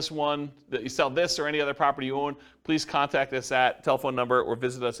sell this one, that you sell this or any other property you own, please contact us at telephone number or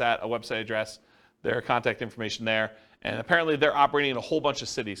visit us at a website address. There are contact information there. And apparently they're operating in a whole bunch of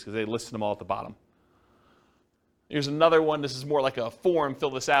cities because they listed them all at the bottom. Here's another one. This is more like a form.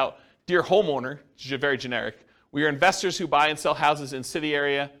 Fill this out. Dear homeowner, which is very generic. We are investors who buy and sell houses in city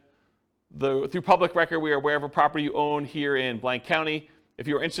area. Through public record, we are aware of a property you own here in blank county. If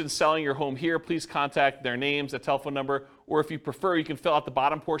you are interested in selling your home here, please contact their names, a telephone number, or if you prefer, you can fill out the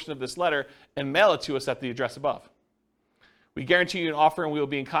bottom portion of this letter and mail it to us at the address above. We guarantee you an offer and we will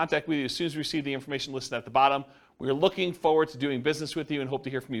be in contact with you as soon as we receive the information listed at the bottom. We are looking forward to doing business with you and hope to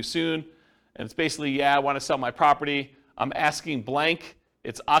hear from you soon. And it's basically, yeah, I want to sell my property. I'm asking blank.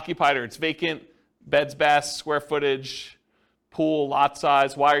 It's occupied or it's vacant. Beds, baths, square footage, pool, lot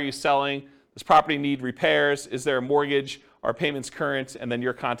size. Why are you selling? Does property need repairs? Is there a mortgage? Are payments current? And then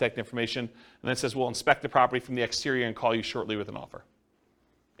your contact information. And then it says, we'll inspect the property from the exterior and call you shortly with an offer.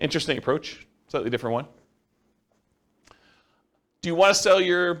 Interesting approach. Slightly different one. Do you want to sell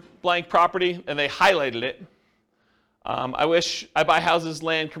your blank property? And they highlighted it. I wish I buy houses,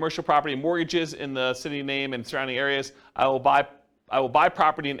 land, commercial property, and mortgages in the city name and surrounding areas. I will buy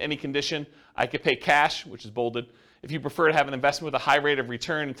property in any condition. I could pay cash, which is bolded. If you prefer to have an investment with a high rate of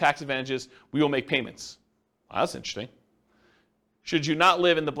return and tax advantages, we will make payments. Wow, that's interesting. Should you not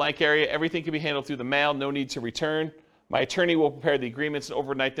live in the blank area, everything can be handled through the mail, no need to return. My attorney will prepare the agreements and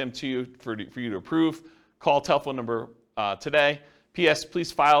overnight them to you for you to approve. Call telephone number today. P.S.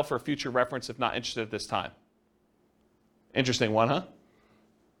 Please file for future reference if not interested at this time. Interesting one, huh?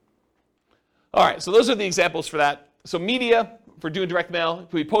 All right, so those are the examples for that. So media, for doing direct mail, it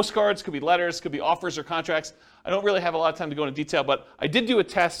could be postcards, could be letters, could be offers or contracts. I don't really have a lot of time to go into detail, but I did do a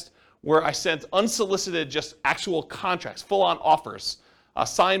test where I sent unsolicited, just actual contracts, full-on offers,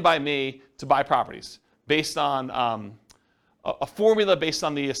 signed by me to buy properties based on a formula based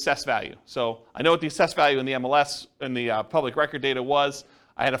on the assessed value. So I know what the assessed value in the MLS and the public record data was.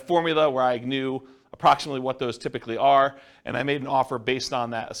 I had a formula where I knew approximately what those typically are, and I made an offer based on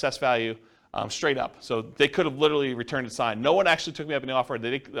that assessed value straight up. So they could have literally returned it signed. No one actually took me up on the offer.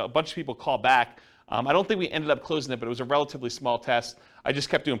 A bunch of people called back. I don't think we ended up closing it, but it was a relatively small test. I just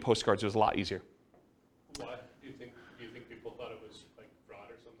kept doing postcards. It was a lot easier. Why? Do you think people thought it was like fraud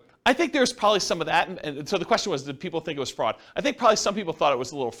or something? I think there's probably some of that. And so the question was, did people think it was fraud? I think probably some people thought it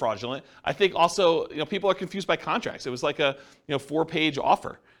was a little fraudulent. I think also, people are confused by contracts. It was like a 4-page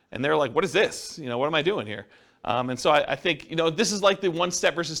offer. And they're like, what is this? What am I doing here? And so I think, this is like the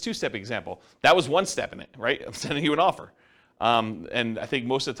 1-step versus 2-step example. That was 1 step in it, right? I'm sending you an offer. And I think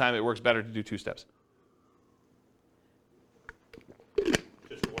most of the time it works better to do 2 steps.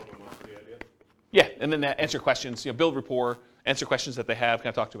 Just warm them up to the idea. Yeah, and then answer questions, build rapport, answer questions that they have, kind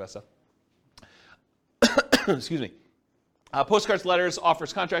of talk to about stuff. Excuse me. Postcards, letters,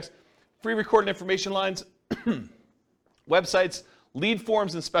 offers, contracts, free recorded information lines, websites, lead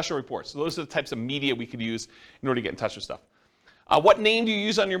forms, and special reports. So those are the types of media we could use in order to get in touch with stuff. What name do you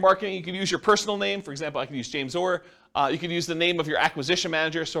use on your marketing? You could use your personal name. For example, I could use James Orr. You could use the name of your acquisition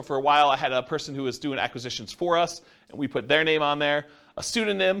manager. So for a while, I had a person who was doing acquisitions for us, and we put their name on there. A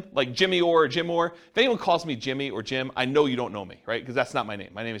pseudonym, like Jimmy Orr or Jim Orr. If anyone calls me Jimmy or Jim, I know you don't know me, right? Because that's not my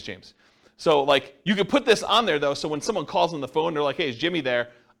name. My name is James. So you could put this on there, though, so when someone calls on the phone, they're like, hey, is Jimmy there?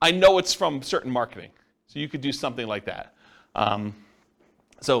 I know it's from certain marketing. So you could do something like that.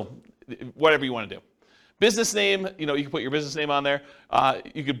 So whatever you want to do. Business name, you can put your business name on there.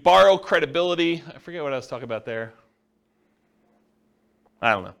 You could borrow credibility. I forget what I was talking about there.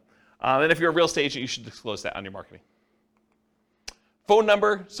 I don't know. And if you're a real estate agent, you should disclose that on your marketing. Phone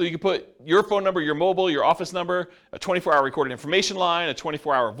number, so you can put your phone number, your mobile, your office number, a 24-hour recorded information line, a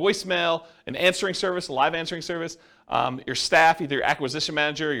 24-hour voicemail, an answering service, a live answering service, your staff, either your acquisition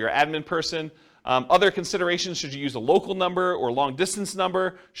manager, your admin person. Other considerations, should you use a local number or a long distance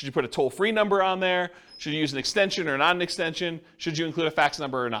number? Should you put a toll-free number on there? Should you use an extension or not an extension? Should you include a fax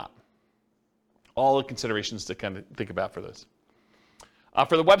number or not? All the considerations to kind of think about for this.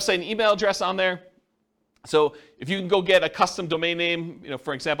 For the website and email address on there, so if you can go get a custom domain name,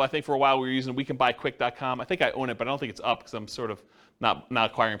 for example, I think for a while we were using wecanbuyquick.com. I think I own it, but I don't think it's up because I'm sort of not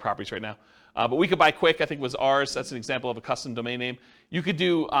acquiring properties right now. But We Can Buy Quick, I think, was ours. That's an example of a custom domain name. You could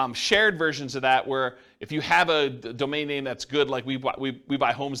do shared versions of that where if you have a domain name that's good, like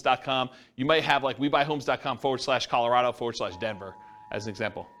WeBuyHomes.com, you might have like WeBuyHomes.com/Colorado/Denver as an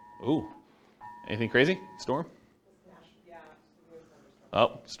example. Ooh, anything crazy? Storm?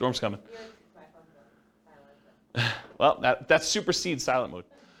 Oh, storm's coming. Well, that supersedes silent mode.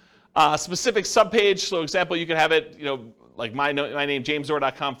 Specific subpage, so example, you could have it, like my name,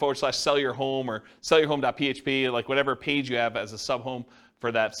 jamesorr.com/sell your home or sellyourhome.php, like whatever page you have as a sub-home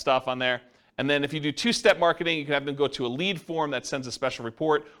for that stuff on there. And then if you do 2-step marketing, you can have them go to a lead form that sends a special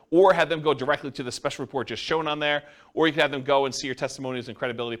report, or have them go directly to the special report just shown on there, or you can have them go and see your testimonials and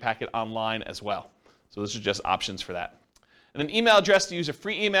credibility packet online as well. So those are just options for that. And then email address, do you use a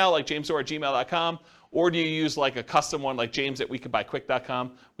free email like jamesorr@gmail.com, or do you use like a custom one like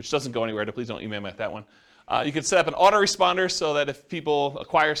james@wecanbuyquick.com, which doesn't go anywhere, so please don't email me at that one. You can set up an autoresponder so that if people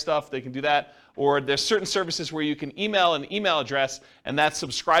acquire stuff, they can do that. Or there's certain services where you can email an email address, and that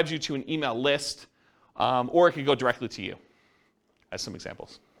subscribes you to an email list, or it can go directly to you, as some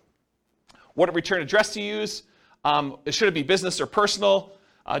examples. What return address to use? Should it be business or personal?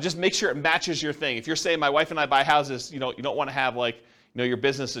 Just make sure it matches your thing. If you're saying my wife and I buy houses, you don't want to have like your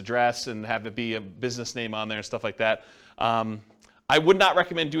business address and have it be a business name on there and stuff like that. I would not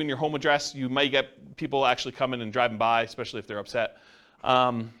recommend doing your home address. You might get people actually coming and driving by, especially if they're upset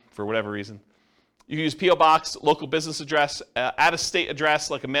for whatever reason. You can use P.O. Box, local business address, out-of-state address,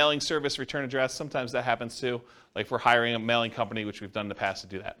 like a mailing service return address. Sometimes that happens too, like if we're hiring a mailing company, which we've done in the past to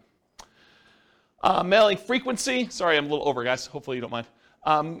do that. Mailing frequency. Sorry, I'm a little over, guys. Hopefully you don't mind.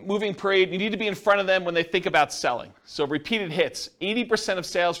 Moving parade. You need to be in front of them when they think about selling. So repeated hits. 80% of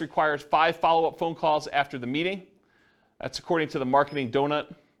sales requires 5 follow-up phone calls after the meeting. That's according to the Marketing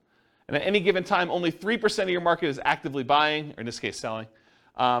Donut. And at any given time, only 3% of your market is actively buying, or in this case, selling.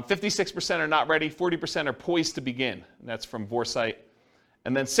 56% are not ready. 40% are poised to begin. And that's from Vorsight.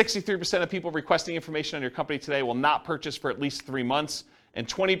 And then 63% of people requesting information on your company today will not purchase for at least 3 months. And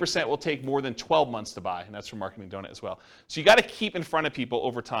 20% will take more than 12 months to buy, and that's from Marketing Donut as well. So you got to keep in front of people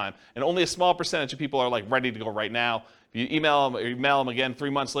over time, and only a small percentage of people are like ready to go right now. If you email them or email them again 3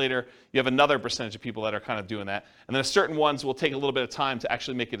 months later, you have another percentage of people that are kind of doing that. And then certain ones will take a little bit of time to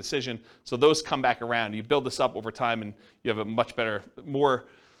actually make a decision, so those come back around. You build this up over time, and you have a much better, more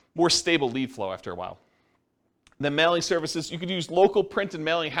stable lead flow after a while. And then mailing services, you could use local print and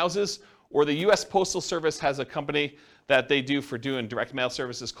mailing houses, or the U.S. Postal Service has a company that they do for doing direct mail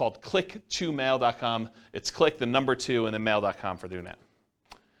services called click2mail.com. It's click the number 2 and then mail.com for doing that.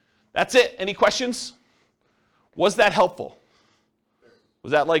 That's it. Any questions? Was that helpful?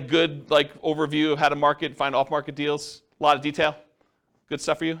 Was that like good overview of how to market, find off-market deals? A lot of detail? Good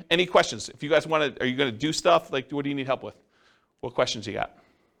stuff for you? Any questions? If you guys want to, are you going to do stuff? Like, what do you need help with? What questions you got?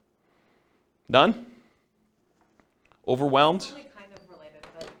 None? Overwhelmed? It's only kind of related,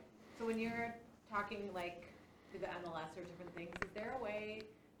 but so when you're talking like to the MLS or different things, is there a way,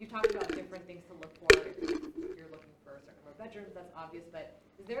 you talked about different things to look for if you're looking for a certain number of bedrooms, that's obvious, but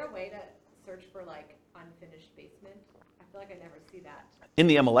is there a way to search for like unfinished basement? I feel like I never see that. In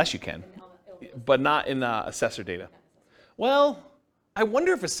the MLS you can, but not in assessor data. Well, I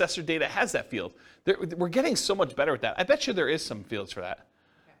wonder if assessor data has that field. We're getting so much better at that. I bet you there is some fields for that.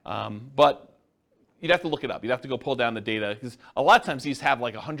 Okay. But you'd have to look it up. You'd have to go pull down the data, because a lot of times these have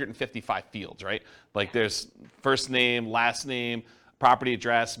like 155 fields, right? Like there's first name, last name, property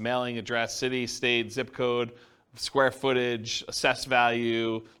address, mailing address, city, state, zip code, square footage, assessed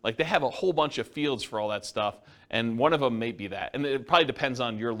value. Like they have a whole bunch of fields for all that stuff, and one of them may be that. And it probably depends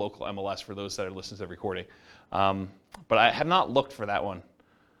on your local MLS for those that are listening to the recording. But I have not looked for that one.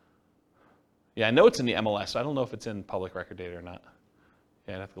 Yeah, I know it's in the MLS, so I don't know if it's in public record data or not.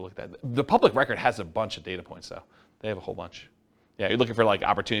 Yeah, I'd have to look at that. The public record has a bunch of data points, though. They have a whole bunch. Yeah, you're looking for like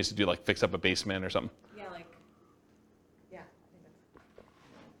opportunities to do like fix up a basement or something. Yeah, like, yeah.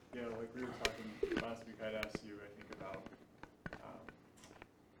 Yeah, like we were talking last week, I'd asked you, I think, about,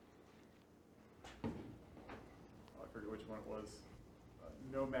 I forget which one it was,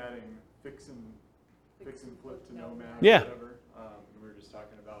 nomading, fix and flip to nomad, yeah. Or whatever. We were just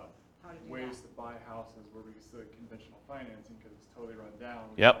talking about ways to buy houses where we use the conventional financing because it's totally run down.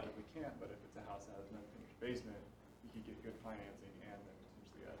 Yep. We can't, but if it's a house that has an unfinished basement, you can get good financing and then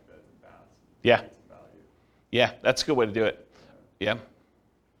potentially add beds and baths. Yeah. Some value. Yeah, that's a good way to do it. Yeah.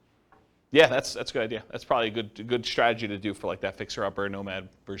 Yeah, that's a good idea. That's probably a good strategy to do for like that fixer-upper nomad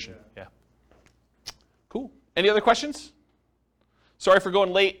version. Yeah. Cool. Any other questions? Sorry for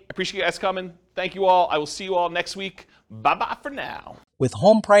going late. I appreciate you guys coming. Thank you all. I will see you all next week. Bye-bye for now. With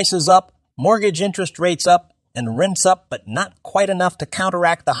home prices up, mortgage interest rates up, and rents up, but not quite enough to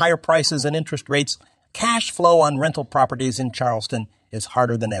counteract the higher prices and interest rates, cash flow on rental properties in Charleston is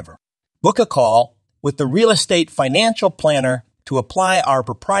harder than ever. Book a call with the Real Estate Financial Planner to apply our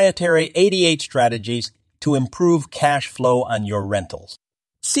proprietary 88 strategies to improve cash flow on your rentals.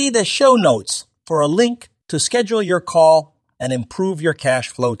 See the show notes for a link to schedule your call and improve your cash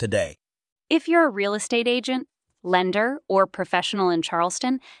flow today. If you're a real estate agent, lender, or professional in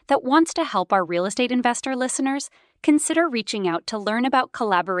Charleston that wants to help our real estate investor listeners, consider reaching out to learn about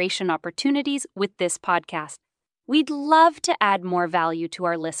collaboration opportunities with this podcast. We'd love to add more value to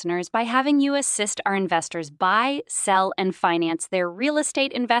our listeners by having you assist our investors buy, sell, and finance their real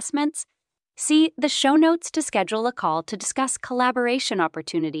estate investments. See the show notes to schedule a call to discuss collaboration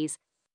opportunities.